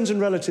deceased friends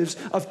and relatives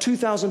of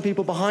 2,000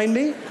 people behind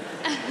me.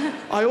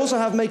 I also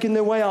have making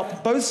their way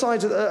up both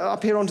sides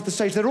up here onto the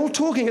stage. They're all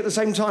talking at the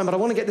same time, but I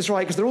want to get this right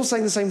because they're all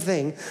saying the same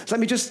thing. So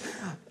I just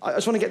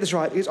want to get this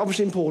right. It's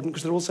obviously important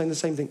because they're all saying the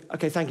same thing.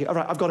 Okay, thank you. All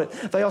right, I've got it.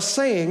 They are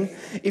saying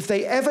if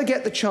they ever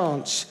get the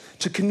chance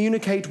to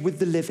communicate with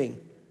the living,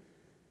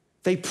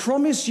 they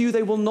promise you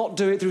they will not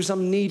do it through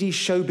some needy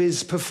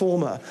showbiz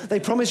performer.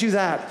 They promise you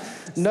that.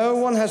 No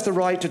one has the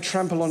right to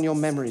trample on your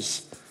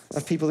memories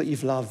of people that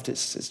you've loved.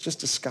 It's just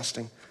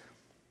disgusting.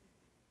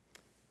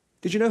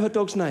 Did you know her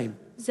dog's name?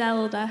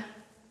 Zelda.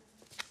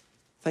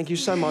 Thank you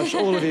so much,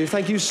 all of you.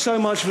 Thank you so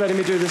much for letting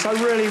me do this. I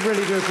really,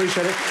 really do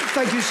appreciate it.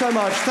 Thank you so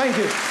much. Thank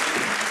you.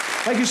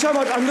 Thank you so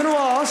much. I'm going to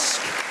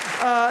ask,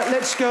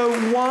 let's go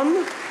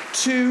 1,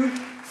 2,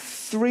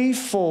 3,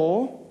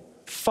 4,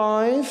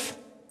 5,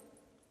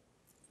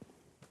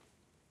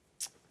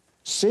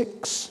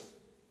 6,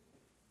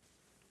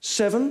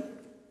 7,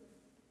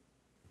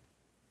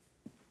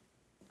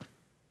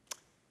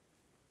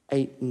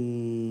 8,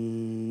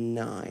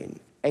 9.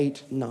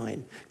 8,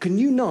 9. Can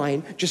you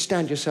 9 just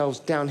stand yourselves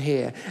down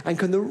here? And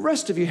can the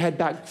rest of you head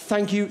back?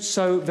 Thank you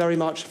so very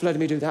much for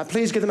letting me do that.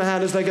 Please give them a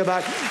hand as they go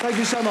back. Thank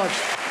you so much.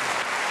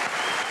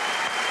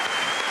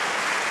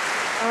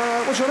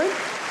 What's your name?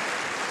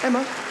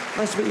 Emma.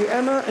 Nice to meet you,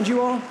 Emma. And you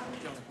are?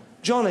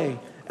 Johnny.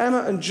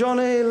 Emma and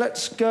Johnny,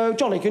 let's go.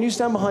 Johnny, can you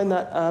stand behind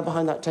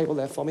that table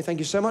there for me? Thank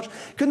you so much.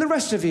 Can the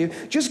rest of you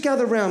just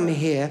gather around me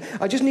here?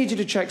 I just need you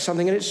to check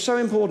something, and it's so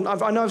important.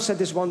 I know I've said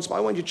this once, but I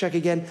want you to check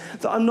again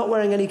that I'm not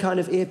wearing any kind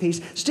of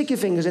earpiece. Stick your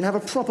fingers in, have a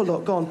proper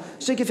look. Go on.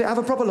 Have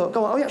a proper look.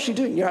 Go on. Oh, you're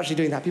actually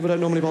doing that. People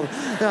don't normally bother.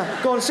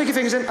 Yeah. Go on, stick your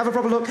fingers in, have a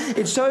proper look.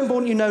 It's so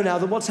important you know now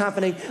that what's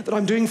happening, that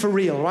I'm doing for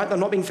real, right?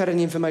 I'm not being fed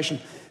any information.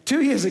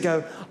 2 years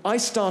ago, I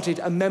started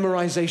a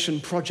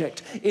memorization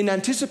project in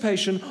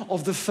anticipation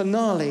of the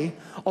finale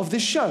of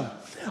this show.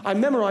 I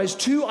memorized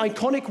 2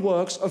 iconic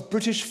works of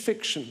British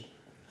fiction.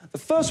 The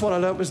first one I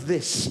learnt was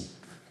this,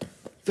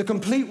 the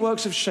complete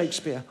works of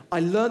Shakespeare.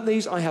 I learnt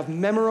these, I have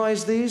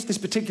memorized these, this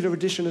particular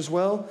edition as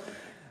well,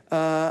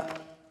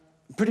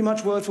 pretty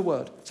much word for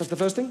word. So that's the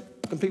first thing,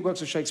 complete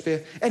works of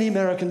Shakespeare. Any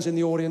Americans in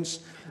the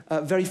audience?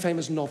 Very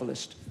famous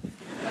novelist.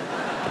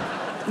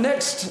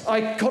 Next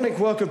iconic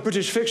work of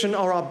British fiction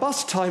are our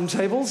bus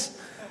timetables.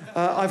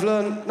 I've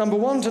learned number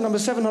 1 to number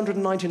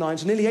 799,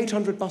 so nearly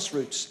 800 bus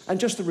routes. And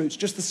just the routes,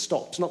 just the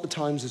stops, not the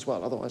times as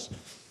well, otherwise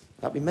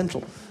that'd be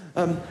mental.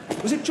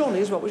 Was it Johnny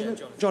as well? Was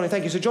it? Johnny,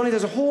 thank you. So Johnny,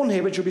 there's a horn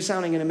here, which will be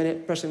sounding in a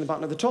minute, pressing the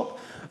button at the top,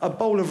 a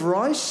bowl of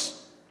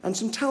rice, and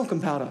some talcum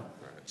powder.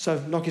 So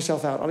knock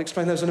yourself out. I'll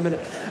explain those in a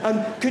minute.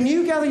 Can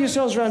you gather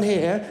yourselves around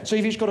here, so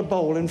you've each got a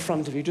bowl in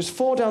front of you. Just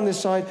 4 down this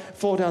side,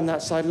 4 down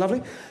that side.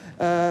 Lovely.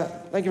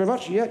 Thank you very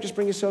much. Yeah, just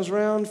bring yourselves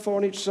around, 4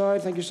 on each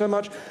side. Thank you so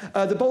much.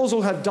 The bowls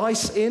all have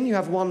dice in. You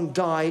have 1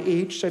 die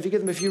each. So if you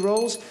give them a few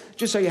rolls,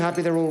 just so you're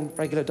happy they're all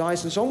regular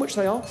dice and so on, which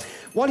they are.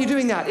 While you're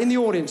doing that, in the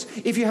audience,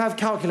 if you have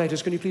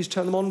calculators, can you please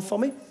turn them on for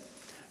me?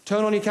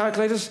 Turn on your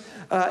calculators.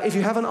 If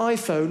you have an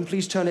iPhone,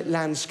 please turn it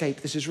landscape.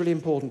 This is really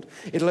important.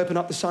 It'll open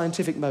up the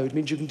scientific mode. It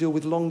means you can deal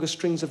with longer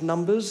strings of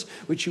numbers,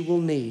 which you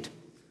will need.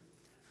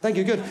 Thank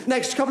you, good.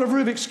 Next, a couple of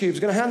Rubik's Cubes.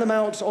 I'm going to hand them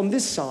out on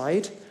this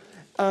side.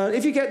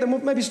 If you get them,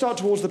 we'll maybe start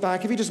towards the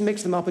back. If you just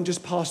mix them up and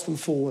just pass them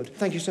forward.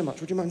 Thank you so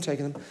much. Would you mind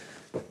taking them?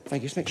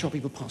 Thank you. Just make sure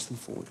people pass them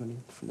forward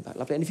from the back.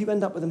 Lovely. And if you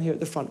end up with them here at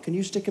the front, can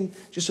you stick them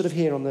just sort of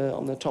here on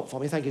the top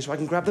for me? Thank you, so I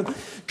can grab them.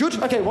 Good.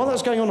 Okay, while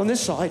that's going on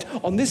this side,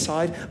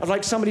 I'd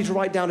like somebody to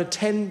write down a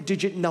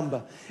 10-digit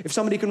number. If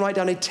somebody can write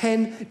down a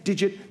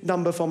 10-digit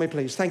number for me,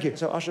 please. Thank you.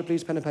 So, Usher,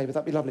 please, pen and paper.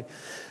 That'd be lovely.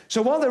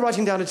 So while they're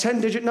writing down a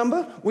 10-digit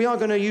number, we are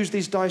going to use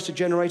these dice to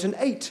generate an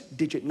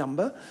 8-digit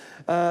number.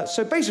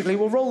 So basically,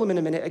 we'll roll them in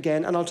a minute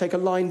again, and I'll take a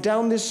line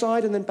down this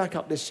side and then back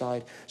up this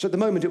side. So at the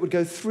moment, it would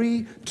go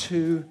 3,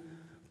 2,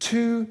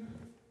 2,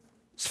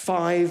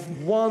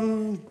 5,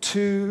 1,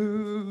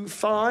 2,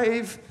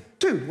 5,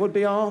 2 would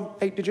be our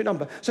 8-digit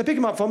number. So pick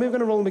them up for me. We're going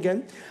to roll them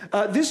again.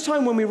 This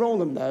time when we roll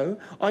them, though,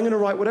 I'm going to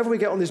write whatever we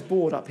get on this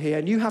board up here,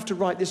 and you have to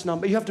write this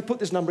number. You have to put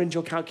this number into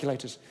your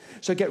calculators.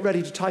 So get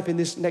ready to type in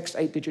this next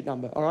 8-digit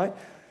number, all right?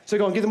 So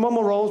go on, give them one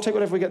more roll. Take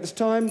whatever we get this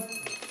time.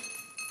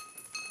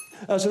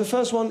 So the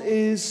first one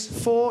is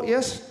 4,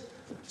 yes?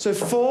 So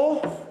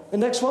 4. The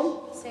next one?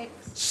 6.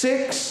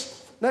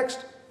 6.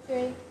 Next?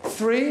 3.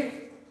 3.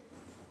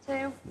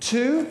 2.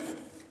 2.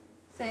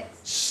 6.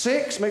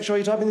 6. Make sure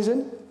you're typing these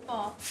in.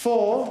 4.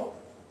 4.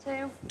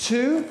 2. 2.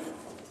 2.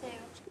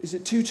 Is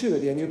it 2, 2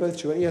 at the end? You're both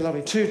 2. Yeah,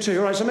 lovely. 2, 2.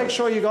 All right, so make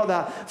sure you got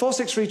that. 4,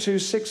 6, 3, 2,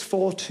 6,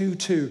 4, 2,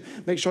 2.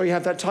 Make sure you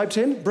have that typed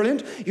in.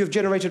 Brilliant. You've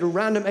generated a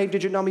random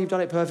 8-digit number. You've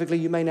done it perfectly.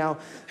 You may now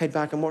head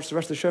back and watch the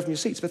rest of the show from your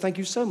seats. But thank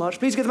you so much.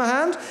 Please give them a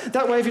hand.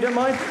 That way, if you don't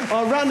mind,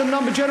 our random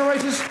number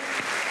generators.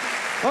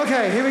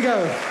 Okay, here we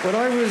go. When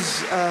I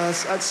was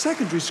at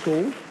secondary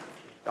school,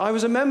 I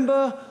was a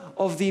member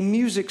of the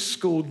music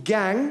school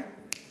gang,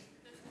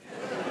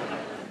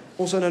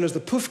 also known as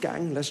the Puff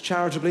Gang, less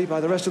charitably by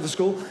the rest of the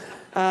school.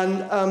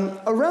 And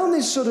around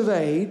this sort of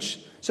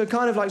age, so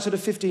kind of like sort of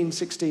 15,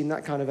 16,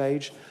 that kind of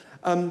age,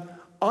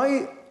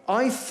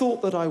 I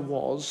thought that I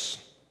was,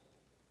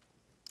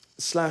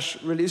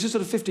 really, this is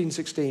sort of 15,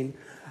 16.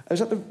 Is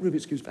that the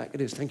Rubik's Cube's back?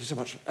 It is, thank you so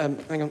much.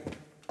 Hang on,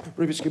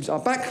 Rubik's Cubes are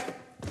back.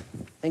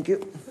 Thank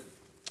you.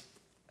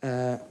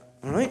 All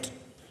right,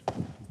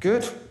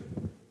 good.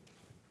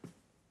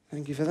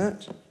 Thank you for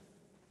that.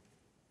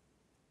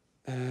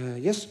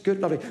 Yes, good,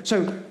 lovely.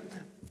 So,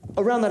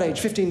 around that age,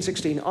 15,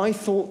 16, I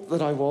thought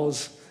that I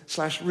was,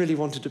 / really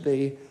wanted to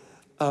be,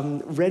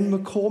 Ren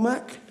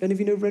McCormack. Any of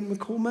you know Ren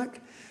McCormack?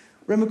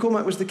 Ren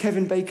McCormack was the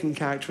Kevin Bacon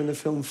character in the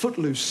film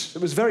Footloose.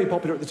 It was very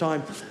popular at the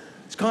time.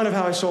 It's kind of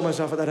how I saw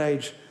myself at that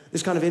age.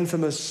 This kind of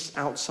infamous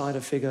outsider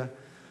figure,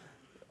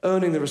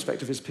 earning the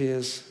respect of his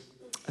peers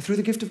through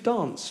the gift of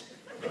dance.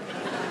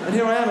 And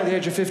here I am at the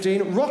age of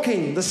 15,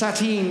 rocking the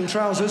sateen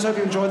trousers. Hope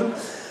you enjoy them.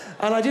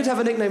 And I did have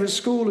a nickname at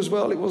school as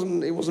well. It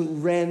wasn't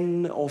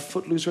Ren or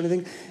Footloose or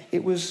anything.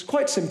 It was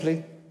quite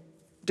simply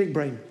Dick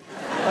Brain.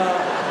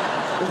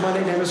 Was my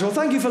nickname as well.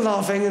 Thank you for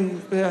laughing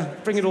and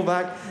bring it all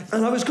back.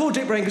 And I was called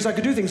Dick Brain because I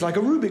could do things like a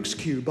Rubik's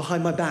Cube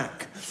behind my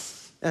back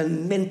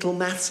and mental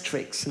maths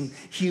tricks and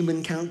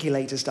human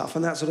calculator stuff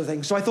and that sort of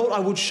thing. So I thought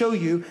I would show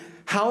you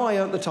how I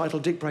earned the title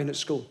Dick Brain at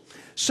school.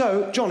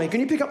 So, Johnny, can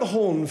you pick up the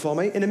horn for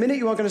me? In a minute,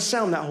 you are going to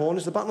sound that horn.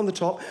 It's the button on the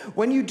top.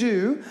 When you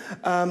do,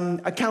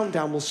 a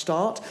countdown will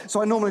start. So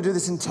I normally do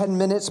this in 10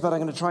 minutes, but I'm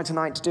going to try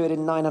tonight to do it in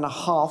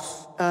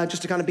 9.5,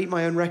 just to kind of beat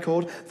my own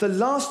record. The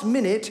last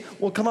minute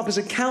will come up as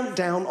a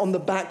countdown on the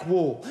back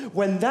wall.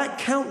 When that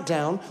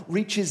countdown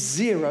reaches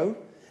 0,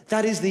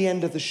 that is the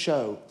end of the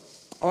show.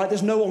 All right,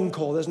 there's no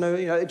encore. There's no,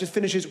 it just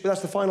finishes.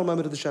 That's the final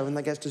moment of the show, and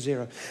that gets to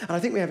 0. And I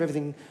think we have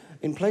everything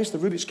in place. The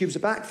Rubik's Cubes are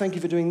back. Thank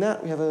you for doing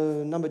that. We have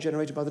a number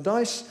generated by the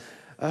dice.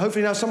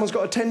 Hopefully now someone's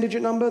got a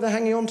 10-digit number they're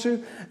hanging on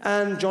to,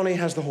 and Johnny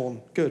has the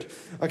horn. Good.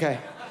 Okay.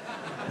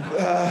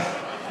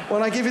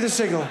 When I give you the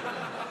signal,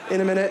 in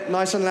a minute,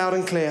 nice and loud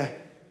and clear.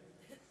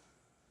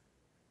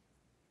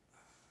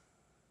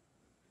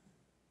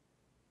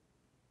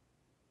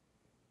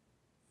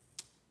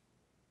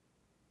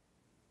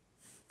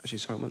 Actually,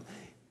 sorry, one.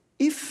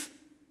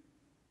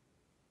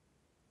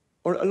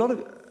 Or a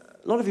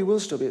lot of you will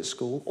still be at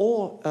school,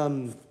 or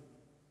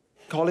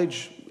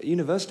college,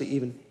 university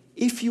even,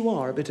 if you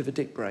are a bit of a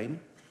dick brain,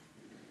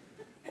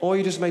 or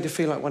you just made to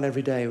feel like one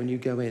every day when you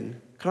go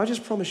in, can I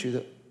just promise you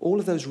that all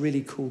of those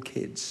really cool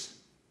kids,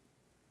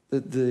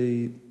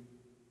 the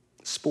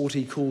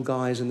sporty cool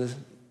guys and the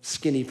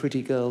skinny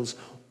pretty girls,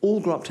 all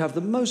grow up to have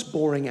the most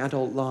boring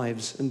adult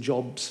lives and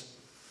jobs,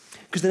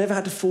 because they never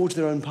had to forge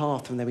their own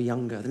path when they were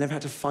younger. They never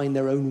had to find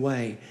their own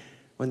way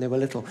when they were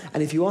little.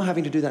 And if you are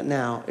having to do that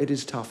now, it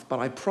is tough. But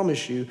I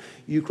promise you,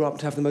 you grow up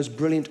to have the most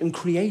brilliant and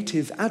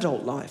creative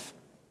adult life.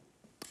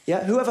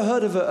 Yeah? Who ever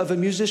heard of a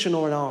musician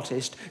or an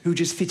artist who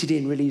just fitted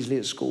in really easily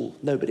at school?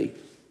 Nobody.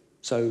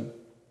 So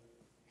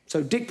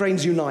dick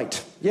brains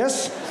unite.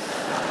 Yes?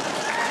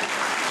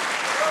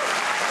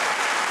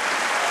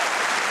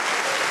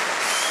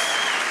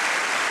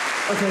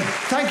 Okay,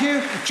 thank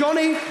you.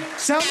 Johnny,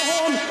 sound the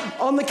horn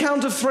on the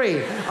count of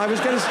 3. I was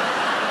going to...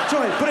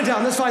 Sorry, put it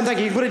down. That's fine, thank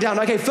you. Put it down.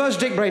 Okay, first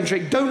dick brain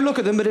trick. Don't look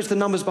at them, but it's the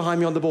numbers behind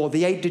me on the board,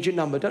 the 8-digit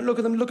number. Don't look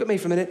at them. Look at me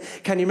for a minute.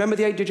 Can you remember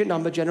the 8-digit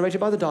number generated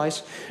by the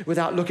dice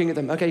without looking at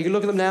them? Okay, you can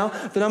look at them now.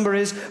 The number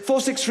is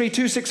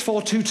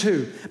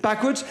 463-26422.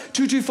 Backwards,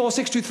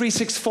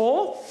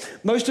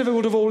 224-62364. Most of it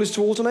would have all is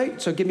to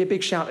alternate, so give me a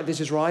big shout if this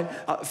is right.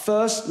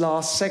 First,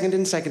 last, second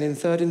in,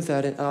 third in,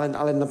 third in.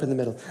 I'll end up in the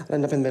middle.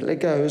 It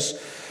goes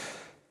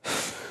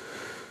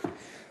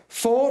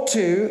 4,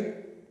 2,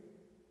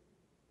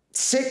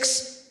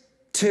 6,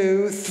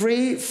 2,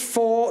 3,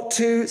 4,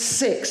 2,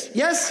 6.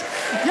 Yes?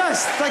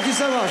 Yes, thank you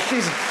so much.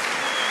 Jesus.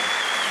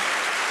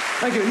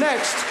 Thank you.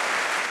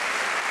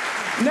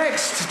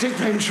 Next dick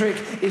brain trick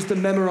is the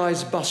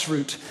memorized bus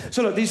route.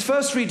 So look, these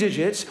first 3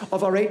 digits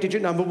of our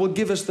 8-digit number will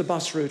give us the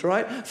bus route, all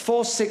right?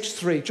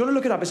 463. Do you want to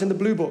look it up? It's in the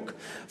blue book.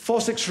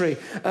 463.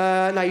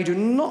 Now, you do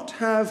not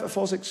have a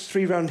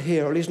 463 round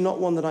here, or at least not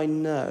one that I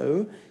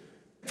know.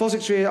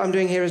 463 I'm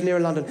doing here is nearer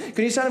London.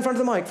 Can you stand in front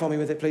of the mic for me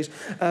with it, please?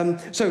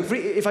 So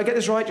if I get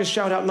this right, just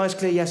shout out nice,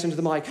 clear yes into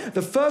the mic.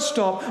 The first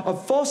stop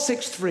of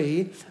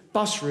 463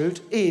 bus route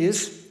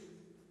is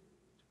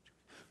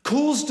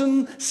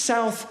Coulsdon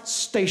South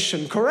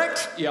Station,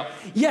 correct? Yeah.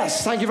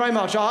 Yes, thank you very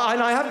much.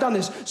 I have done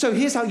this. So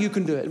here's how you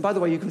can do it. And by the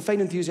way, you can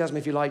feign enthusiasm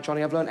if you like,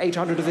 Johnny. I've learned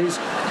 800 of these.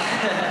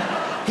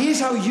 Here's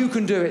how you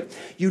can do it.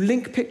 You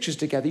link pictures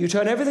together. You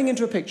turn everything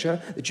into a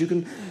picture that you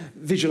can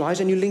visualize,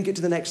 and you link it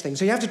to the next thing.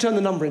 So you have to turn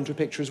the number into a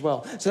picture as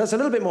well. So that's a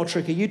little bit more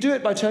tricky. You do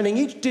it by turning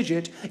each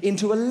digit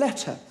into a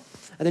letter.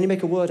 And then you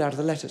make a word out of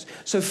the letters.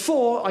 So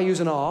 4, I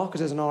use an R, because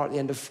there's an R at the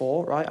end of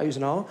 4, right? I use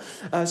an R.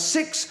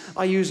 6,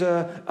 I use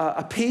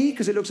a P,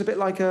 because it looks a bit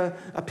like a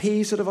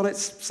P sort of on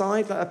its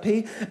side, like a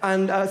P.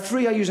 And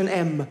 3, I use an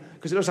M,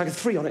 because it looks like a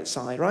 3 on its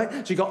side, right?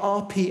 So you've got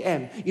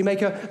RPM. You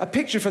make a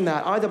picture from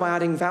that, either by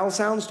adding vowel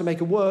sounds to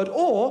make a word,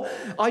 or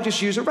I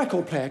just use a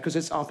record player, because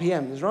it's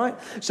RPMs, right?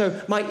 So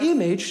my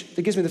image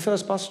that gives me the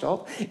first bus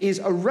stop is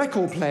a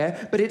record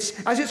player, but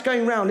as it's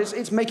going round,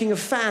 it's making a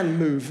fan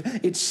move.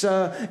 It's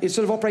sort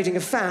of operating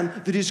a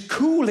fan that is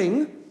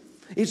cooling.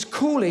 It's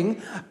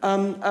cooling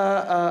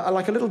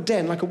like a little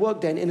den, like a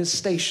work den in a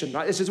station,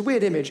 right? This is a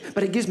weird image,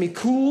 but it gives me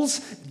Cools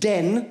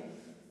Den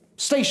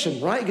Station,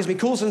 right? It gives me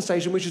Coulsdon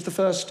Station, which is the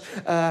first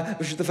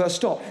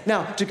stop.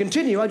 Now, to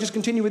continue, I just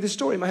continue with this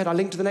story in my head. I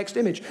link to the next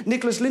image.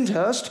 Nicholas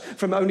Lyndhurst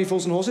from Only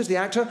Fools and Horses, the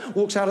actor,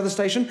 walks out of the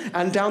station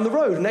and down the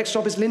road. The next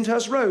stop is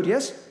Lyndhurst Road,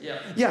 yes? Yeah.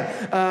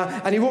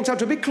 Yeah. And he walks out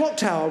to a big clock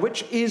tower,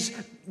 which is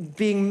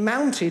being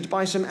mounted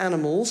by some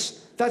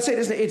animals. That's it,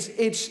 isn't it?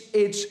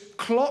 It's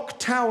Clock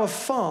Tower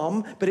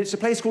Farm, but it's a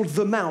place called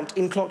The Mount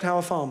in Clock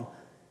Tower Farm.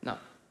 No.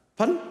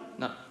 Pardon?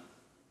 No.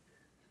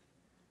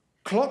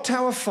 Clock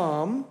Tower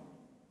Farm,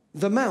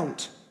 The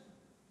Mount.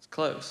 It's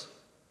close.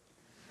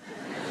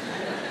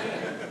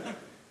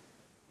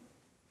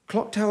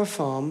 Clock Tower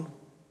Farm,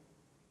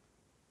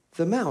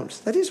 The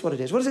Mount. That is what it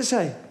is. What does it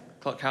say?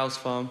 Clock House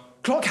Farm.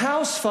 Clock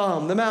House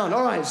Farm, The Mount.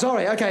 All right,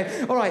 sorry,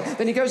 okay. All right,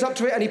 then he goes up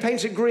to it and he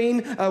paints it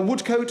green.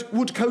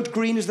 Woodcote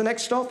Green is the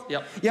next stop.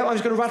 Yep. Yep, I'm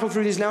just going to rattle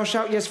through these now.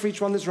 Shout yes for each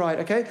one that's right,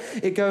 okay?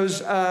 It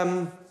goes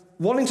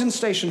Wallington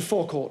Station,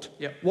 Forecourt.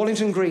 Yep.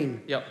 Wallington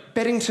Green. Yep.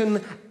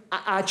 Beddington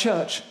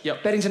Church.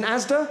 Yep. Beddington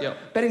Asda.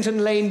 Yep.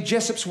 Beddington Lane,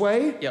 Jessop's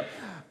Way. Yep.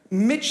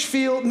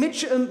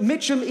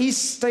 Mitcham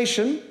East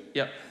Station.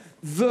 Yep.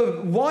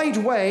 The Wide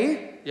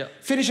Way. Yeah.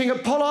 Finishing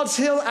at Pollard's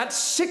Hill at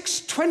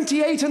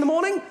 6:28 in the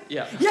morning?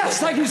 Yeah. Yes,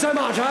 thank you so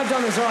much. I've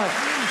done this, all right.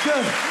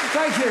 Good,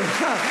 thank you.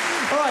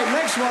 All right,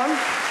 next one.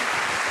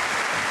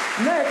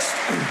 Next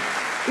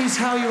is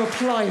how you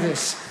apply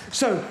this.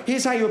 So,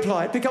 here's how you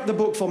apply it. Pick up the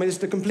book for me. This is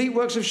The Complete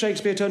Works of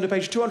Shakespeare. Turn to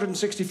page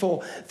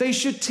 264. They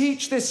should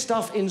teach this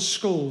stuff in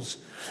schools,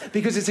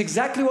 because it's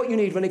exactly what you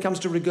need when it comes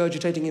to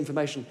regurgitating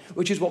information,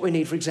 which is what we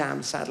need for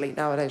exams, sadly,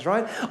 nowadays,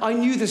 right? I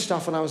knew this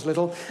stuff when I was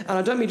little, and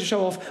I don't mean to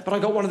show off, but I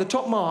got one of the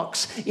top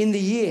marks in the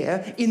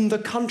year in the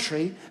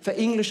country for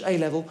English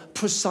A-level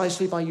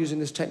precisely by using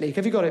this technique.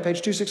 Have you got it?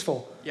 Page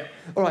 264? Yeah.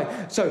 All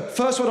right, so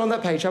first word on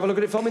that page. Have a look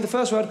at it for me. The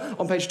first word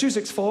on page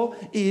 264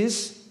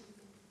 is...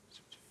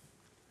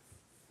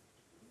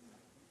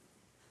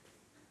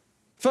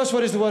 First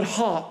word is the word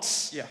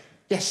hearts. Yeah.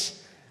 Yes.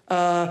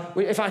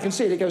 If I can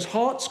see it, it goes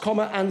hearts,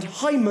 comma, and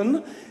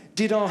hymen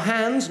did our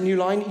hands, new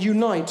line,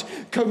 unite,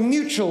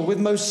 co-mutual with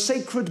most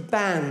sacred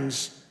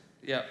bands.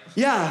 Yeah.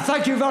 Yeah,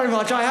 thank you very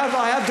much. I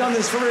have done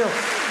this for real.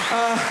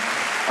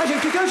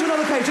 Actually, go to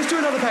another page. Just do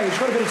another page.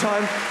 Got a bit of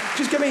time.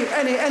 Just give me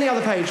any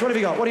other page. What have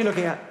you got? What are you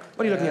looking at?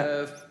 What are you looking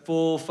at?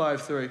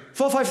 453.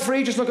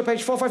 453. Just look at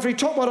page 453.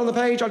 Top word on the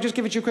page. I'll just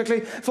give it to you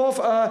quickly.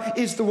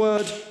 Is the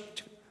word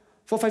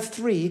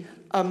 453.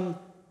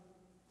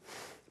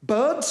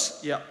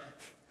 Birds. Yeah.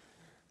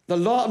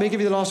 Let me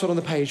give you the last one on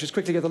the page. Just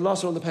quickly, the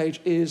last one on the page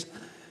is...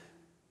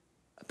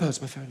 Birds,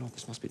 my fair lord,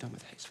 this must be done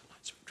with haste for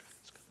nights and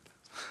dragons.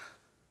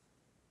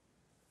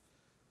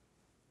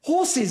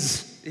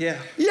 Horses.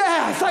 Yeah.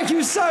 Yeah, thank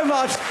you so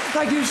much.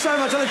 Thank you so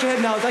much. I'll let your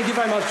head now. Thank you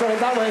very much. Johnny,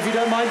 that way, if you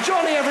don't mind.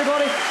 Johnny,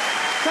 everybody.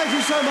 Thank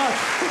you so much.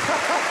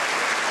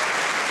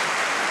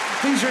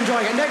 Please, you're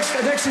enjoying it.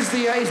 Next is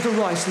the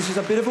rice. This is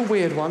a bit of a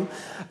weird one.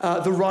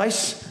 The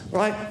rice,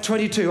 right?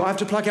 22. I have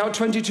to pluck out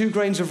 22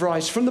 grains of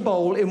rice from the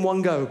bowl in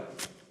one go.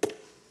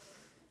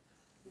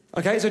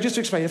 Okay, so just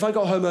to explain, if I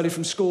got home early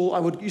from school,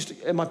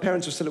 my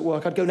parents were still at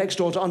work, I'd go next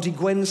door to Auntie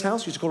Gwen's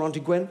house, used to call her Auntie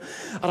Gwen,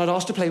 and I'd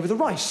ask to play with the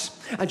rice.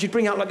 And she'd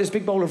bring out like this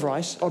big bowl of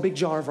rice, or a big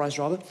jar of rice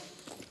rather.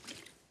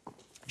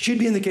 She'd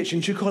be in the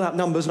kitchen, she'd call out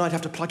numbers, and I'd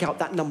have to pluck out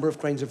that number of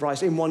grains of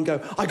rice in one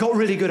go. I got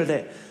really good at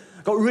it.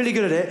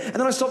 And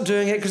then I stopped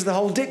doing it because of the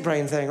whole dick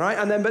brain thing, right?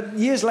 But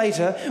years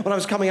later, when I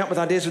was coming up with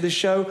ideas for this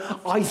show,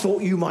 I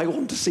thought you might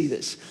want to see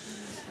this.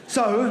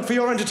 So, for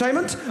your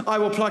entertainment, I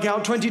will pluck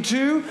out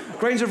 22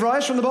 grains of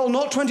rice from the bowl,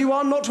 not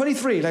 21, not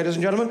 23, ladies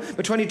and gentlemen,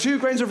 but 22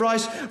 grains of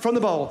rice from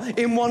the bowl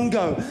in one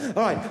go.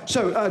 All right,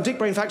 so dick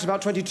brain facts about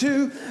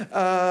 22.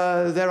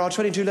 There are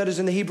 22 letters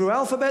in the Hebrew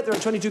alphabet. There are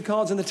 22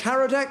 cards in the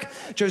tarot deck.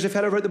 Joseph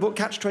Heller wrote the book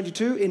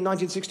Catch-22 in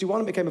 1961.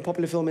 It became a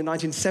popular film in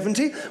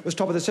 1970. Was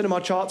top of the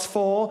cinema charts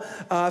for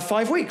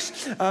 5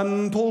 weeks.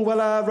 Paul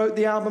Weller wrote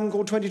the album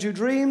called 22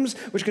 Dreams,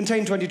 which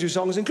contained 22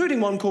 songs,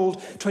 including one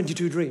called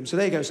 22 Dreams. So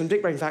there you go, some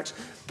dick brain facts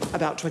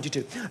About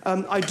 22.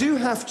 I do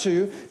have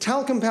to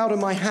talcum powder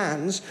my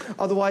hands,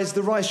 otherwise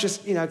the rice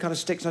just, you know, kind of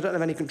sticks. I don't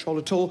have any control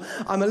at all.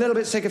 I'm a little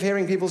bit sick of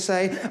hearing people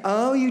say,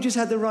 oh, you just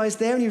had the rice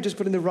there and you've just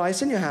put in the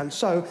rice in your hand.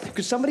 So,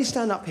 could somebody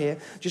stand up here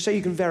just so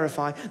you can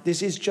verify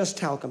this is just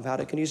talcum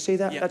powder? Can you see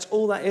that? Yep. That's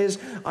all that is.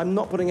 I'm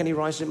not putting any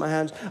rice in my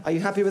hands. Are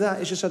you happy with that?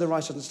 It's just so the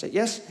rice doesn't stick.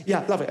 Yes?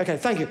 Yeah, lovely. Okay,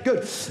 thank you.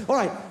 Good. All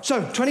right,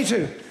 so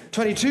 22.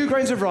 22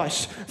 grains of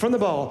rice from the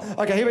bowl.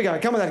 Okay, here we go.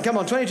 Come on then. Come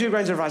on. 22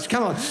 grains of rice.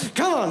 Come on.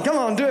 Come on. Come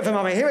on. Do it for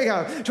mummy. Here we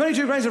go.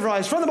 22 grains of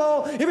rice from the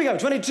bowl. Here we go.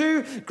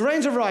 22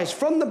 grains of rice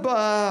from the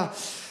bowl.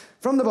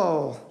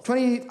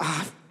 20.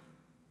 Got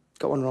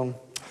one wrong.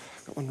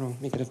 Got one wrong.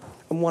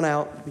 I'm one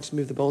out. Let me just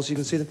move the bowl so you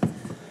can see them.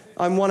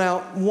 I'm one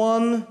out.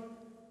 1,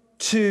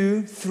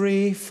 2,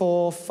 3,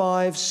 4,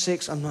 5,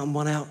 6. I'm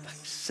one out.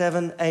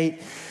 7, 8,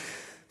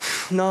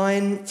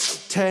 9,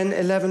 10,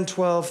 11,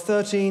 12,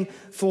 13,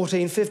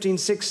 14, 15,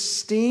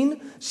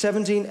 16,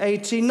 17,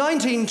 18,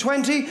 19,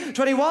 20,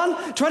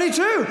 21,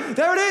 22.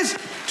 There it is.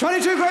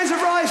 22 grains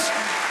of rice.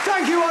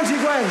 Thank you, Auntie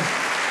Gwen.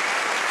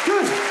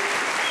 Good.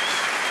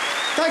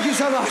 Thank you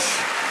so much.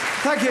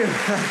 Thank you.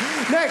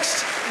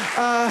 Next.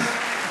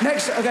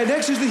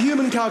 Next is the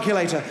human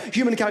calculator.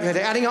 Human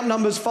calculator, adding up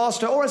numbers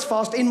faster or as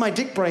fast in my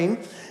dick brain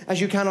as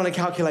you can on a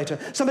calculator.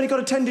 Somebody got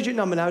a 10-digit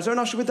number now. Is there an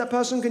usher with that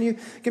person? Can you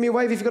give me a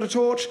wave if you've got a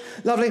torch?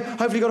 Lovely.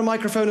 Hopefully you've got a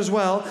microphone as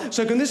well.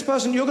 So can this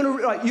person, you're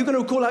going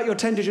to call out your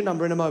 10-digit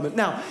number in a moment.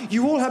 Now,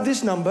 you all have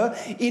this number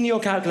in your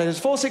calculators,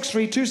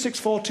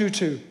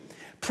 463-26422.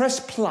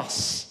 Press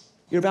plus.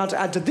 You're about to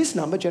add to this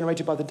number,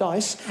 generated by the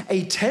dice,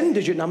 a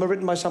 10-digit number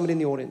written by somebody in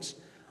the audience.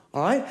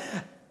 All right?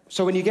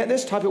 So when you get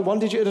this, type it 1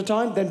 digit at a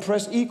time, then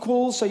press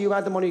equals, so you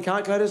add them on your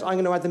calculators. I'm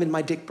going to add them in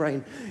my dick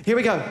brain. Here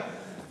we go.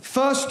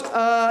 First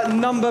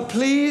number,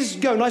 please.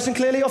 Go, nice and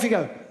clearly. Off you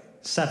go.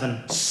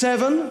 7.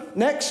 7.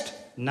 Next.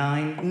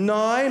 9.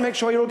 9. Make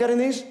sure you're all getting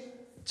these.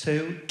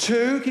 2.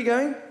 2. Keep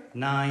going.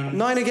 9.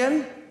 9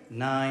 again.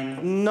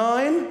 9.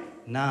 9.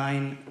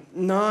 9.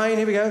 9.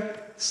 Here we go.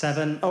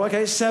 7. Oh,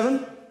 okay.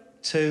 7.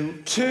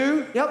 2.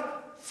 2.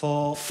 Yep.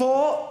 4.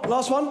 4.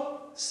 Last one.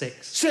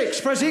 6. 6.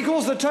 Press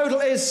equals. The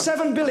total is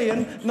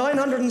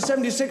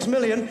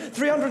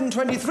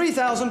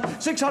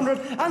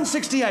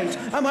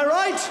 7,976,323,668. Am I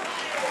right?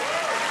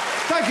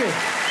 Thank you.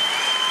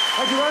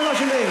 Thank you very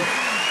much indeed.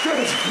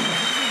 Good.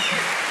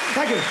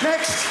 Thank you.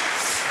 Next.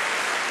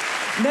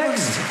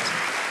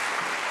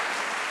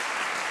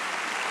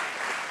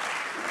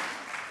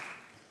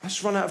 I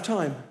just run out of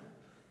time.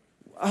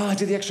 I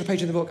did the extra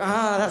page in the book.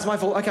 That's my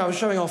fault. Okay, I was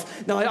showing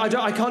off. No,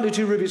 I can't do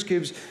 2 Rubik's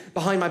Cubes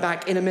behind my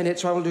back in a minute,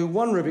 so I will do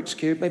 1 Rubik's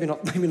Cube. Maybe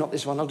not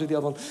this one. I'll do the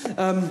other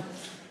one.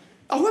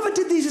 Whoever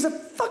did these is a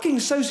fucking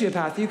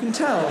sociopath, you can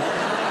tell.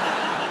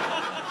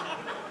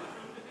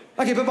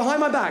 Okay, but behind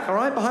my back, all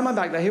right? Behind my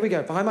back there. Here we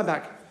go. Behind my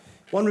back.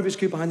 1 Rubik's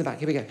Cube behind the back.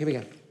 Here we go.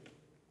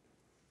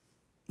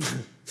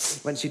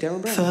 Went to see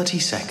Derren Brown. 30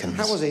 seconds.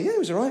 How was he? Yeah, he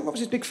was all right. What was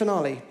his big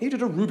finale? He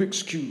did a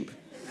Rubik's Cube.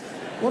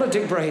 What a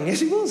dick brain. Yes,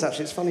 he was,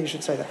 actually. It's funny you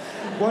should say that.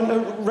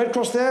 1 red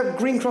cross there,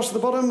 green cross at the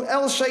bottom,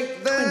 L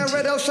shape there, 20.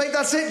 Red L shape,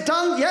 that's it.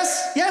 Done.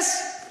 Yes?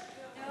 Yes?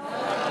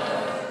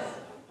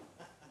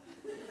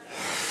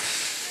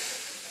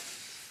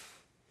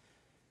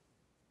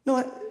 No,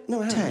 I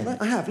haven't. 10.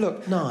 I have.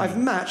 Look, 9. I've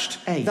matched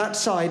 8. that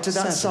side to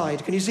that 7.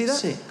 side. Can you see that?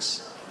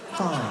 6.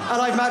 5.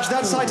 And I've matched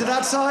that 4, side to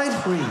that side,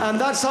 3, and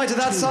that side to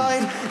that 2,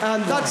 side,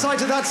 and that side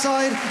to that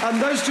side,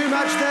 and those two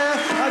match there,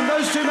 and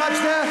those two match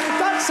there.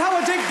 That's how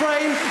a dick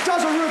brain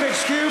does a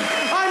Rubik's Cube.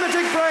 I'm a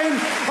dick brain.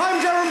 I'm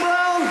Derren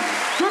Brown.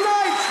 Good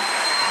night.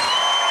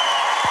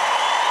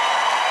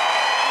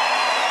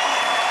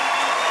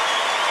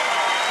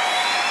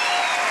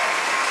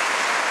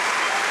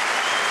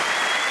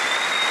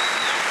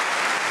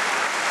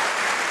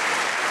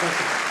 Thank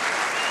you.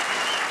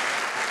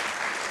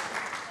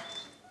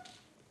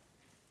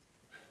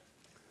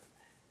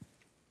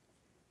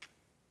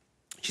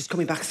 She's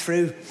coming back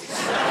through.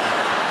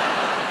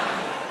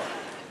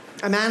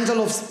 Amanda,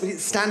 love,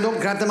 stand up,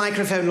 grab the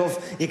microphone, love.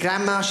 Your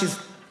grandma, she's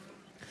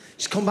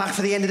come back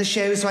for the end of the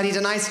show, so I need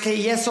a nice clear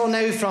yes or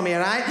no from you,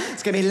 right?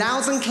 It's going to be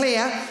loud and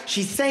clear.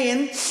 She's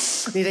saying,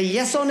 I need a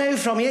yes or no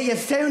from you. Your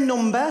phone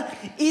number,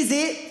 is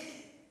it...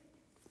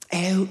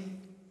 Oh.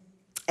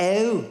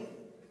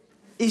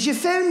 Is your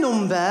phone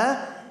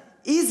number,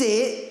 is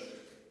it...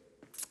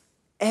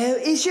 Oh,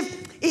 is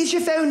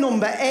your phone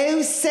number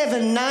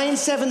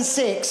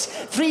 07976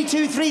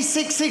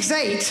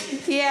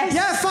 323668? Yes.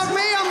 Yeah, fuck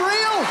me, I'm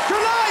real.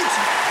 Good night.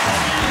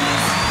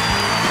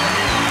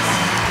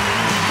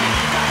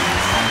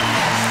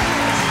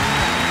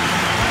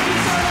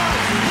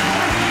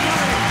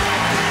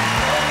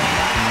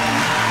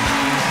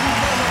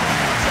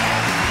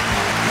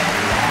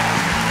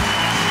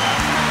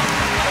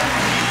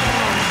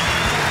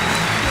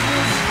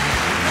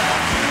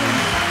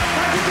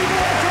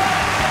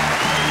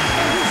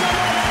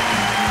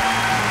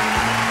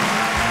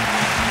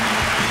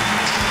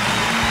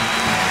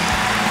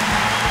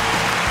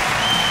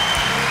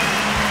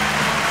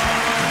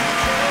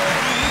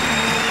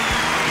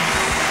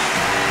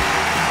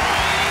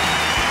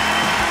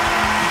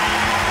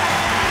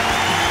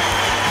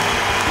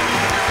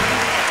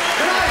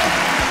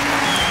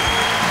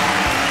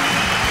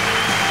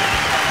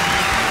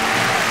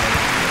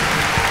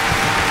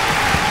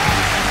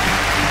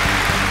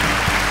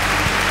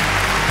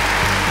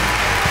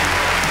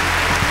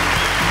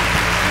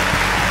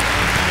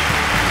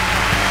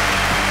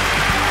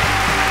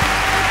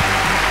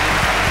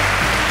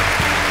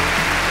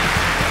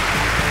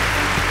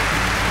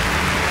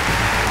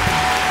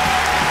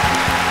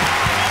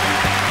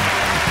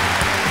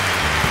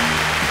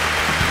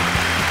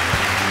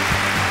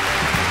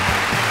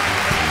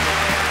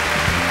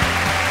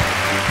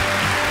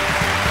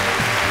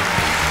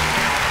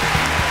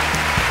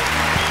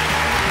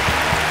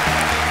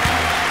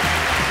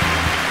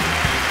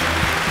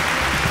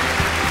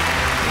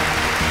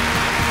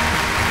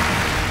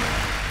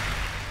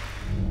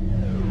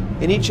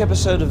 In each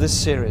episode of this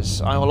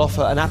series, I will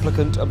offer an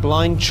applicant a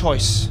blind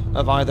choice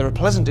of either a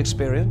pleasant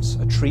experience,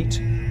 a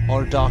treat,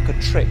 or a darker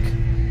trick.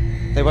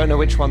 They won't know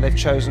which one they've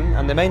chosen,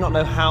 and they may not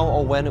know how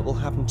or when it will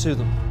happen to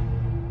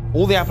them.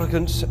 All the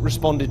applicants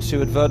responded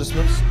to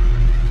advertisements.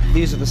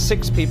 These are the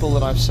 6 people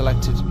that I've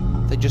selected.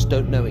 They just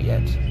don't know it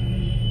yet.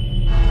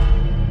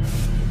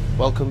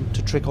 Welcome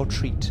to Trick or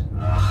Treat.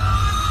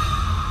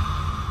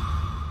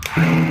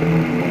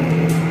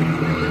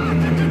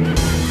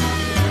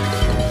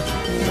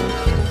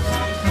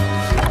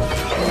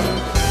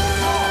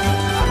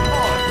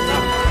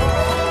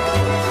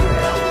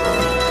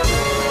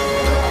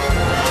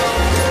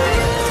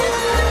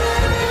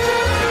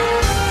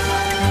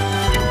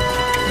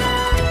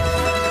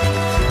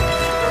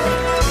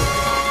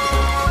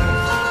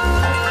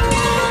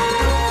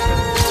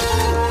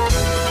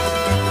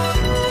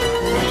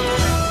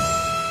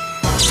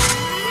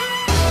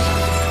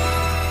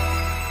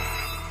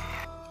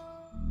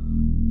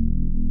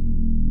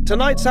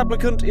 Tonight's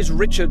applicant is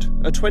Richard,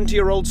 a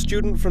 20-year-old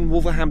student from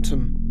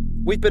Wolverhampton.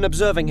 We've been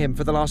observing him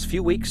for the last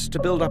few weeks to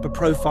build up a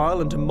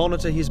profile and to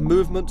monitor his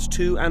movements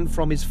to and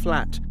from his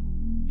flat.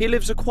 He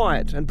lives a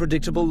quiet and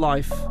predictable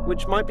life,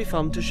 which might be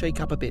fun to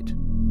shake up a bit.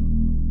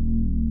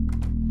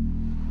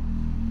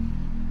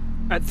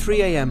 At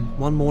 3 a.m.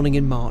 one morning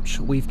in March,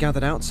 we've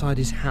gathered outside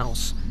his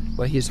house,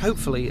 where he is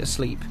hopefully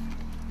asleep.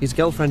 His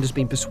girlfriend has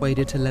been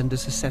persuaded to lend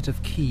us a set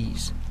of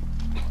keys.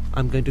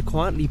 I'm going to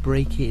quietly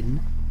break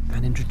in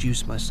and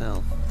introduce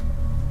myself.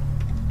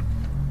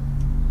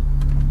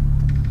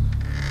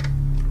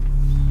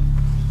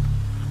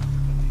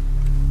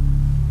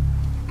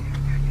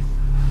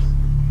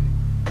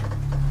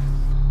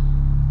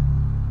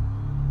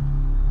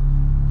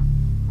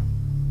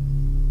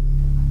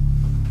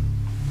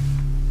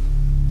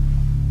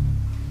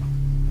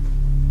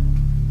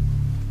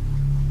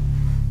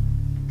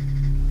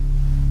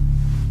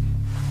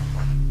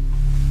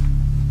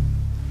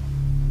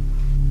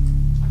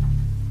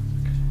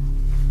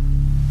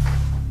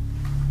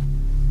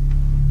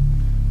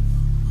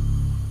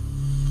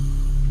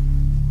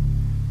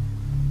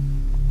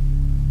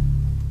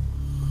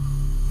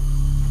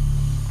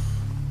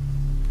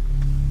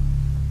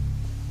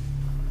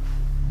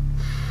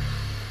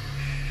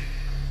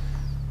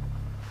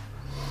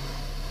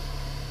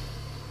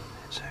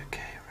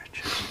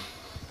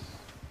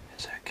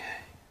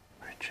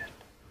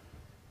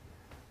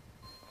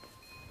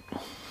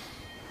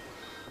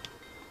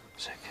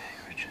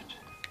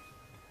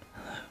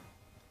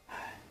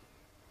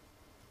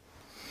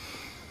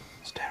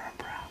 It's Derren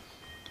Brown.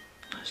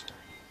 Nice to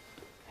meet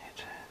you. You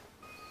too.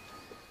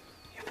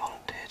 You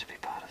volunteered to be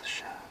part of the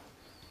show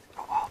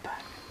a while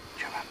back.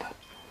 Do you remember?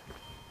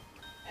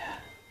 Yeah?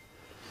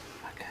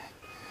 Okay.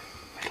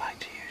 We'd like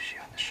to use you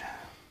in the show.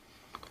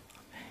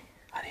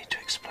 I need to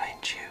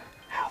explain to you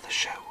how the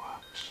show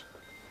works.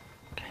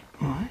 Okay.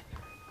 Alright?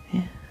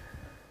 Yeah.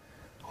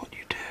 What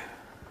you do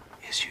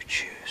is you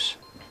choose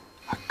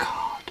a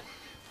card.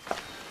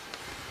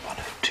 One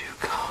of two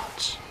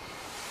cards.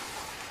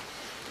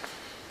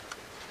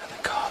 And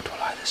the card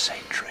will either say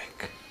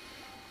trick,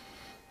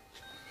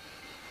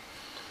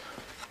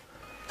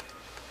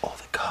 or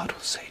the card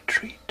will say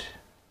treat.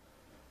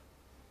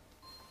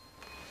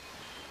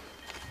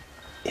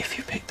 If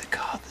you pick the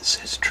card that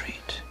says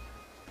treat,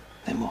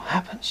 then what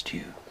happens to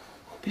you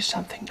will be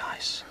something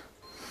nice.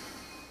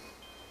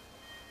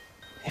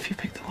 If you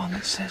pick the one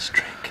that says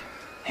trick,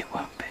 it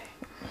won't be.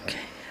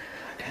 Okay.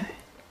 Okay?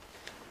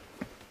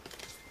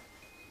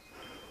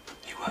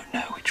 You won't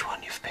know which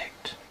one you've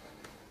picked.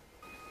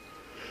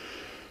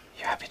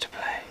 You happy to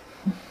play?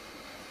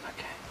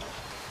 Okay.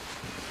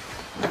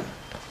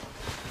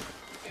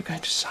 You're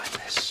going to sign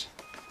this.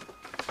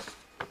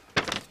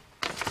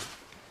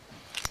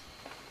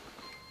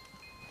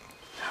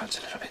 Now it's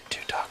a little bit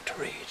too dark to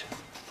read.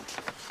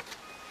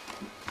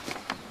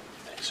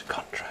 But it's a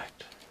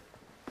contract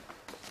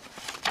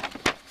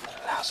that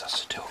allows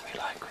us to do what we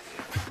like with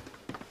you.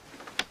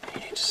 You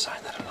need to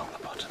sign that along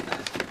the bottom there.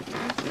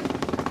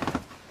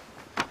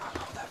 I'll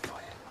hold that for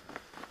you.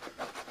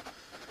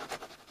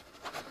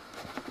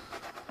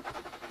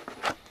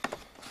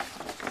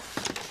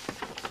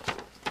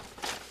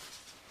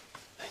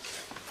 Thank you.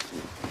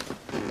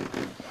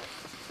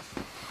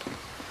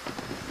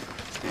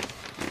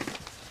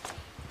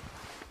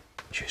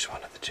 Choose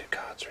one of the two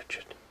cards,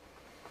 Richard.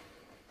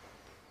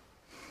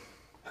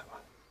 That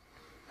one.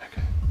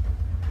 Okay.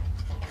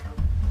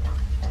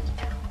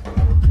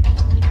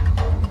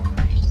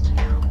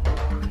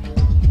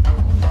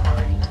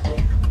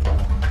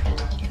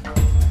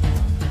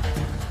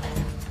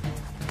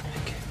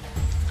 Thank you.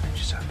 Let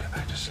yourself go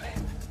back to sleep.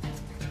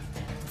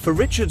 For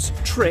Richard's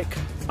trick,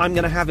 I'm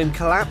going to have him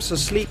collapse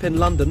asleep in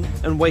London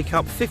and wake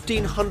up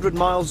 1,500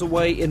 miles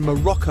away in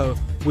Morocco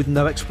with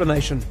no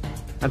explanation.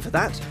 And for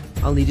that,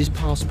 I'll need his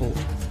passport.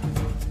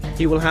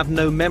 He will have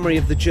no memory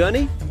of the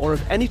journey or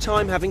of any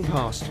time having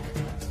passed.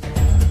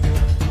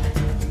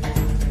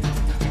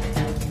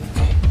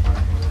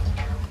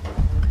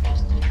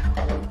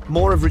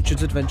 More of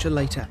Richard's adventure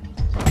later.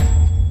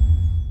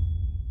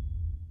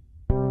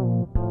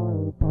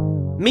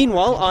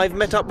 Meanwhile, I've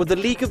met up with the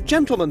League of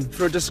Gentlemen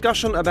for a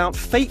discussion about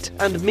fate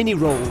and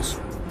mini-rolls.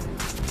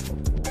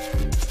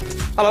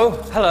 Hello.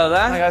 Hello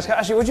there. Hi guys.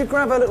 Actually, would you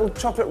grab a little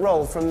chocolate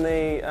roll from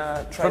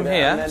the tray From there,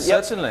 here? and then,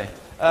 Certainly.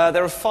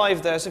 there are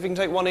 5 there, so if you can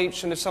take one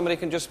each, and if somebody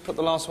can just put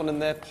the last one in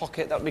their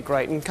pocket, that would be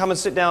great. And come and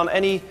sit down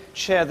any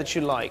chair that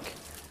you like.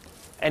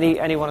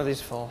 Any one of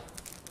these 4.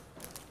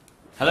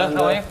 Hello, And,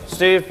 how are you?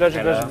 Steve,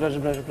 pleasure.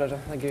 Hello.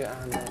 Thank you.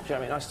 And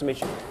Jeremy, nice to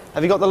meet you.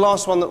 Have you got the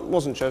last one that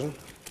wasn't chosen?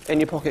 In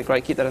your pocket,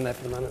 great. Keep that in there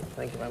for the moment.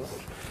 Thank you very much.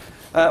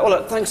 Well,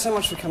 look, thanks so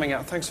much for coming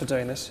out. Thanks for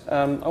doing this.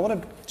 I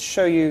want to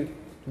show you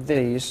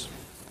these.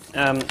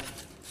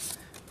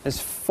 There's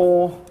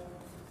 4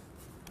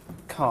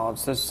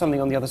 cards. There's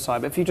something on the other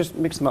side, but if you just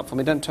mix them up for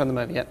me, don't turn them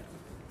over yet.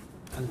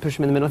 And push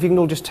them in the middle. If you can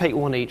all just take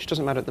one each,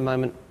 doesn't matter at the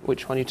moment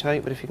which one you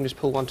take, but if you can just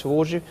pull one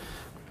towards you.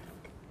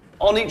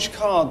 On each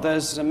card,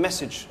 there's a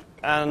message,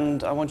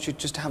 and I want you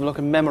just to have a look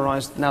and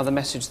memorise now the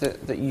message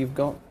that you've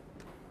got.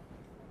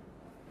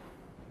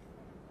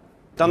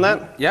 Done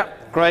that?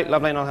 Yep. Great,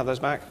 lovely, and I'll have those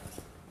back.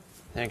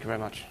 Thank you very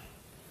much.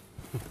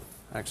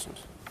 Excellent.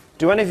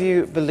 Do any of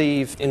you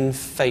believe in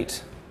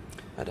fate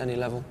at any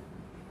level?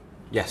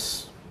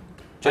 Yes.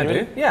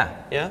 Genuinely? I do, yeah.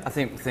 Yeah? I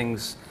think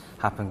things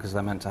happen because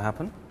they're meant to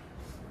happen.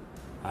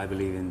 I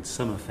believe in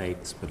some are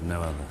fates, but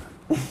no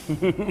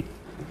other.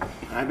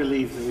 I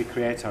believe that we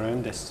create our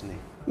own destiny.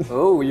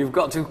 Oh, you've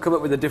got to come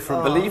up with a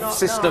different belief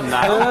system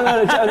now.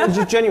 No,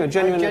 just genuine.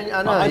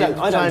 I know, I don't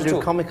try and do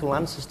talk. comical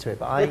answers to it,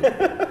 but I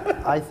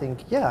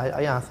think,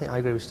 I think I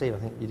agree with Steve. I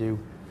think you do.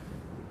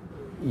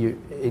 Your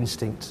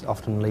instinct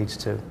often leads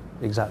to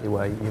exactly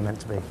where you're meant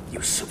to be.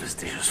 You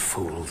superstitious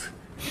fools.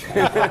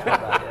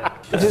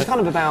 It's kind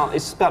of about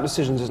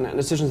decisions, isn't it? And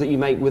decisions that you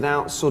make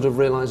without sort of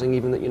realising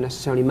even that you're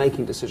necessarily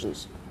making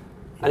decisions.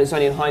 And it's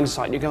only in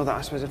hindsight you go, "That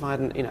I suppose if I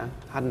hadn't,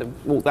 hadn't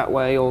have walked that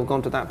way or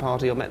gone to that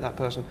party or met that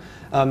person."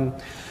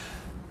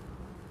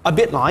 A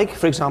bit like,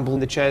 for example,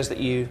 the chairs that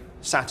you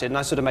sat in. And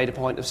I sort of made a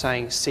point of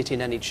saying, "Sit in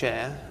any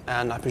chair,"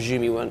 and I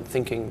presume you weren't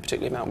thinking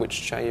particularly about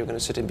which chair you were going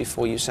to sit in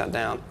before you sat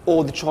down.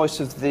 Or the choice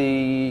of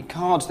the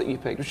cards that you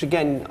picked, which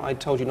again I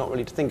told you not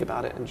really to think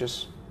about it and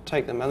just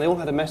take them. And they all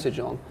had a message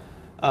on.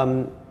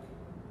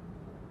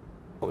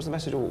 What was the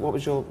message? What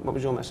was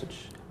your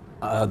message?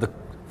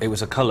 It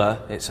was a colour.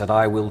 It said,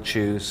 "I will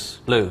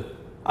choose blue."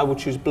 I will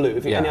choose blue.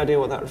 Have you any idea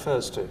what that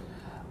refers to?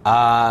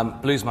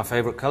 Blue's my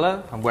favourite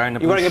colour. I'm wearing a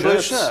blue shirt. You're wearing a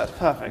blue shirt.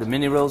 Perfect. The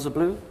mini rolls are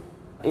blue.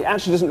 It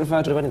actually doesn't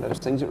refer to any of those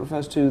things. It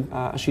refers to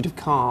a sheet of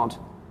card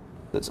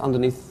that's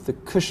underneath the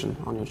cushion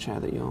on your chair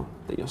that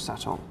you're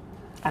sat on.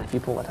 And if you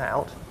pull that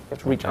out, you have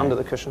to reach under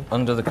the cushion.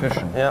 Under the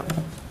cushion. Yeah.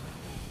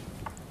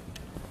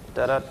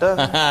 Da da da.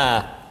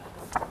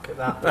 Look at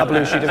that. A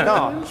blue sheet of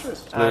card.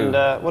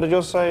 And what did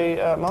yours say,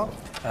 Mark?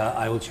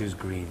 I will choose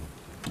green.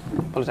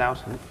 Pull it out.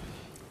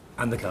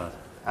 And the card.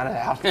 And it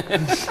out.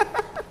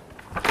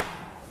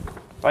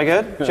 Very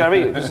good.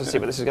 Jeremy, let's see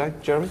where this is going.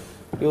 Jeremy,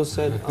 yours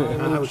said,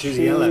 I will choose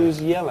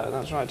yellow.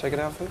 That's right, take it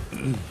out for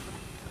me.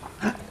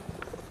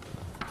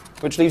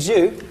 Which leaves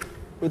you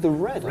with the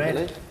red.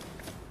 Red.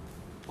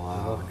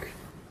 Wow.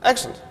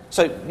 Excellent.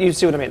 So you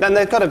see what I mean. And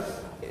they're kind of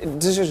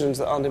decisions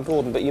that aren't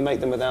important, but you make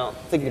them without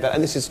thinking about it.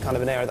 And this is kind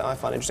of an area that I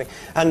find interesting.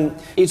 And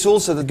it's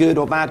also the good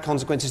or bad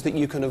consequences that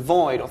you can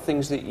avoid, or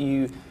things that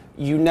you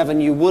never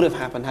knew would have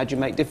happened had you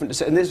made different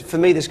decisions. And this, for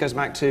me, this goes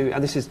back to,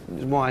 and this is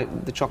why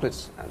the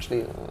chocolates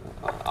actually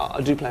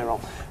do play a role.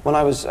 When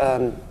I was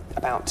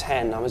about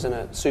 10, I was in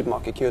a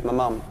supermarket queue with my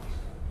mum,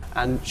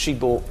 and she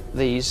bought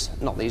these,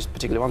 not these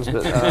particular ones,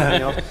 but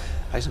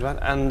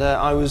and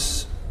I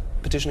was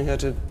petitioning her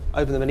to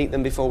open them and eat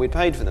them before we'd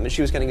paid for them, and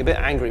she was getting a bit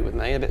angry with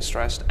me, a bit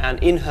stressed,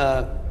 and in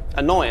her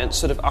annoyance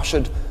sort of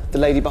ushered the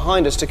lady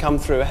behind us to come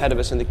through ahead of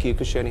us in the queue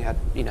because she only had,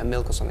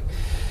 milk or something.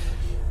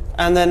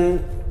 And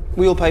then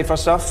we all paid for our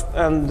stuff,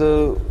 and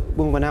the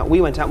woman went out, we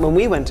went out. When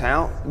we went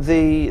out,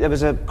 there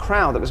was a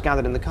crowd that was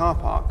gathered in the car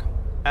park,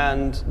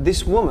 and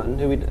this woman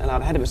who we'd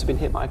allowed ahead of us had been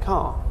hit by a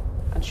car,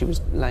 and she was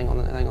laying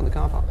on the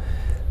car park.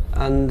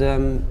 And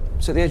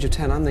so at the age of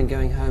 10, I'm then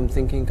going home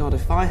thinking, God,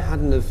 if I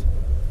hadn't have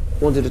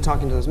wanted to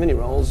tuck into those mini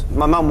rolls,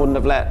 my mum wouldn't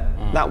have let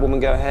that woman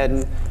go ahead,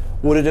 and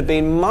would it have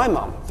been my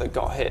mum that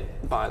got hit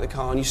by the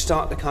car? And you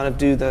start to kind of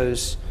do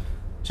those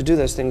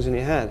things in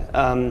your head.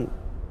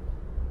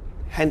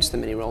 Hence the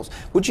mini rolls.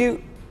 Would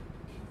you,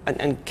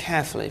 and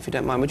carefully, if you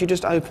don't mind, would you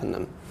just open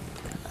them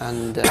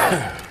and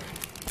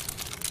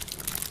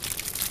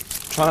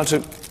try not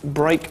to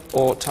break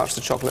or touch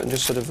the chocolate, and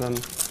just sort of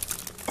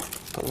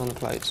put them on the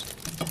plates.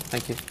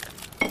 Thank you.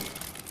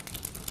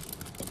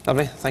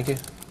 Lovely, thank you.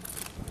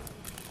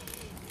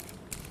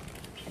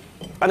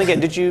 And again,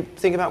 did you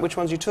think about which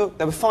ones you took?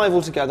 There were 5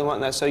 altogether,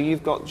 weren't there? So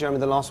you've got, Jeremy,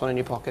 the last one in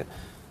your pocket.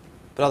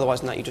 But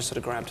otherwise than that, you just sort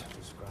of grabbed.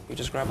 You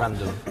just grab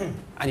random.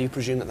 And you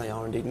presume that they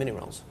are indeed mini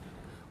rolls.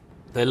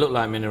 They look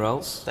like mini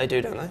rolls. They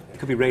do, don't they? It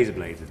could be razor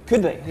bladed.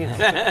 Could be.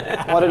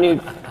 Yeah. Why don't you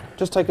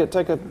just take a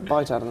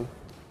bite out of them?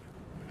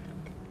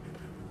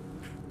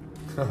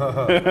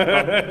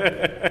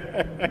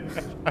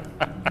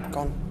 Go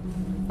on.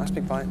 Nice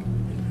big bite.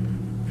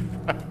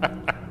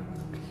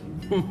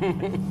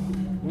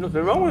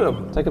 Nothing wrong with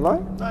them. Take a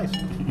bite? Nice.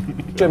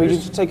 Jeremy, you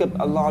just take a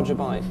larger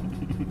bite.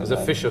 There's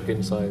a fish hook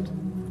inside.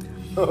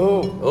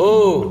 Oh.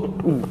 Oh.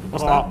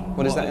 What's that?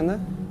 What is that in there?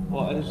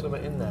 What is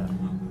something in there?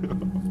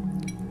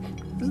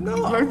 It's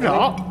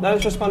not. No,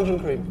 it's just sponge and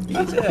cream.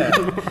 It's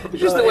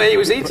just the way he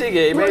was eating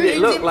it. He made it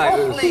look like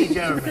it was...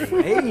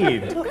 Jeremy.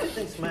 Look at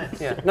this mess.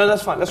 Yeah. No,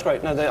 that's fine. That's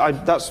great. No,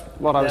 that's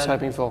what I was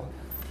hoping for.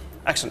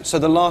 Excellent. So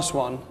the last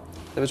one,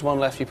 there was one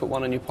left. You put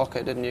one in your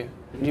pocket, didn't you?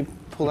 Did you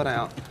pull that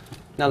out?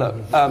 Now look,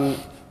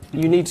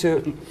 you need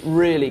to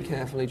really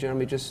carefully,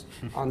 Jeremy, just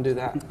undo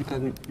that,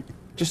 and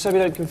just so we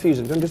don't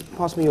confuse them. Just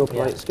pass me your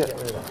plates. Get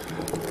rid of that.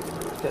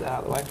 Get that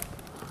out of the way.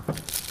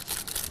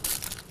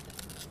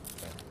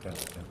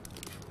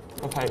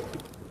 Okay.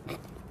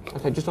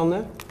 Okay, just on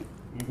there?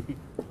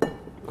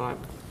 All right.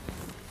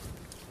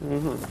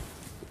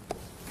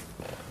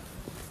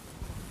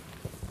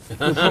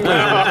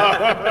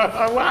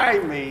 Why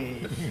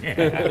me?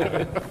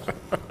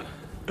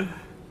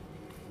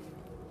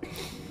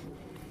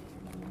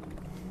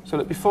 So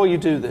look, before you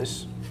do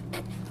this,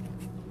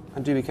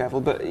 and do be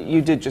careful, but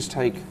you did just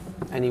take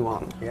any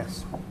one.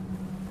 Yes.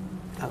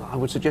 I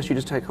would suggest you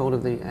just take hold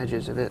of the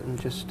edges of it and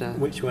just...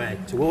 Which way?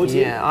 Towards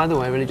you? Yeah, either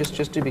way, really.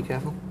 Just do be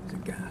careful. It's a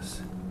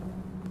gas.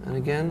 And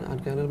again,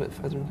 I'd go a little bit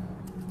further in.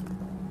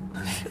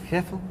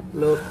 Careful.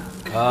 Look.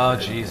 Oh,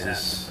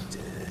 Jesus.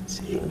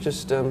 Dirty.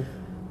 Just, Get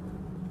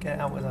it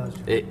out with those.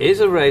 It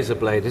is a razor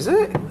blade, is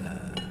it?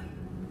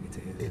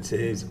 It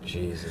is.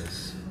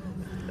 Jesus.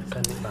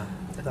 Send it back.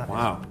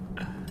 Wow.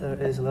 There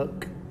it is,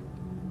 look.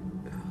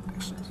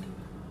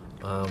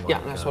 Oh my yeah,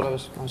 that's God.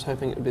 what I was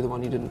hoping it would be the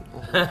one you didn't.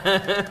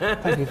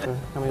 Thank you for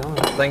coming on.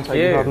 Thank you.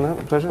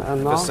 That, pleasure.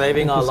 And For Mark,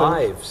 saving our so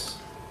lives.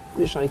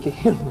 You're shaky.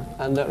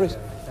 And Rhys.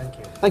 Thank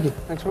you. Thank you.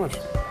 Thanks very much.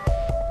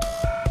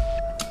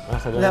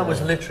 That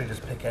was literally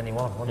just pick any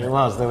one, wasn't it? It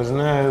was. There was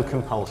no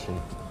compulsion.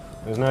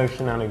 There was no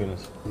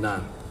shenanigans.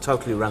 No,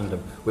 totally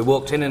random. We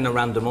walked in a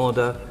random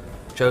order,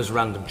 chose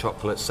random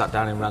chocolates, sat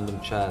down in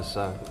random chairs,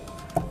 so...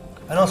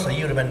 And also,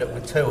 you'd have ended up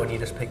with two and you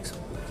just picked...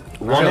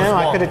 One. No,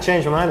 I could have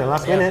changed my mind at the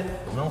last minute.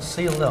 And all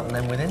sealed up and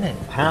then within it.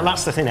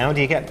 That's the thing. How do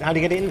you get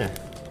it in there?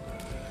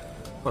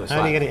 Well,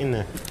 how do you get it in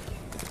there?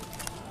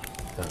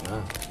 Don't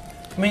know.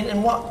 I mean,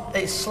 and what?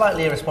 It's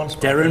slightly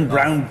irresponsible. Derren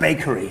Brown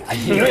Bakery. I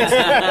knew it.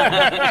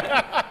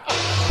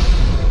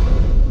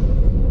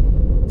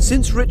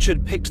 Since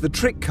Richard picked the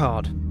trick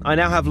card, I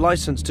now have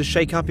license to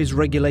shake up his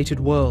regulated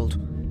world.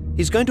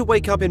 He's going to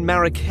wake up in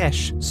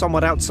Marrakesh,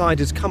 somewhat outside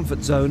his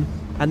comfort zone,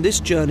 and this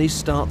journey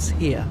starts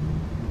here.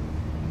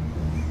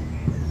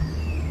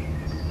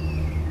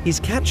 He's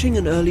catching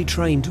an early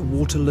train to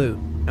Waterloo,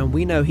 and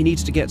we know he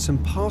needs to get some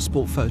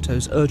passport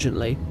photos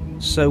urgently,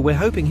 so we're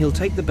hoping he'll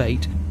take the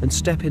bait and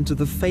step into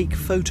the fake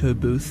photo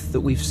booth that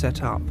we've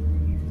set up.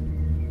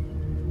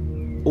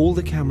 All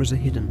the cameras are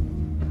hidden.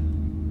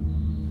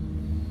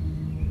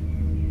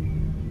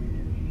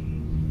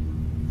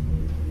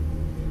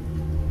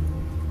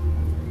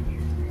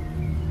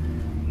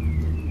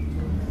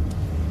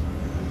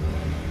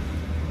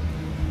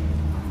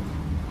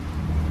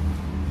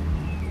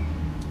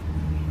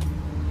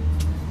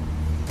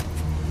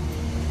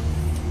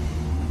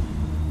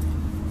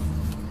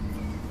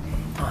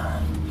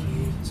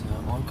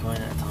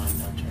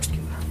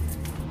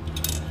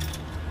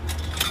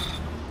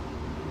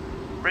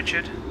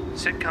 Richard,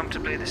 sit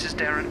comfortably. This is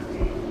Derren.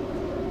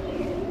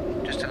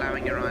 Just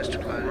allowing your eyes to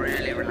close.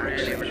 Really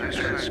relax. Really relax.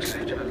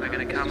 They're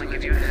going to come and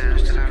give you a hand.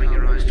 Just allowing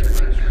your eyes to close.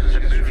 They're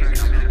moving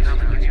and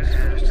come and give you a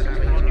hand. Just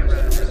allowing on your own.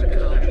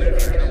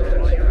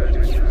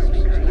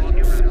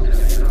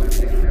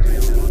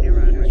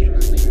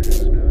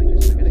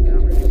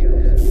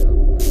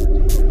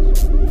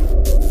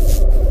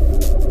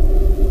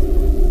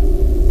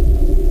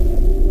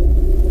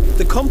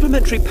 The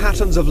complementary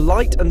patterns of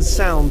light and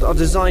sound are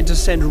designed to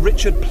send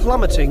Richard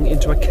plummeting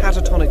into a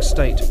catatonic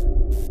state.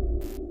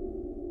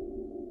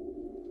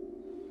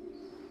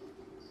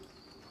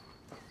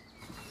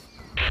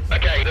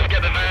 Okay, let's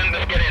get the van,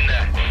 let's get in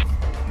there.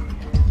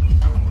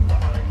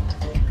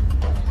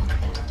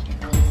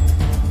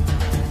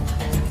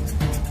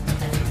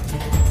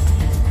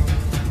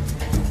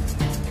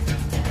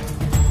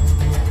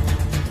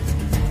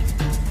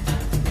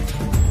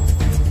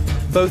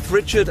 Both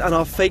Richard and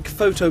our fake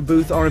photo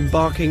booth are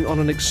embarking on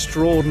an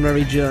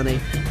extraordinary journey.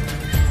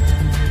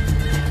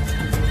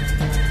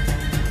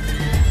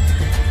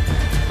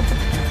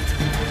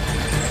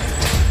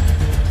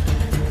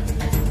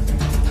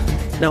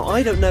 Now,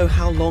 I don't know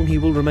how long he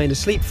will remain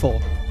asleep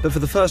for, but for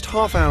the first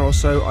half hour or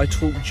so, I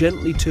talk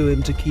gently to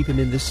him to keep him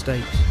in this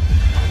state.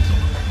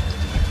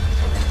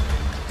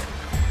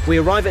 We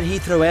arrive at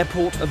Heathrow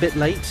Airport a bit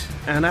late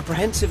and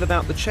apprehensive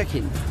about the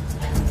check-in.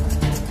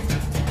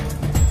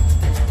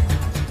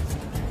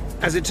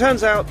 As it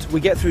turns out, we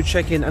get through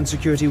check-in and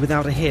security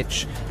without a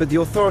hitch, but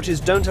the authorities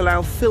don't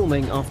allow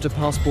filming after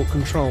passport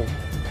control.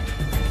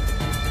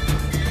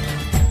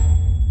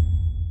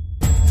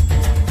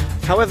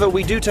 However,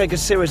 we do take a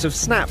series of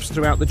snaps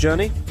throughout the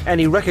journey.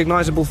 Any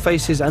recognisable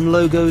faces and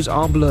logos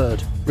are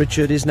blurred.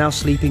 Richard is now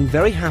sleeping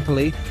very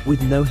happily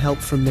with no help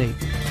from me.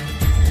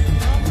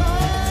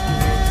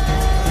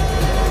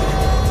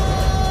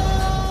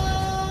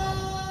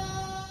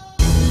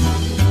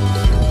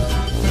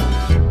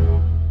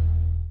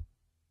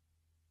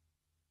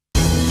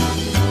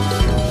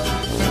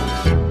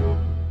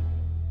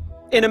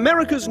 In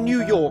America's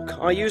New York,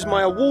 I use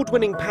my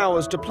award-winning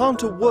powers to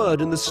plant a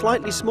word in the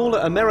slightly smaller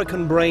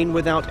American brain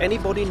without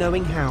anybody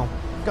knowing how.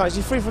 Guys,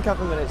 you're free for a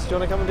couple of minutes. Do you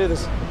want to come and do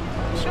this?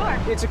 Sure.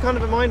 It's a kind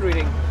of a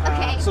mind-reading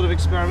sort of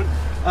experiment.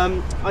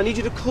 I need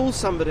you to call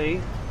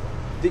somebody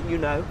that you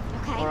know.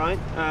 Okay. All right?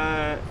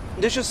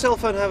 Does your cell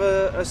phone have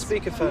a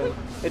speakerphone?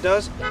 It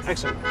does?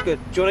 Excellent. Good.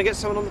 Do you want to get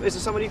someone on? Is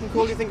there someone you can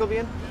call you think will be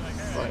in?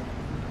 Right.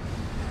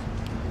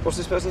 What's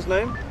this person's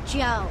name?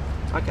 Joe.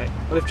 Okay.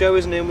 Well, if Joe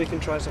isn't in, we can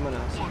try someone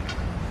else.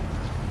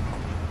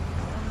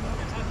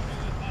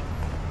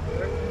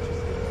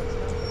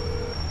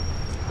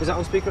 Is that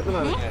on speaker at the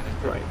moment? Yeah.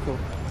 Right, cool.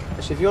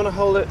 Actually, if you want to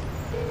hold it,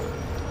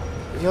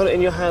 if you hold it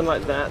in your hand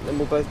like that, then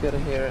we'll both be able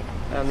to hear it,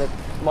 and the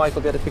mic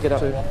will be able to pick it up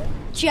too.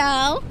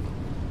 Joe?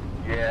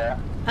 Yeah.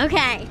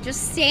 Okay,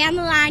 just stay on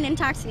the line and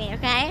talk to me,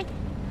 okay?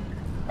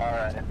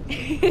 Alright.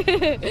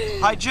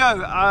 Hi, Joe.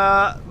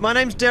 My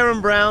name's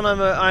Derren Brown.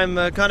 I'm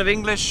a kind of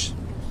English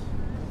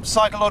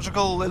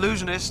psychological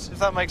illusionist, if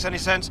that makes any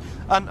sense.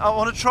 And I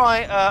want to try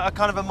a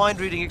kind of a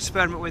mind-reading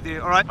experiment with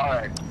you, all right? All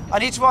right. I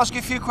need to ask you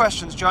a few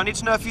questions, Joe. I need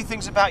to know a few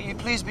things about you.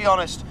 Please be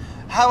honest.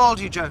 How old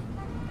are you, Joe?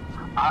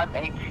 I'm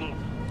 18.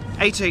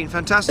 18,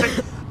 fantastic.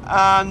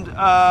 And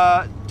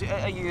are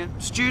you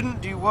a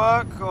student? Do you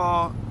work,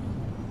 or...?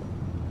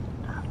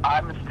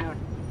 I'm a student.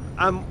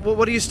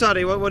 What do you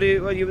study? Are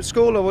you at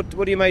school, or what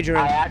do you major in?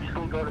 I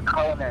actually go to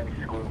culinary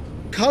school.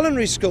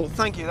 Culinary school,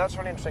 thank you, that's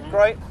really interesting.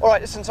 Great. All right,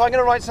 listen, so I'm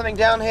going to write something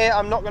down here.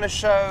 I'm not going to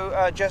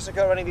show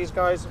Jessica or any of these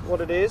guys what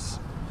it is.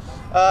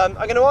 I'm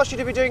going to ask you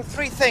to be doing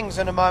 3 things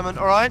in a moment,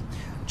 all right?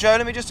 Joe,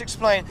 let me just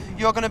explain.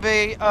 You're going to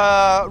be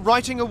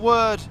writing a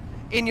word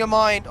in your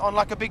mind on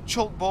like a big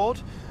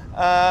chalkboard.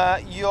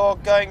 You're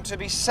going to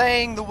be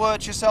saying the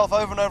words yourself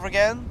over and over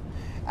again.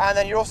 And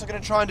then you're also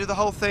going to try and do the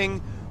whole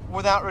thing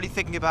without really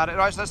thinking about it,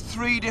 right? So that's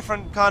 3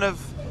 different kind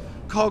of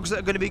cogs that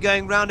are going to be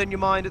going round in your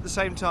mind at the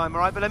same time,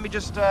 all right? But let me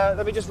just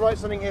write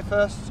something here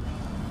first.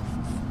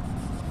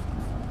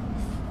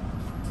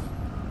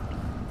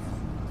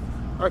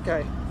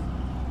 Okay.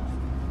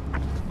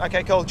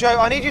 Okay, cool. Joe,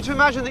 I need you to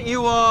imagine that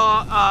you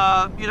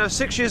are,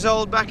 6 years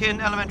old back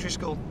in elementary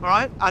school, all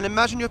right? And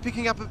imagine you're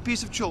picking up a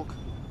piece of chalk.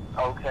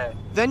 Okay.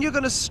 Then you're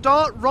going to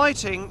start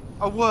writing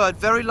a word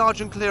very large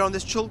and clear on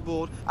this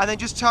chalkboard, and then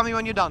just tell me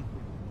when you're done.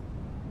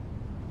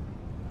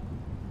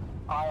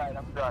 All right,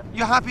 I'm done.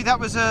 You're happy that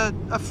was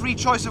a free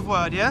choice of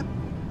word, yeah?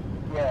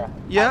 Yeah.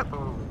 Yep.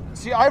 Absolutely.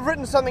 See, I've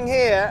written something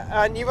here,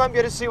 and you won't be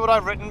able to see what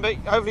I've written, but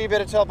hopefully you'll be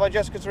able to tell by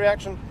Jessica's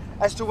reaction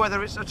as to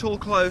whether it's at all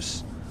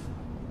close.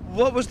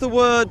 What was the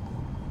word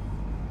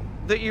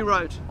that you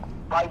wrote?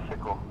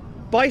 Bicycle.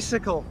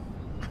 Bicycle.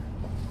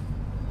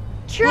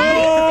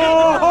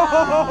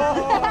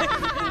 Yeah.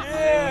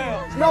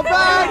 Not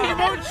bad! You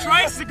wrote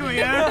tricycle,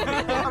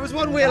 yeah? I was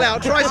one wheel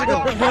out,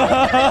 tricycle.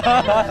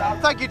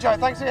 Thank you, Joe.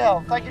 Thanks for your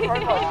help. Thank you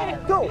very much.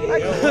 Cool.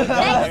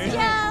 Thanks,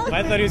 Joe.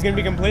 I thought he was going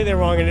to be completely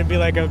wrong and it'd be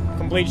like a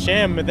complete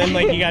sham, but then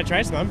you got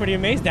tricycle. I'm pretty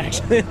amazed,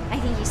 actually. I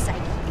think he's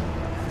psychic.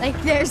 Like,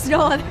 there's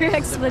no other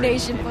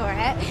explanation for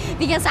it,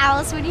 because how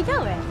else would he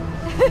know it?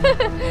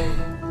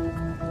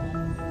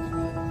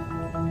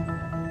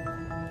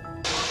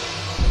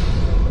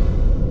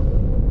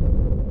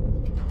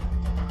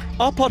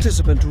 Our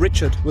participant,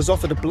 Richard, was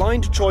offered a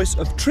blind choice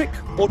of trick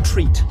or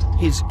treat.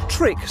 His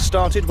trick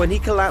started when he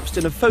collapsed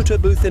in a photo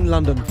booth in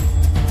London.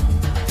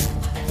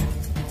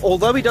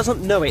 Although he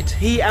doesn't know it,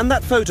 he and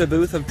that photo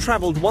booth have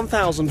travelled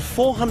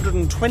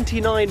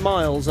 1,429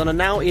 miles and are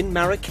now in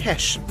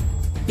Marrakesh.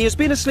 He has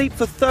been asleep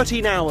for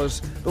 13 hours,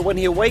 but when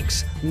he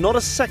awakes, not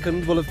a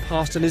second will have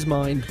passed in his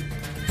mind.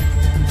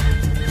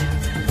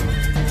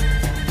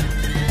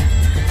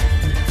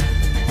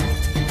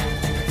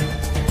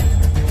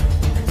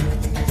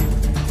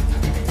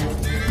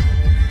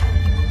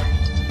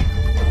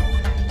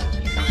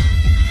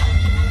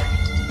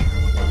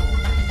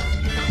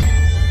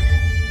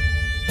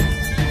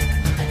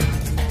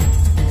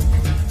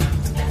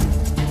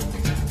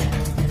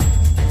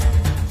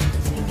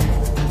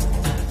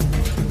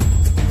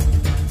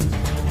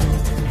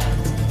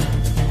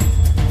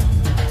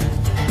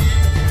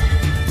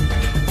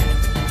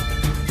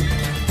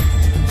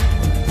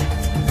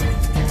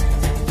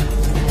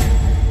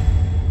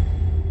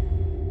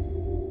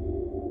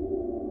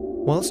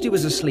 Whilst he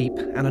was asleep,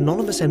 an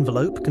anonymous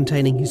envelope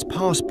containing his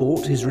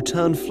passport, his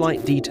return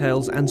flight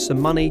details and some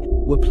money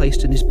were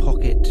placed in his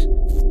pocket.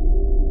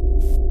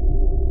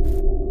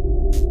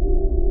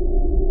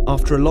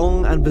 After a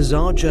long and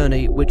bizarre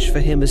journey, which for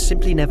him has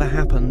simply never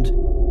happened,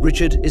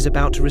 Richard is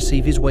about to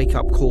receive his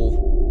wake-up call.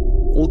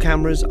 All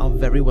cameras are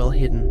very well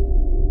hidden.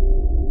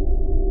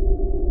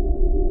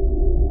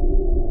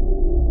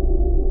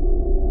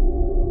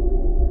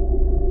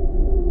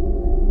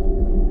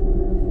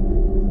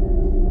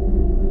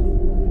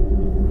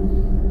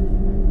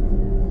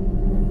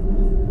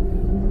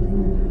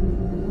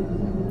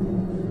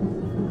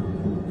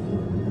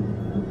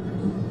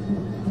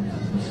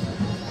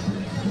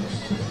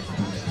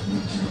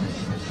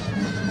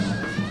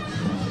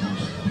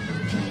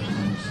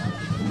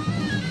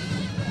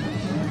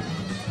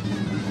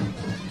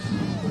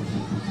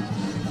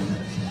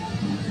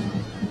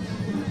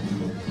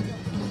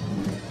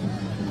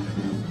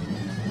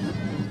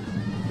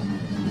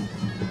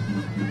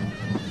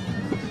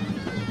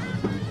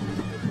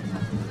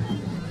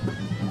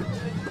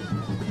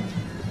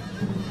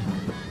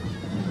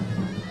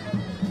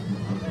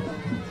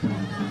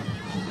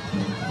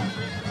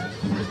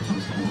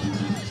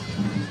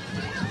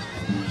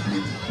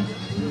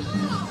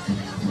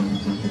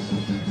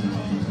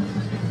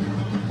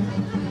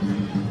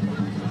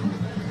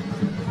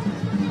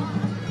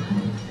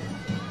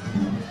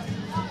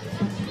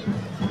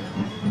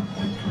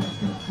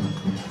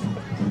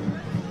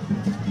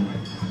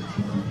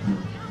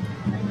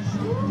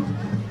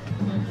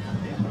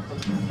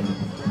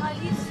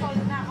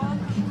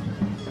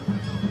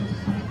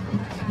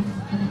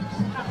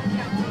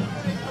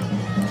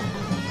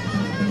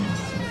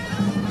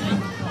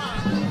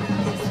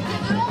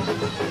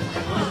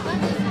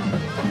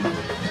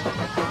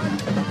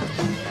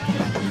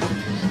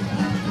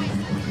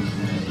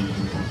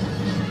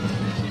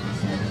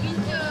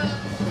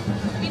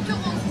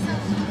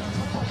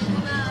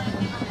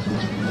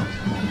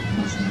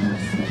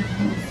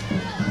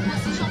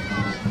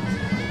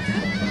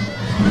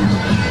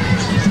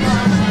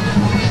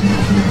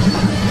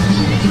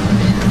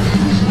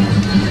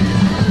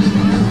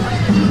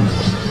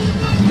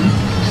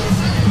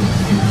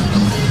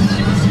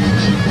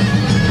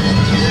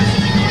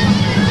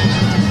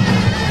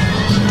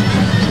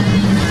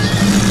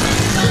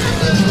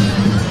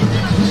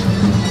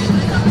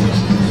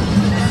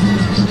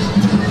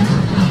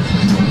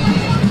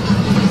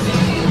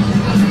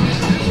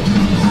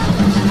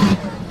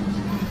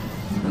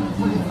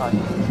 Hi.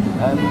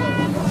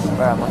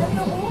 Where am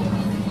I?